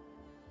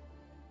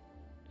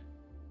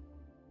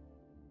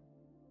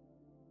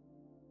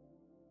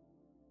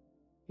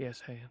 Yes,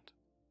 hand.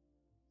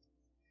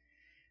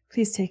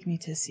 Please take me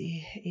to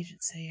see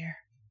Agent Seir.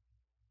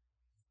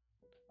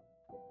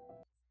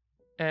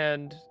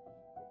 And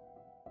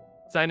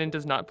Xainan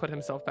does not put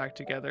himself back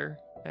together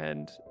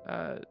and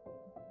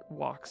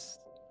walks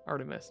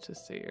Artemis to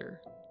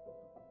Seir.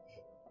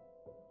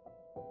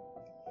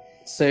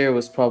 Seir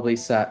was probably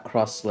sat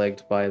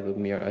cross-legged by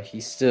Lumièra.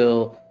 He's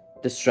still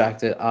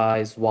distracted,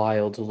 eyes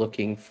wild,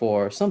 looking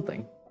for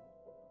something.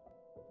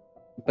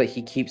 But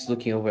he keeps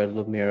looking over at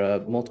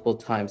Lumièra multiple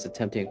times,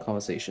 attempting a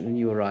conversation, and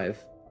you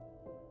arrive.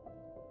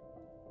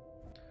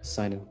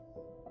 Xainan.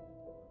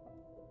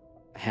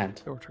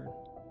 Hand. Your turn.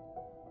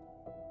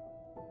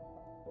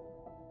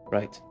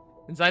 Right.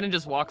 And Xainan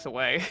just walks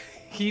away.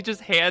 He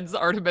just hands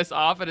Artemis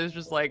off and is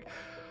just like,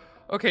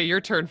 okay,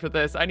 your turn for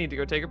this. I need to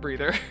go take a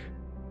breather.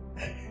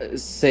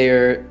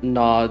 Seir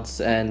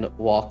nods and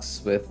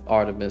walks with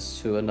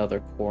Artemis to another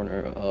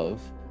corner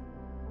of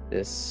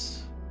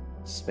this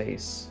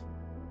space.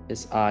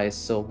 His eyes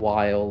so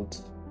wild,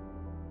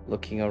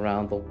 looking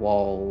around the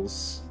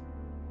walls,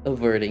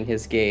 averting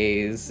his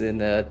gaze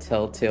in a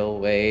telltale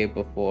way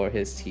before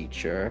his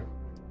teacher.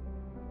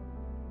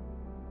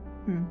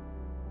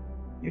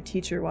 Your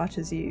teacher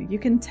watches you. You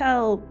can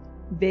tell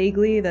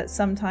vaguely that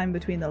sometime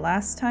between the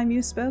last time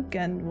you spoke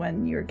and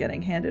when you're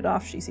getting handed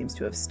off, she seems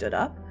to have stood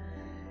up.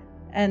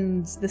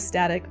 And the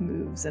static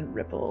moves and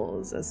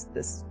ripples as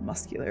this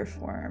muscular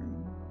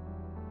form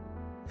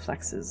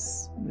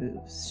flexes,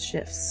 moves,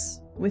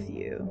 shifts with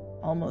you,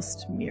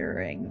 almost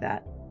mirroring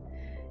that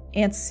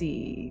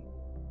antsy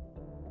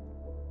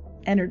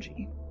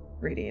energy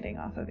radiating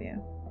off of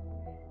you.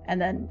 And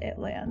then it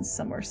lands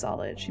somewhere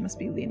solid. She must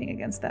be leaning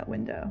against that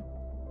window.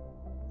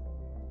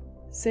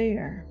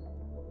 Seir,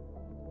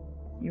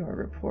 your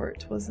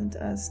report wasn't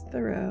as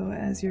thorough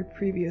as your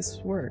previous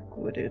work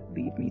would it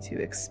lead me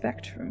to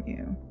expect from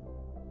you.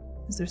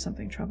 Is there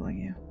something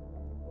troubling you?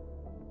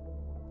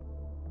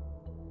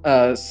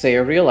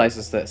 Seir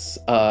realizes this,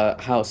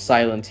 how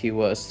silent he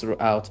was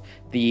throughout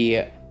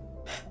the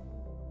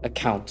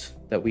account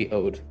that we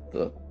owed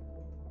the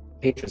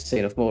patron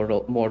saint of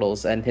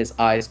mortals, and his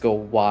eyes go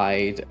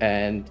wide,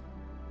 and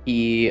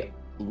he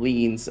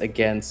leans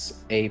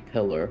against a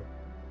pillar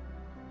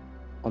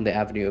on the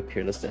Avenue of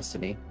Peerless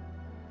Destiny.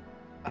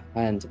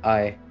 And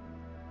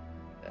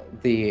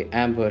the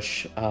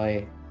ambush,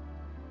 I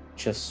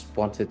just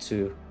wanted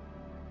to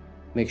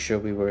make sure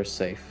we were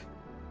safe.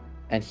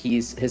 And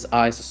his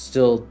eyes are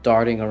still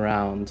darting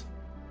around,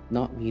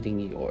 not meeting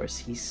yours.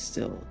 He's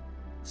still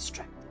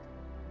distracted.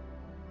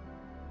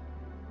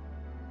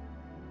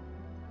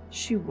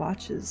 She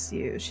watches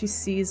you. She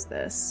sees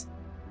this.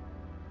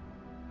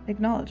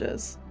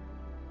 Acknowledges.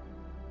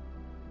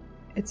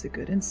 It's a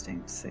good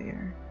instinct,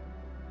 Seir.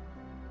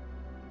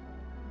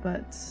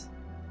 But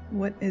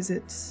what is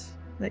it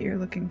that you're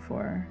looking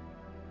for?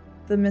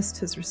 The mist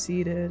has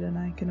receded, and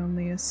I can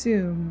only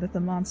assume that the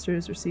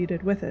monsters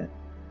receded with it.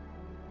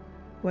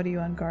 What are you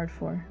on guard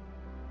for?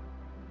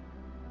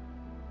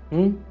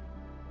 And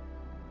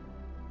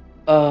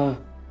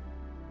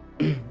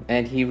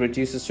he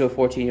reduces to a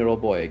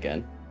 14-year-old boy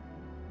again.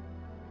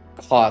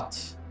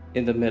 Caught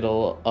in the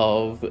middle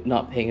of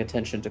not paying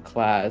attention to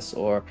class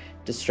or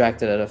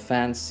distracted at a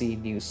fancy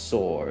new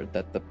sword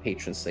that the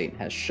patron saint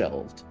has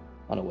shelved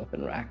on a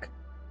weapon rack.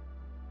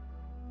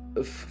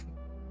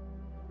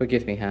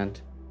 Forgive me,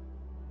 Hand.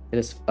 It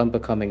is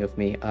unbecoming of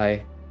me.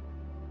 I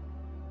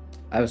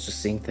was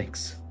just seeing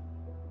things.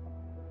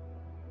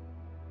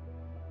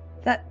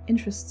 That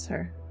interests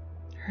her.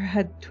 Her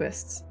head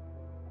twists.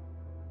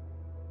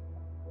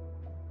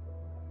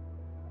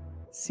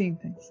 Seeing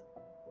things.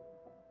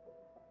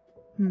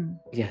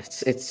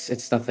 Yes,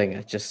 it's nothing.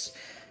 I just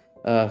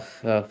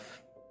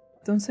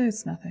Don't say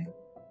it's nothing,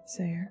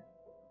 Seir.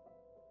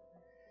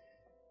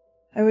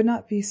 I would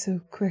not be so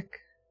quick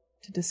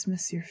to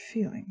dismiss your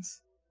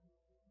feelings.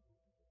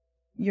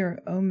 Your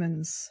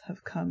omens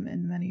have come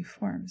in many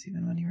forms,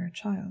 even when you were a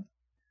child.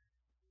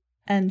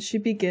 And she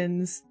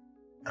begins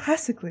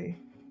classically.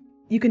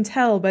 You can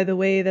tell by the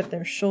way that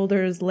their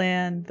shoulders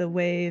land, the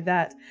way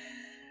that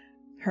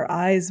her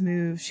eyes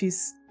move.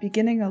 She's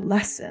beginning a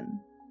lesson.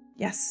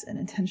 Yes, an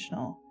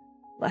intentional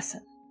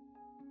lesson.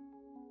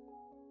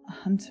 A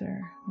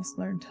hunter must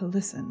learn to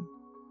listen,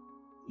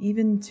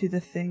 even to the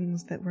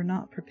things that we're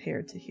not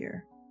prepared to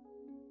hear.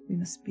 We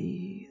must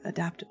be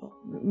adaptable.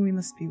 We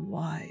must be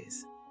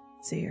wise.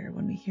 Seir,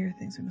 when we hear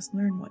things, we must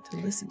learn what to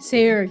listen to.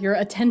 Seir, your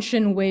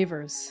attention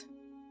wavers.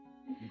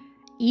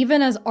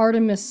 Even as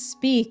Artemis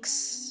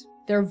speaks,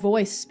 their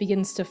voice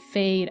begins to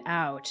fade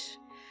out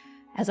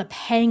as a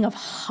pang of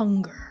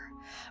hunger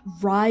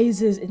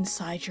rises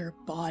inside your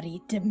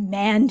body,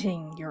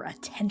 demanding your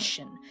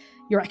attention,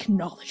 your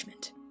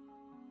acknowledgement.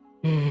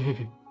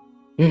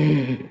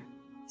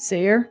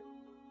 Seir?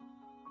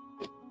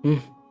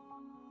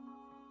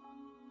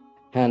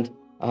 And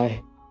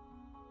I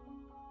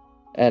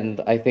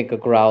think a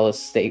growl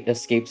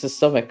escapes his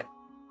stomach.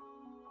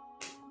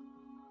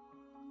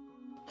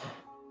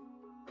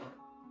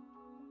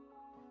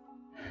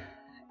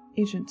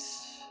 Agent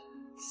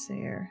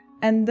Seir.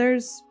 And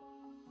there's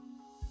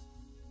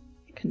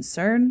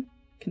concern,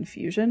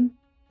 confusion,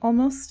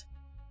 almost,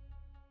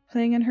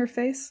 playing in her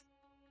face.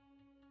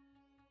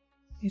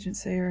 Agent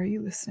Seir, are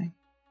you listening?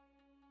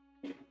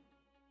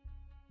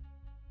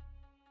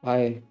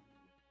 I'm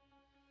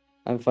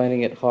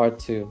finding it hard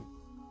to.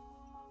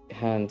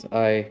 And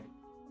I'm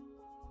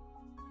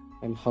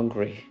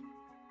hungry.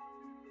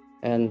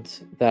 And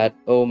that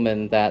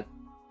omen, that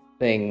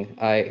thing,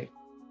 I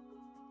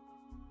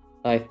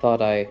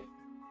thought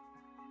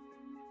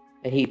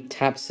and he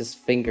taps his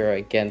finger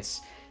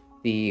against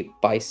the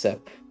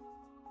bicep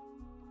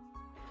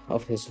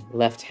of his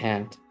left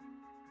hand.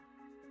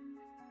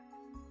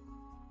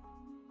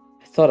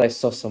 I thought I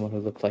saw someone who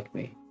looked like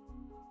me.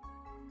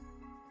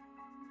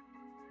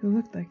 Who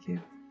looked like you?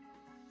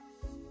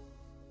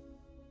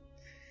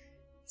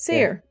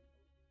 Seir.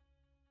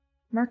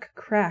 Mark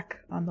crack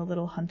on the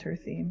little hunter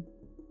theme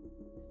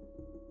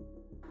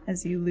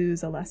as you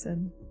lose a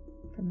lesson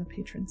from the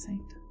patron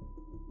saint.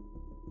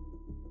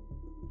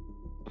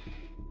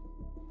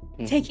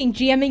 Taking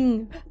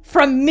GMing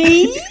from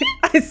me?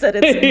 I said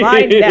it's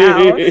mine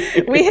now.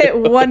 We hit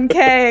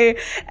 1K,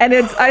 and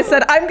I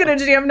said I'm gonna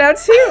GM now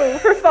too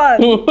for fun.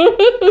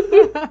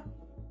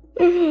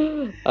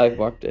 I've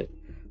marked it.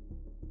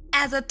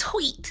 As a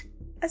tweet.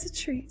 As a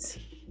treat.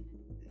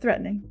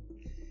 Threatening.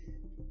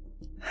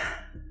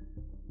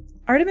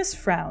 Artemis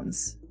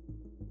frowns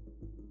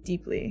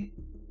deeply.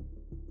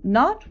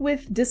 Not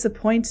with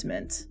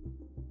disappointment,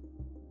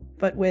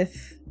 but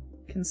with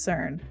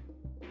concern.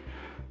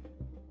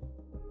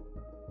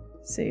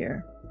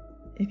 Seir,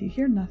 if you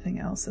hear nothing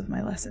else of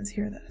my lessons,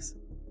 hear this.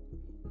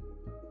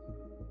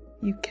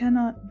 You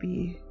cannot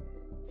be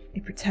a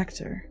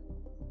protector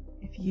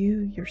if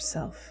you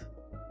yourself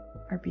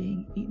are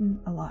being eaten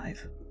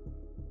alive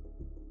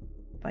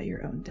by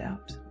your own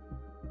doubt,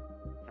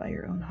 by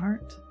your own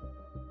heart,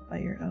 by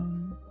your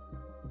own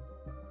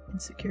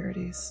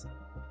insecurities.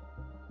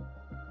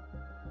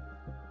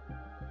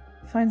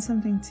 Find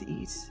something to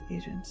eat,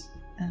 Agent,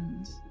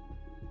 and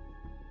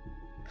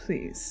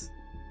please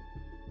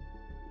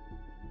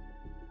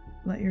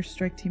let your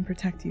strike team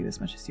protect you as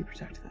much as you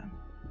protect them.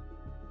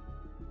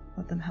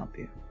 Let them help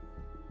you.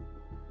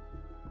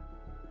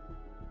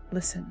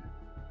 Listen.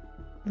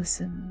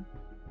 Listen.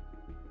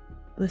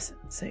 Listen,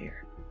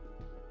 Seir.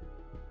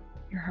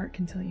 Your heart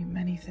can tell you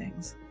many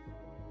things.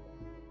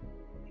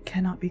 It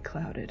cannot be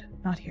clouded.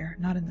 Not here.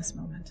 Not in this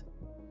moment.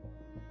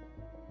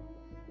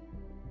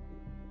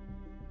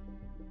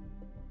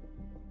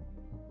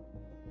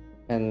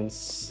 And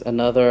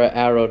another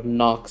arrow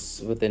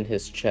knocks within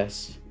his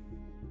chest.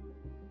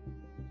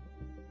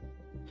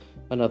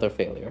 Another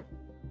failure.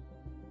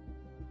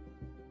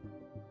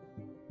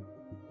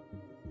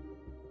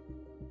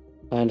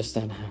 I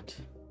understand, Hand.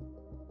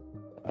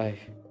 I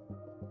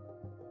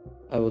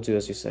will do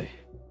as you say.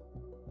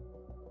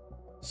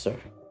 Sir.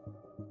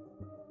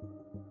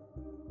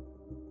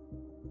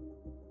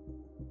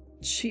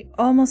 She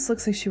almost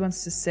looks like she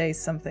wants to say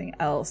something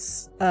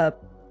else. A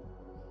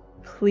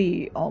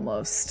plea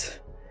almost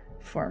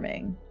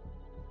forming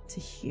to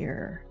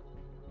hear.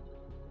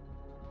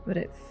 But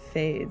it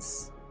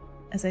fades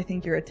as I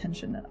think your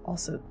attention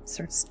also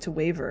starts to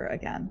waver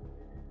again.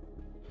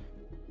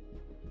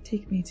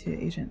 Take me to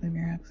Agent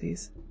Lumièra,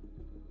 please.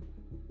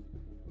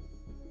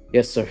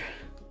 Yes, sir.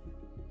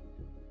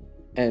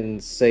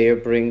 And Seir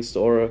brings the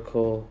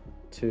oracle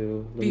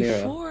to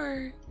Lumièra.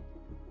 Before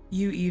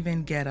you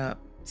even get up,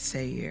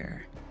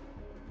 Seir,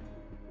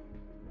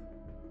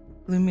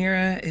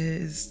 Lumièra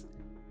is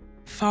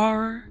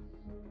far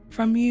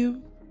from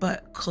you,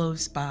 but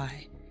close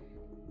by.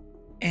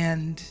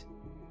 And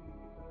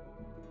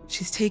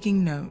she's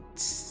taking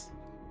notes.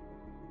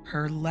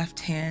 Her left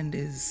hand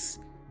is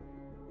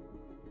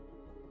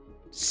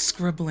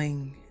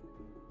scribbling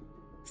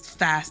as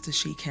fast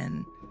she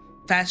can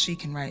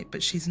write,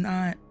 but she's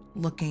not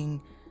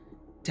looking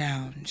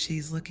down.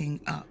 She's looking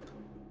up.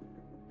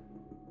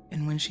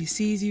 And when she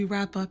sees you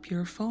wrap up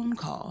your phone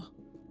call,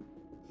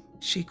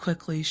 she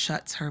quickly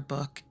shuts her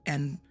book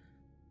and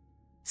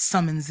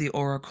summons the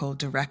oracle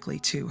directly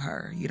to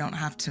her. You don't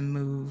have to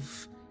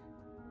move.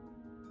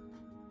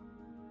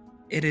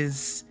 It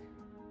is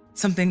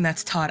something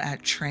that's taught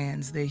at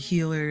Trans. The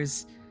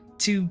healers,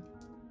 to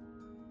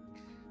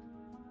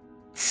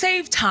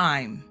save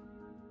time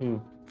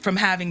from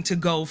having to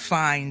go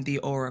find the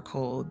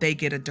oracle, they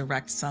get a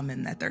direct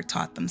summon that they're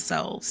taught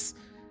themselves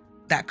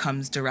that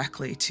comes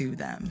directly to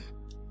them.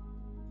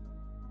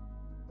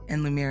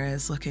 And Lumièra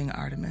is looking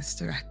Artemis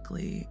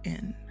directly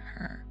in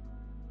her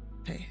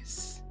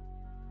face.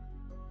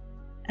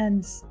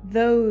 And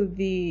though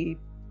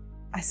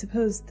I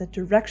suppose the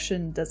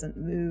direction doesn't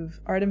move,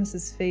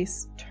 Artemis's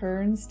face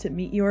turns to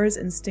meet yours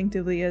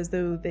instinctively, as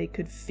though they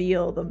could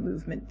feel the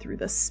movement through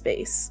the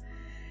space.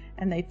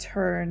 And they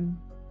turn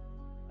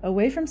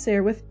away from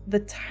Seir with the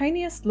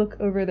tiniest look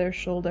over their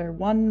shoulder.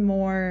 One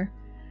more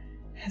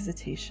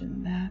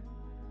hesitation. That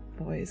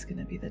boy is going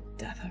to be the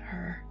death of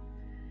her.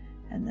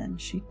 And then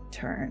she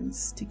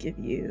turns to give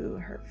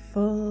you her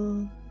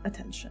full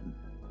attention.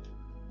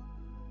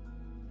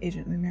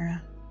 Agent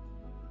Lumièra.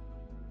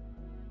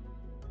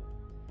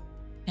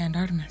 And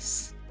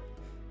Artemis.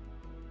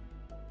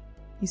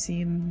 You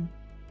seem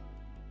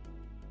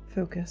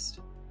focused.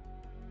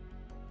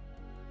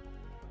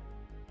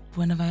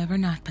 When have I ever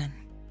not been?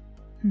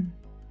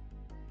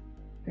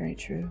 Very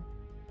true.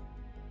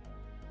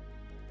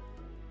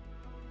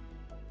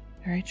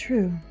 Very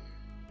true.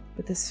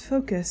 But this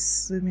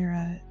focus,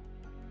 Lumièra,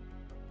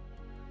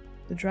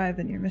 the drive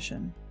in your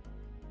mission,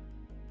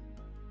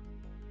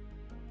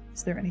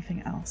 is there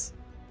anything else?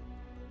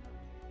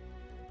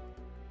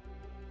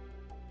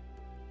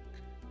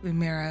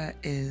 Lumièra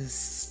is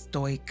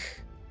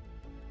stoic,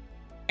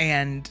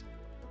 and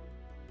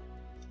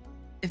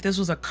if this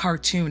was a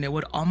cartoon, it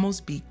would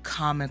almost be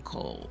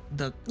comical.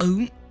 The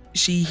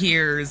she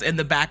hears in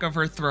the back of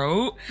her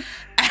throat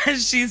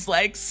as she's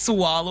like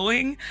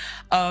swallowing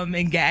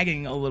and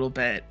gagging a little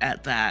bit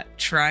at that,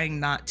 trying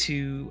not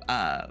to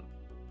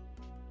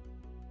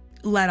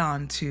let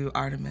on to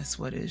Artemis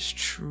what is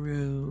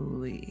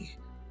truly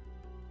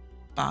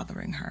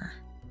bothering her.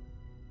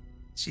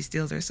 She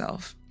steels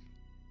herself.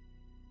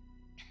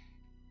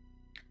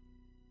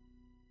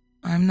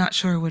 I'm not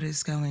sure what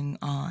is going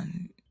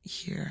on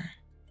here,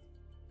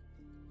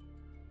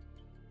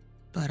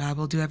 but I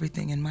will do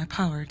everything in my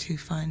power to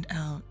find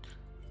out.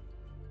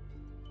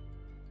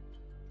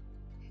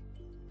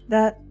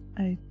 That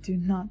I do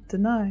not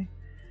deny,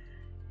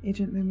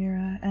 Agent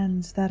Lumièra,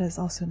 and that is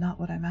also not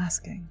what I'm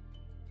asking.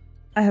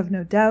 I have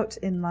no doubt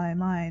in my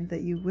mind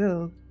that you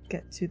will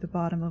get to the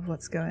bottom of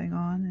what's going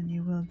on, and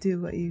you will do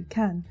what you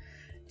can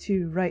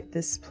to right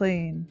this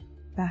plane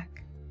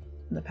back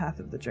in the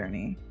path of the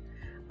journey.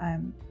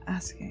 I'm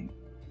asking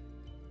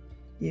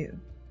you,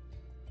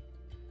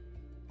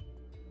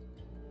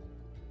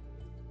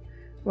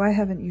 why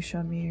haven't you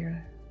shown me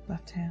your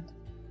left hand?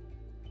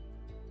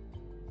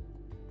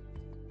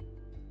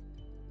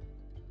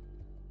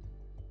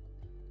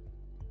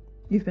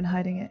 You've been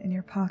hiding it in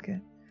your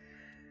pocket.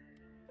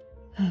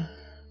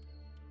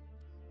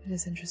 It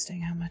is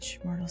interesting how much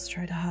mortals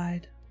try to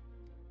hide.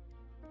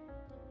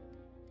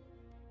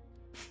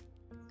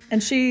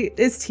 And she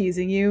is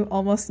teasing you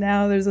almost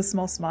now. There's a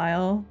small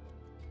smile.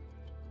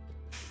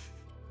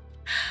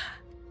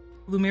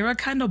 Lumièra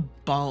kind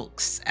of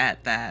balks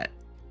at that.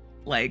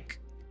 Like,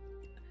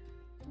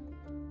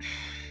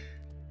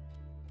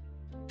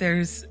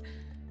 there's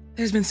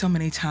been so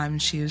many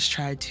times she has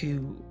tried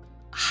to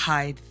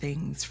hide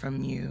things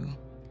from you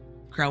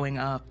growing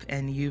up,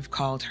 and you've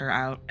called her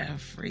out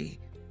every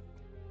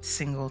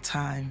single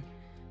time.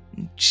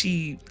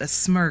 A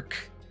smirk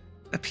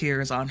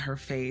appears on her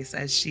face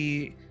as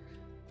she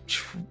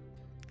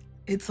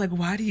it's like,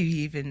 why do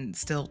you even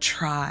still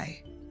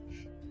try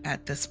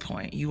at this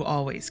point? You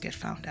always get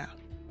found out.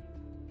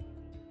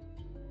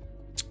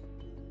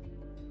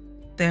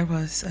 There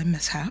was a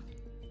mishap,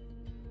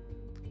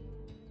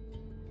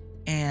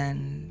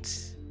 and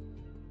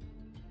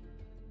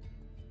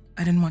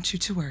I didn't want you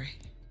to worry.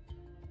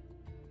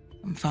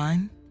 I'm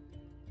fine.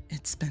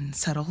 It's been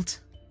settled.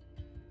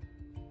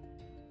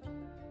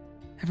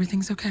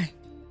 Everything's okay.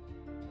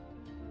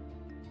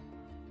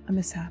 A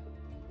mishap.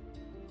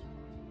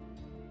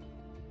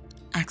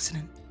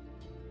 Accident.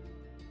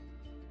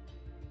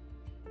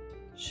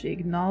 She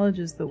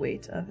acknowledges the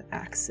weight of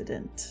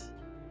accident.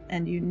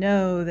 And you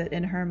know that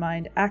in her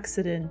mind,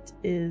 accident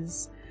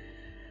is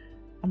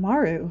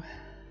Amaru,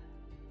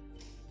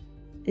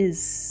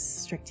 is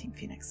Strike Team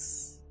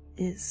Phoenix,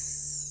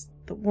 is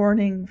the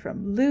warning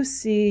from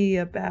Lucy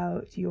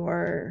about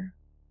your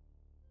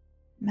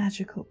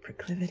magical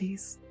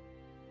proclivities.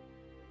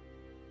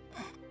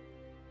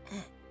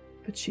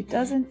 But she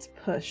doesn't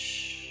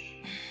push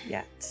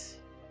yet.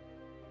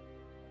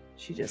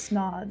 She just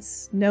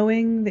nods,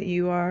 knowing that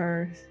you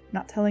are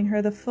not telling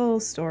her the full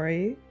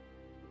story.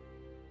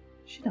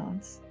 She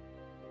nods.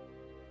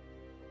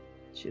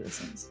 She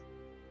listens.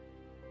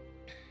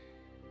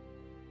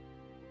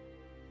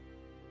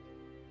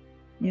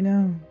 You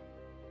know,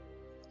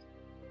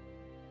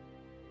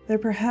 there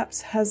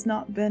perhaps has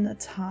not been a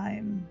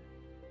time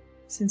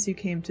since you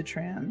came to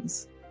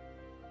Trans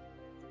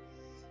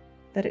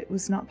that it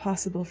was not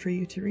possible for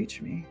you to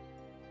reach me.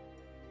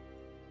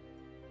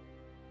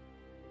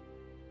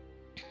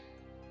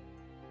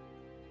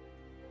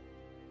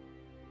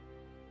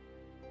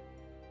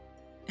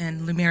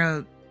 And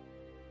Lumièra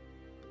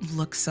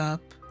looks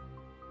up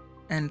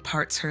and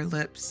parts her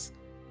lips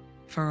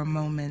for a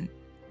moment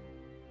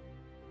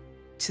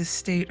to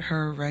state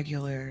her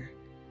regular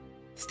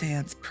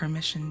stance,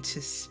 permission to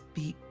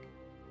speak.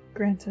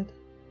 Granted.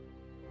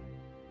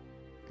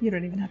 You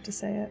don't even have to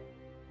say it.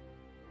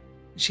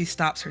 She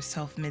stops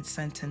herself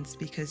mid-sentence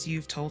because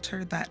you've told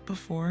her that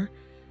before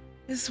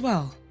as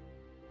well.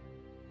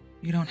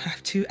 You don't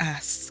have to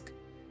ask,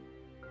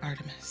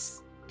 Artemis.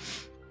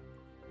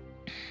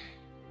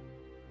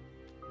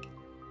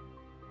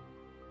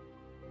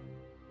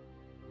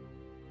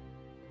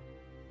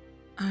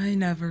 I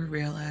never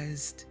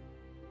realized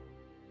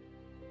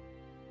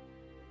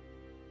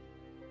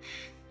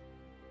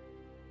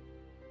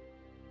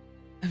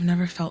I've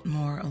never felt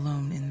more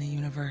alone in the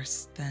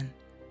universe than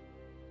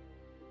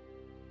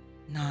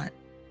not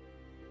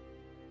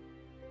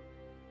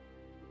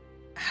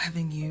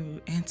having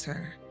you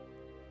answer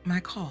my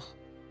call.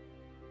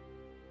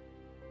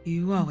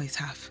 You always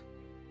have.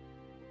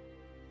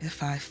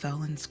 If I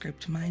fell and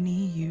scraped my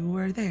knee, you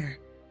were there.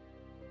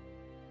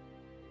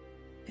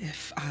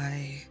 If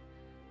I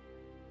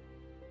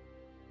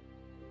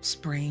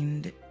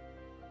sprained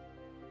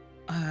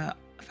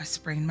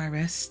my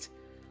wrist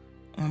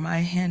or my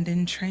hand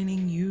in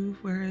training, you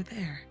were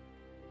there.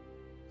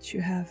 Which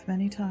you have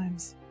many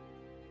times.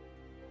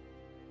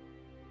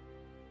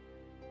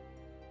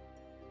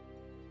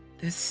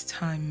 This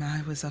time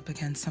I was up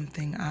against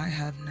something I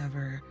have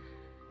never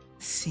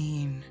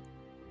seen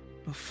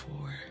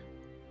before.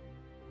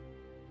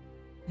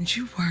 And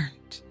you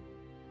weren't.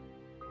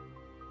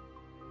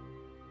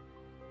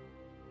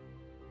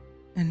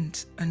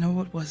 And I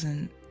know it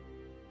wasn't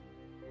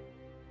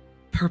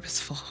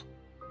purposeful.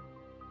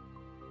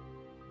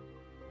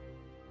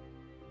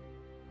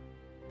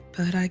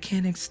 But I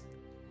can't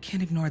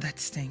ignore that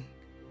sting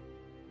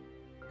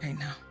right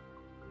now.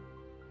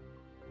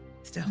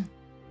 Still.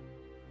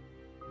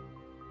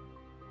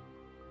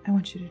 I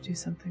want you to do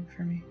something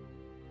for me.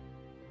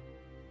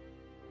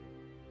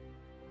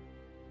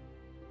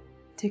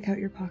 Take out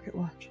your pocket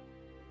watch.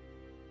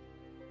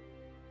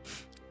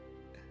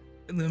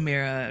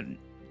 Lumièra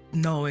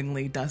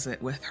knowingly does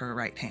it with her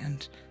right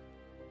hand.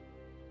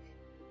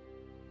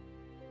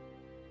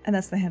 And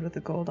that's the hand with the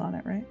gold on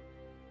it, right?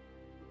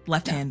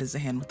 Left hand is the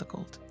hand with the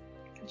gold.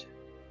 Gotcha.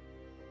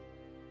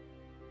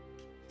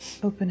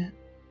 Open it.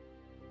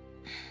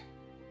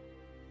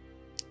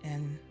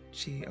 And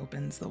she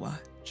opens the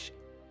watch.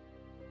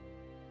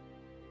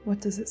 What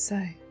does it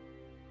say?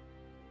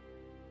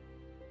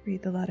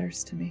 Read the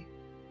letters to me.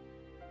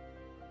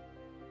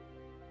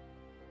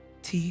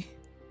 T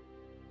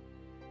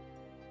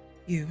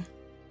U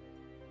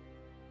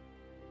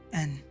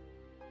N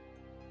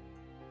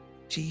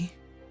G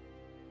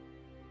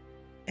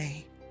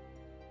A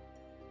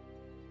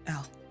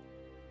L.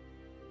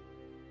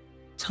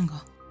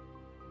 Tungle.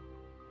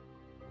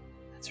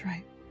 That's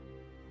right.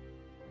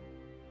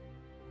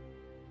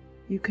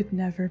 You could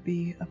never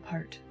be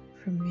apart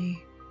from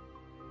me,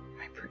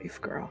 my brave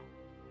girl.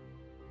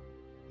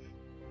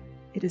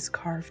 It is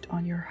carved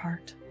on your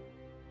heart.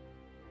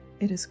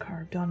 It is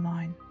carved on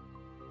mine.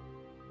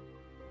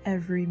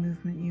 Every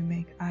movement you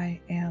make, I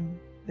am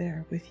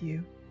there with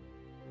you.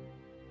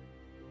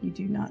 You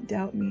do not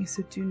doubt me,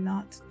 so do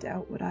not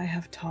doubt what I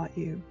have taught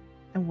you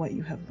and what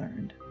you have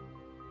learned.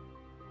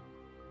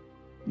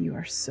 You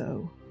are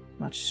so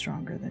much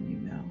stronger than you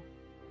know.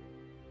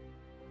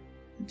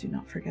 And do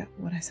not forget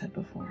what I said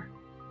before.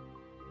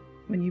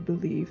 When you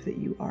believe that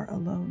you are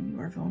alone,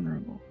 you are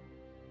vulnerable.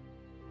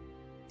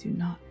 Do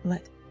not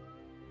let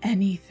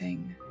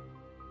anything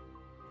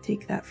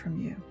take that from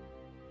you.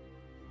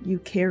 You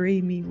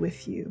carry me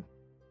with you.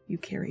 You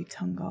carry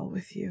Tungal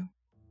with you.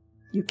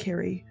 You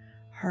carry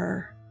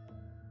her.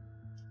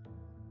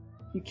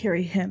 You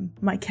carry him,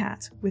 my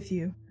cat, with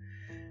you.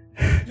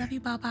 Love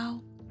you, Bao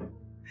Bao.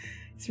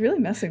 He's really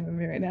messing with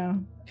me right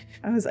now.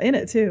 I was in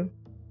it too.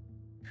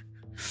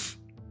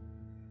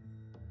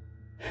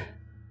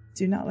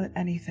 Do not let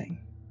anything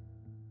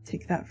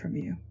take that from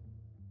you.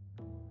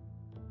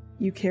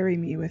 You carry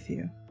me with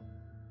you.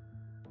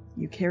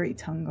 You carry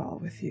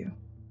Tungal with you.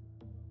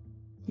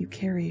 You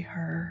carry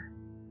her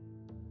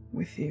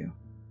with you.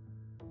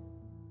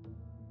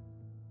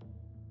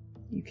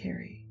 You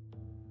carry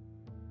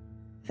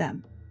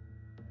them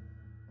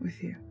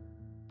with you.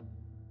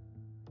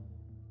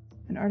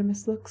 And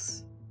Artemis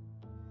looks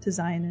to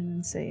Xainan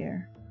and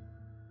Seir.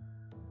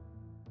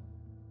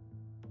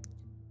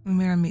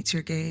 Lumièra meets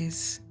your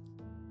gaze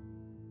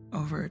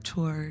over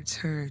towards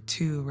her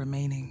two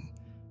remaining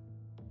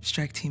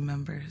strike team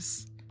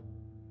members.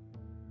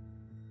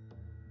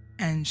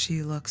 And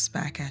she looks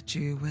back at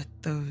you with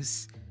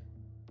those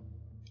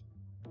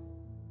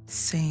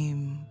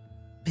same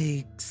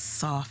big,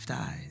 soft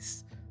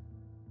eyes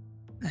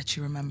that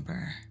you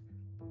remember.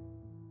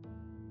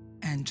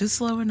 And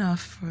just low enough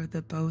for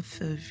the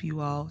both of you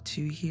all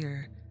to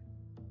hear,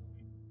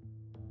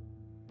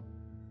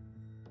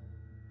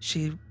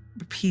 she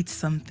repeats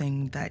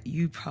something that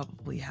you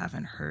probably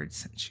haven't heard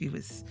since she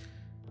was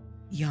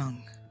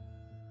young.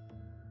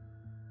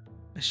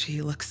 But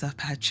she looks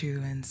up at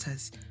you and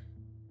says,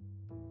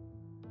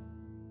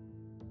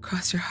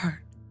 "Cross your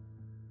heart.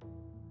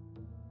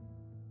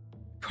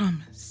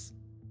 Promise."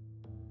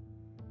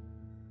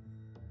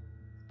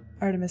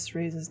 Artemis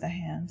raises the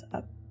hand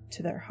up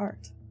to their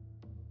heart.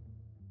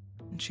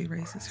 And she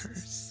raises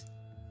hers.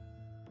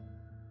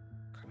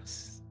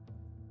 Cross.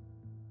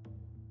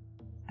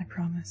 I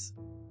promise.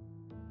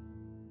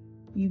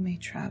 You may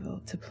travel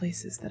to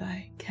places that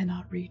I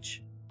cannot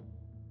reach.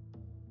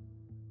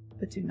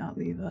 But do not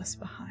leave us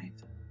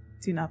behind.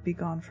 Do not be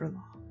gone for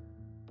long.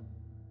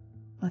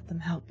 Let them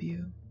help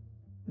you,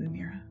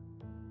 Lumièra.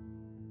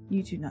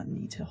 You do not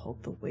need to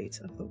hold the weight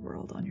of the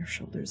world on your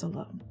shoulders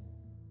alone.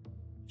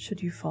 Should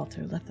you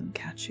falter, let them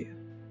catch you.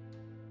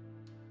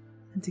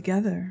 And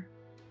together,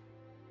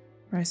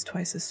 rise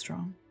twice as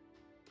strong.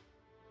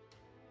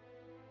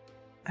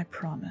 I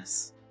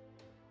promise.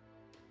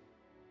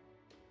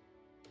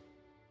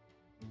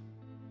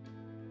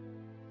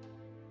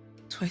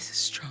 Twice as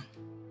strong.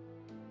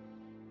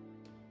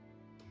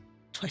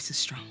 Twice as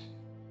strong.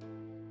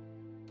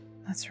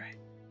 That's right.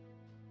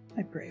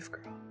 My brave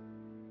girl.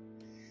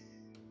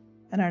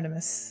 And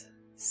Artemis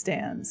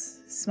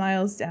stands,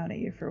 smiles down at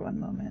you for one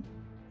moment.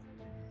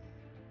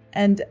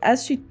 And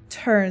as she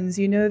turns,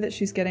 you know that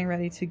she's getting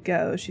ready to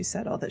go. She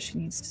said all that she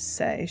needs to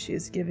say. She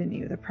has given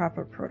you the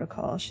proper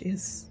protocol. She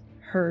has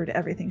heard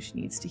everything she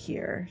needs to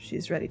hear.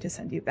 She's ready to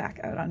send you back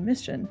out on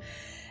mission.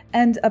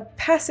 And a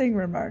passing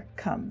remark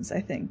comes, I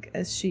think,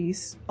 as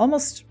she's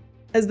almost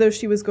as though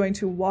she was going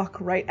to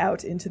walk right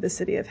out into the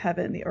city of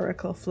heaven. The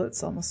oracle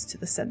floats almost to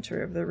the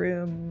center of the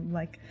room,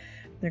 like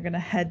they're going to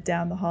head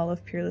down the hall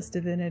of peerless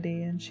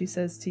divinity. And she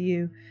says to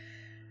you,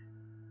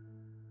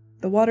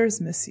 "The waters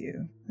miss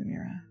you,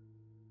 Lumièra.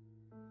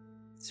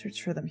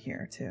 Search for them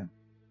here, too."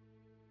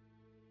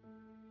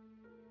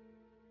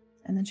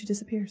 And then she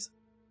disappears.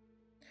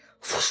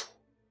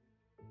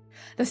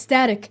 The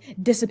static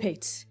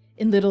dissipates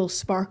in little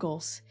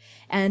sparkles,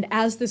 and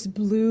as this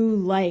blue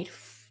light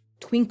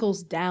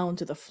twinkles down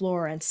to the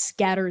floor and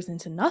scatters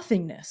into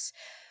nothingness,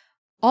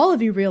 all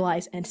of you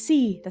realize and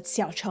see that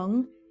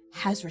Xiaocheng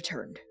has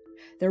returned.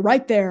 They're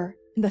right there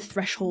in the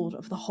threshold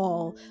of the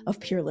Hall of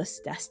Peerless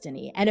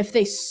Destiny, and if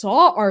they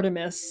saw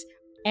Artemis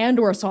and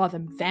or saw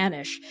them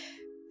vanish,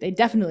 They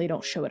definitely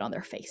don't show it on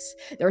their face.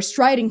 They're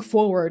striding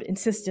forward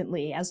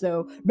insistently as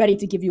though ready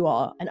to give you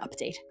all an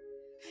update.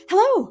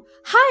 Hello!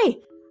 Hi!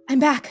 I'm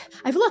back.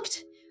 I've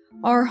looked.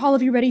 Are all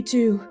of you ready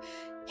to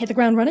hit the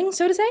ground running,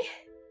 so to say?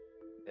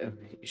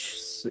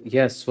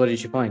 Yes, what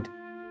did you find?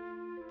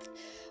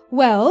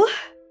 Well,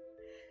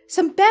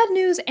 some bad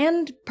news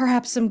and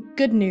perhaps some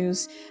good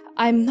news.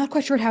 I'm not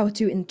quite sure how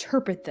to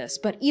interpret this,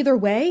 but either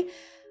way,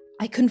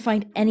 I couldn't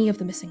find any of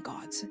the missing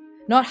gods.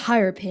 Not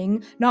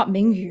Hairping, not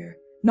Mingyu,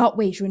 not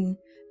Weijun.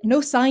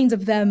 No signs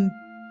of them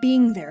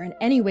being there in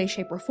any way,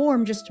 shape, or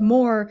form, just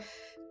more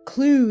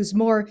clues,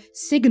 more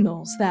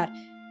signals that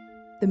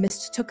the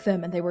mist took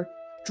them and they were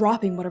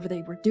dropping whatever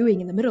they were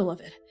doing in the middle of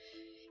it.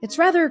 It's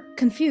rather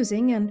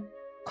confusing and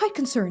quite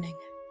concerning.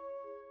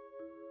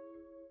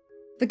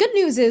 The good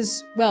news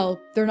is, well,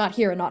 they're not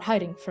here and not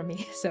hiding from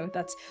me, so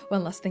that's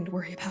one less thing to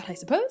worry about, I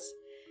suppose.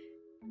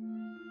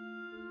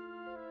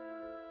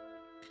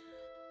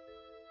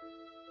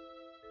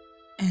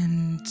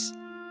 And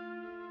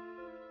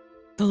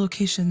the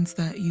locations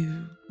that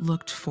you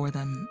looked for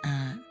them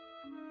at,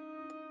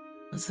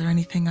 was there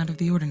anything out of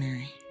the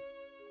ordinary?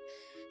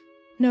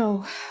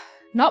 No,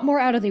 not more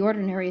out of the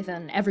ordinary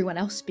than everyone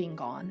else being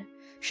gone.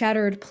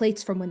 Shattered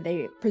plates from when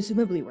they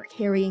presumably were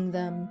carrying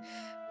them,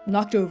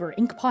 knocked over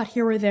ink pot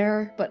here or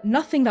there, but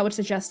nothing that would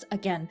suggest,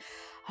 again,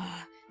 a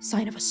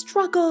sign of a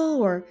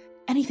struggle or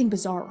anything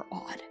bizarre or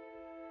odd.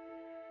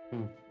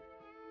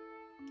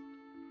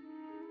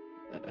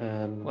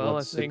 Well,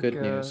 what's I think, the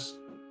good news?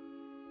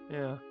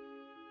 Yeah.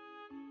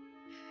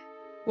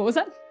 What was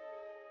that?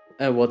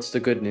 What's the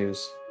good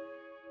news?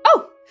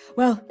 Oh!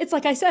 Well, it's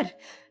like I said.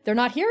 They're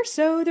not here,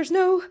 so there's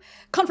no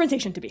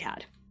confrontation to be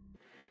had.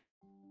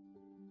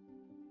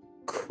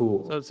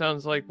 Cool. So it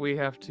sounds like we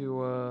have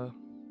to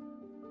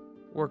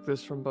work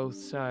this from both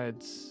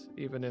sides,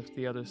 even if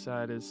the other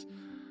side is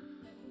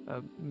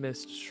a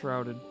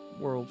mist-shrouded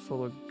world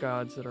full of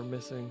gods that are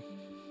missing.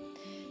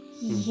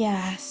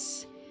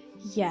 Yes.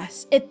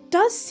 Yes. It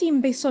does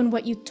seem, based on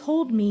what you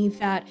told me,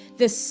 that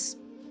this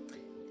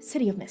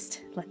City of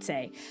Mist, let's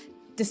say,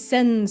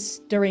 descends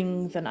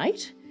during the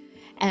night,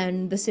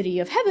 and the City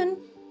of Heaven,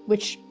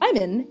 which I'm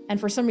in, and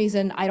for some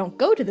reason I don't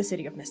go to the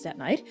City of Mist at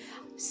night,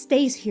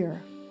 stays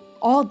here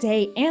all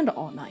day and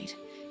all night.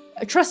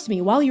 Trust me,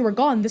 while you were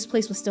gone, this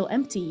place was still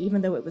empty,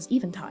 even though it was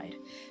eventide.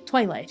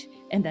 Twilight,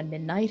 and then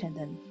midnight, and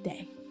then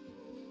day.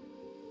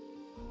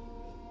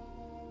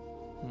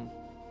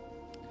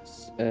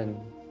 And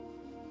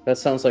that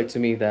sounds like to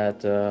me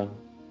that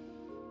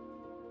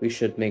we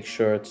should make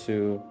sure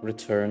to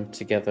return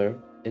together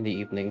in the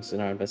evenings in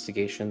our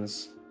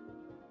investigations.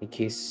 In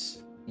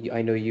case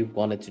I know you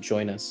wanted to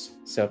join us,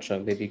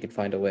 Xiaocheng, maybe you could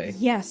find a way.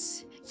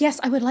 Yes.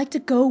 Yes, I would like to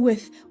go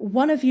with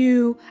one of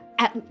you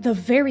at the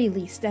very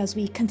least as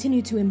we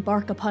continue to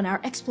embark upon our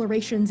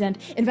explorations and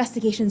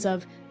investigations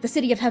of the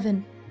City of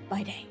Heaven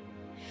by day.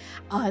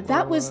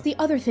 That was the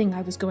other thing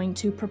I was going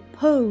to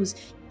propose.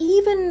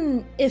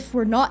 Even if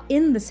we're not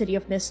in the City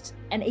of Mist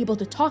and able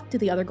to talk to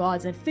the other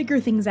gods and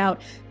figure things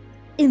out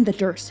in the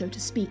dirt, so to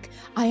speak,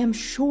 I am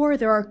sure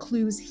there are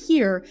clues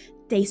here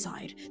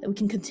dayside that we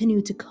can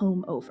continue to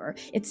comb over.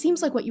 It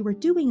seems like what you were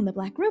doing in the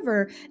Black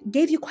River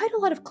gave you quite a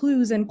lot of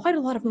clues and quite a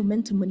lot of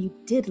momentum when you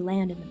did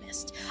land in the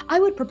mist. I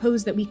would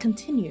propose that we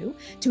continue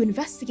to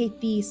investigate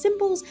the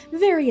symbol's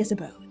various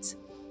abodes.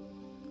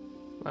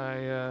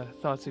 My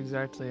thoughts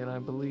exactly, and I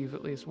believe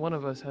at least one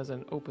of us has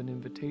an open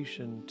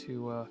invitation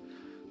to a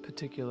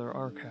particular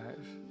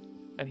archive.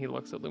 And he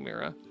looks at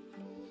Lumièra.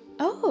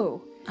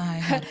 Oh. I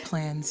had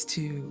plans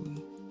to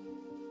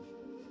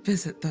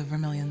visit the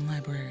Vermilion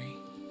Library.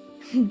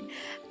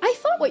 I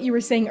thought what you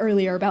were saying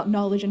earlier about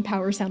knowledge and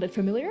power sounded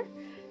familiar.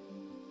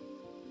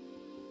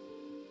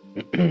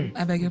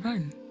 I beg your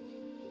pardon?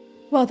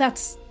 Well,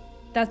 that's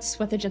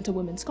what the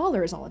Gentlewoman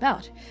Scholar is all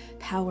about.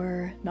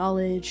 Power,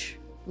 knowledge,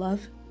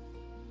 love.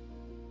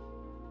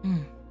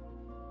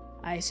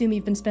 I assume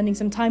you've been spending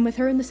some time with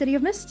her in the City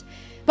of Mist,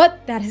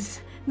 but that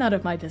is none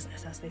of my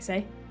business, as they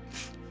say.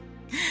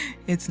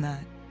 It's not.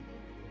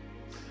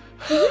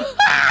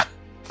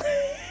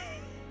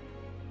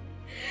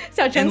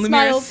 Xiaocheng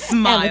smiles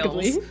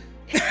amicably.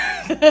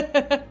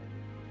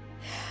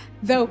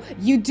 Though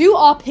you do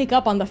all pick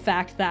up on the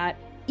fact that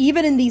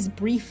even in these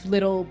brief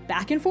little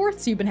back and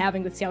forths you've been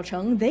having with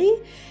Xiaocheng,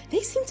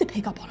 they seem to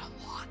pick up on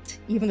a lot,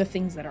 even the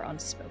things that are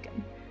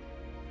unspoken.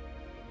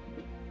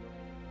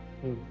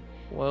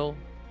 Well,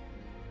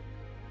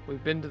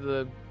 we've been to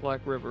the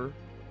Black River.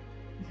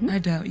 I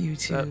doubt you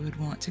two would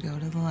want to go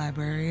to the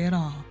library at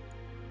all.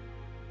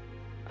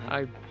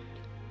 I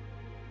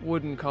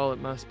wouldn't call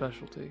it my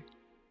specialty.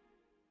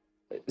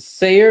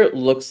 Seir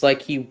looks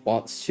like he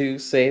wants to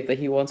say that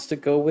he wants to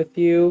go with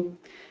you,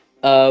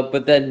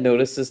 but then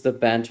notices the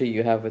banter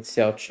you have with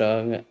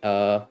Xiaocheng,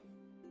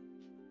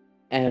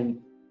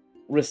 and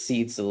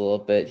recedes a little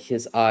bit,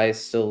 his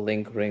eyes still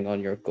lingering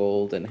on your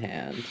golden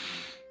hand.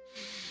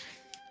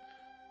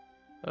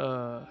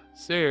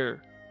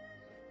 Seir.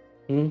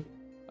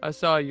 I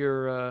saw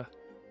your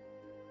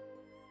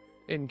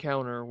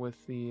encounter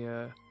with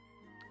the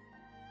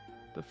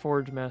The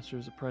Forge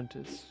Master's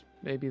apprentice.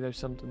 Maybe there's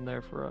something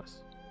there for us.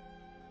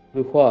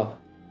 Lu Hua.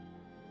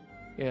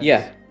 Yes.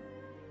 Yeah.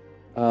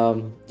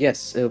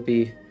 Yes, it'll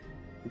be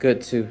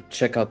good to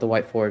check out the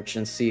White Forge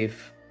and see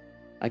if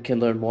I can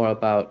learn more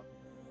about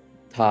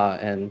Ta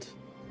and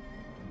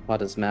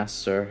Pada's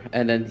master.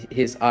 And then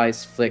his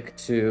eyes flick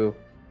to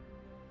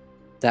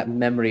that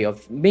memory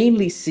of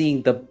mainly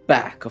seeing the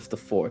back of the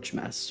Forge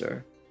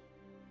Master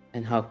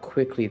and how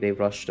quickly they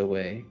rushed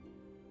away.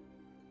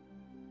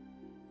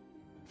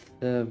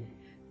 There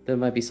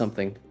might be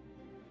something.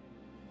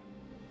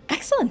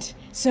 Excellent.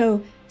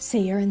 So,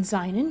 Seir and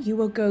Xainan, you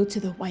will go to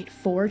the White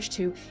Forge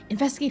to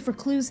investigate for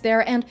clues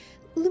there, and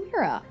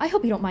Lumièra, I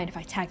hope you don't mind if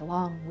I tag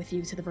along with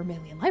you to the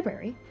Vermilion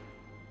Library.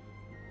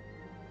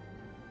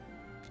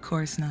 Of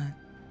course not.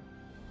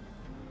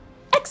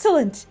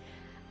 Excellent!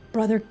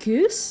 Brother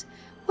Goose,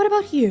 what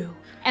about you?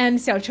 And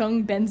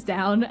Xiaocheng bends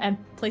down and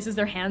places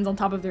their hands on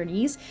top of their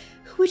knees.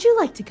 Who would you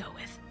like to go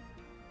with?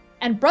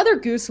 And Brother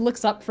Goose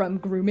looks up from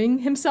grooming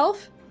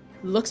himself,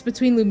 looks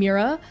between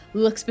Lumièra,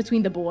 looks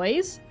between the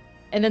boys,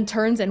 and then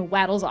turns and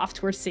waddles off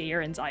towards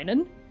Seir and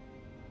Xainan.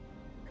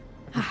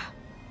 Ah,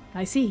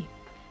 I see.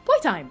 Boy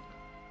time.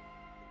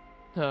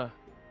 Huh.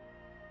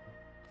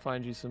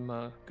 Find you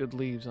some good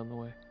leaves on the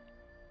way.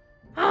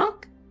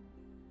 Honk.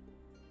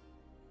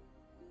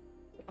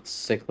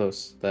 Stay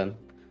close then.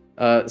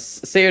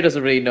 Seir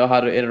doesn't really know how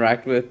to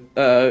interact with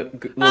little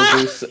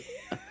Goose.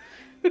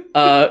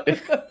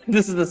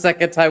 This is the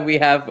second time we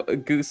have a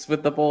Goose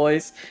with the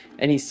boys,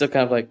 and he's still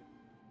kind of like,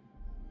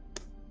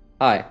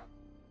 hi.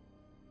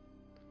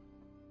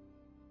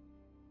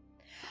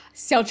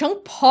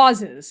 Xiaocheng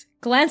pauses,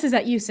 glances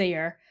at you,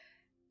 Seir.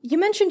 You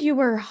mentioned you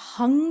were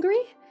hungry?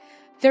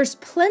 There's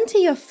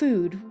plenty of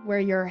food where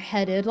you're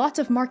headed, lots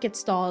of market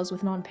stalls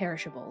with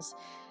non-perishables.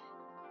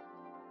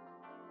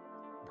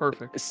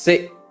 Perfect.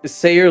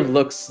 Seir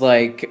looks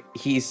like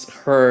he's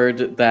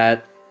heard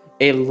that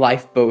a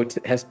lifeboat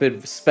has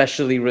been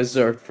specially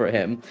reserved for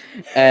him,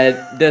 and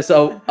there's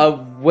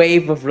a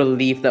wave of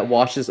relief that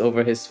washes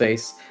over his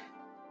face.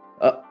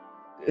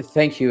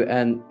 Thank you,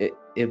 and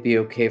it'd be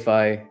okay if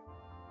I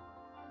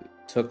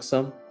took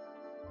some?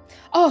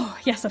 Oh,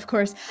 yes, of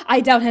course. I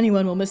doubt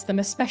anyone will miss them,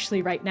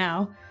 especially right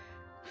now.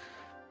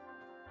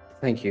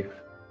 Thank you.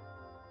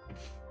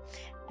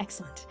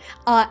 Excellent.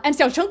 And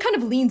Xiaocheng kind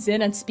of leans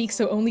in and speaks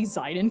so only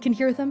Xainan can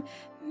hear them.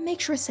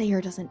 Make sure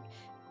Seir doesn't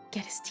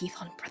get his teeth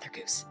on Brother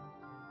Goose.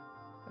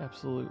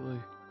 Absolutely.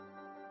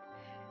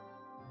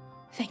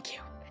 Thank you.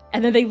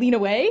 And then they lean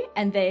away,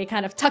 and they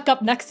kind of tuck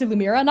up next to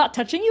Lumièra, not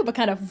touching you, but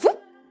kind of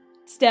whoop,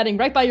 standing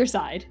right by your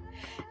side.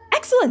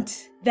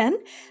 Excellent! Then,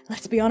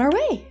 let's be on our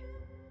way.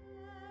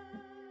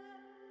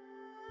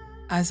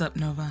 Eyes up,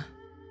 Nova.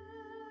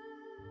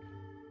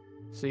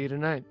 See you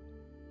tonight.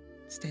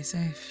 Stay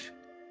safe.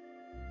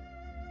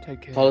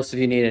 Take care. Call us if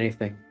you need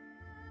anything.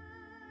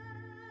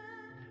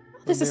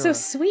 This is so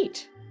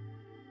sweet.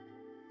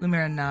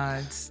 Lumièra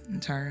nods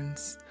and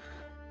turns.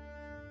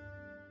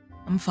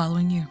 I'm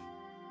following you.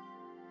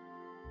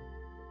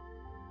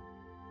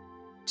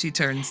 She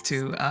turns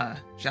to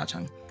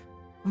Xiaocheng.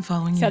 I'm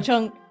following you.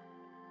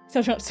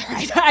 Xiaocheng,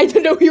 sorry, I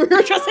didn't know who you were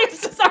addressing. I'm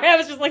so sorry, I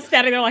was just like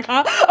standing there like,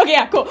 huh? Okay,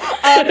 yeah, cool.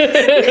 I'm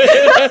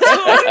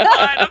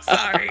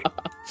sorry.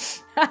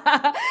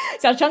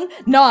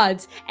 Xiaocheng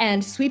nods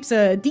and sweeps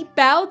a deep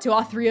bow to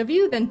all three of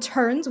you, then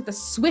turns with a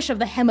swish of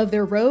the hem of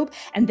their robe,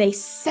 and they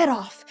set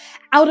off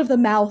out of the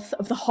mouth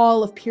of the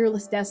Hall of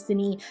Peerless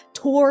Destiny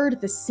toward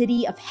the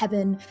city of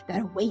heaven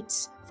that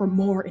awaits for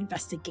more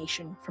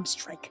investigation from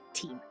Strike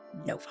Team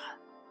Nova.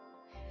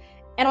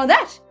 And on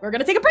that, we're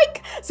gonna take a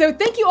break. So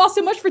thank you all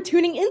so much for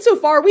tuning in so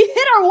far. We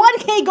hit our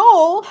 1K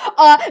goal.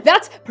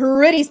 That's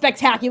pretty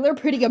spectacular,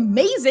 pretty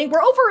amazing.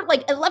 We're over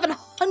like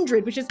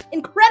 1,100, which is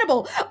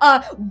incredible.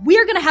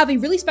 We're gonna have a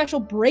really special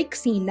break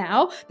scene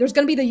now. There's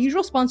gonna be the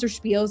usual sponsor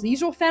spiels, the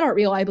usual fan art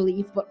reel, I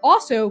believe, but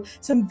also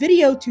some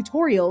video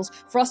tutorials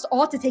for us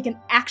all to take an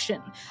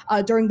action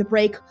during the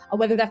break,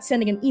 whether that's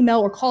sending an email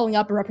or calling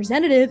up a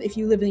representative if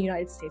you live in the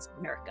United States of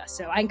America.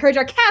 So I encourage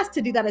our cast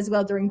to do that as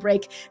well during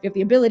break if you have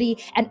the ability,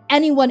 and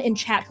anyone in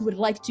chat who would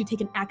like to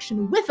take an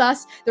action with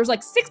us. There's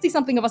like 60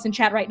 something of us in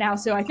chat right now,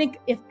 so I think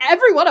if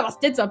every one of us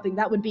did something,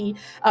 that would be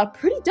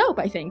pretty dope,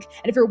 I think.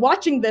 And if you're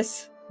watching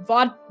this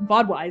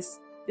VOD-wise,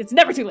 it's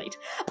never too late.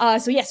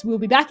 So yes, we'll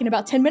be back in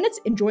about 10 minutes.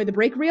 Enjoy the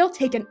break reel,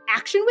 take an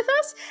action with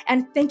us,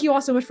 and thank you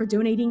all so much for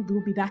donating. We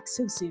will be back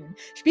so soon.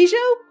 Bijou,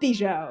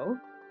 bijou.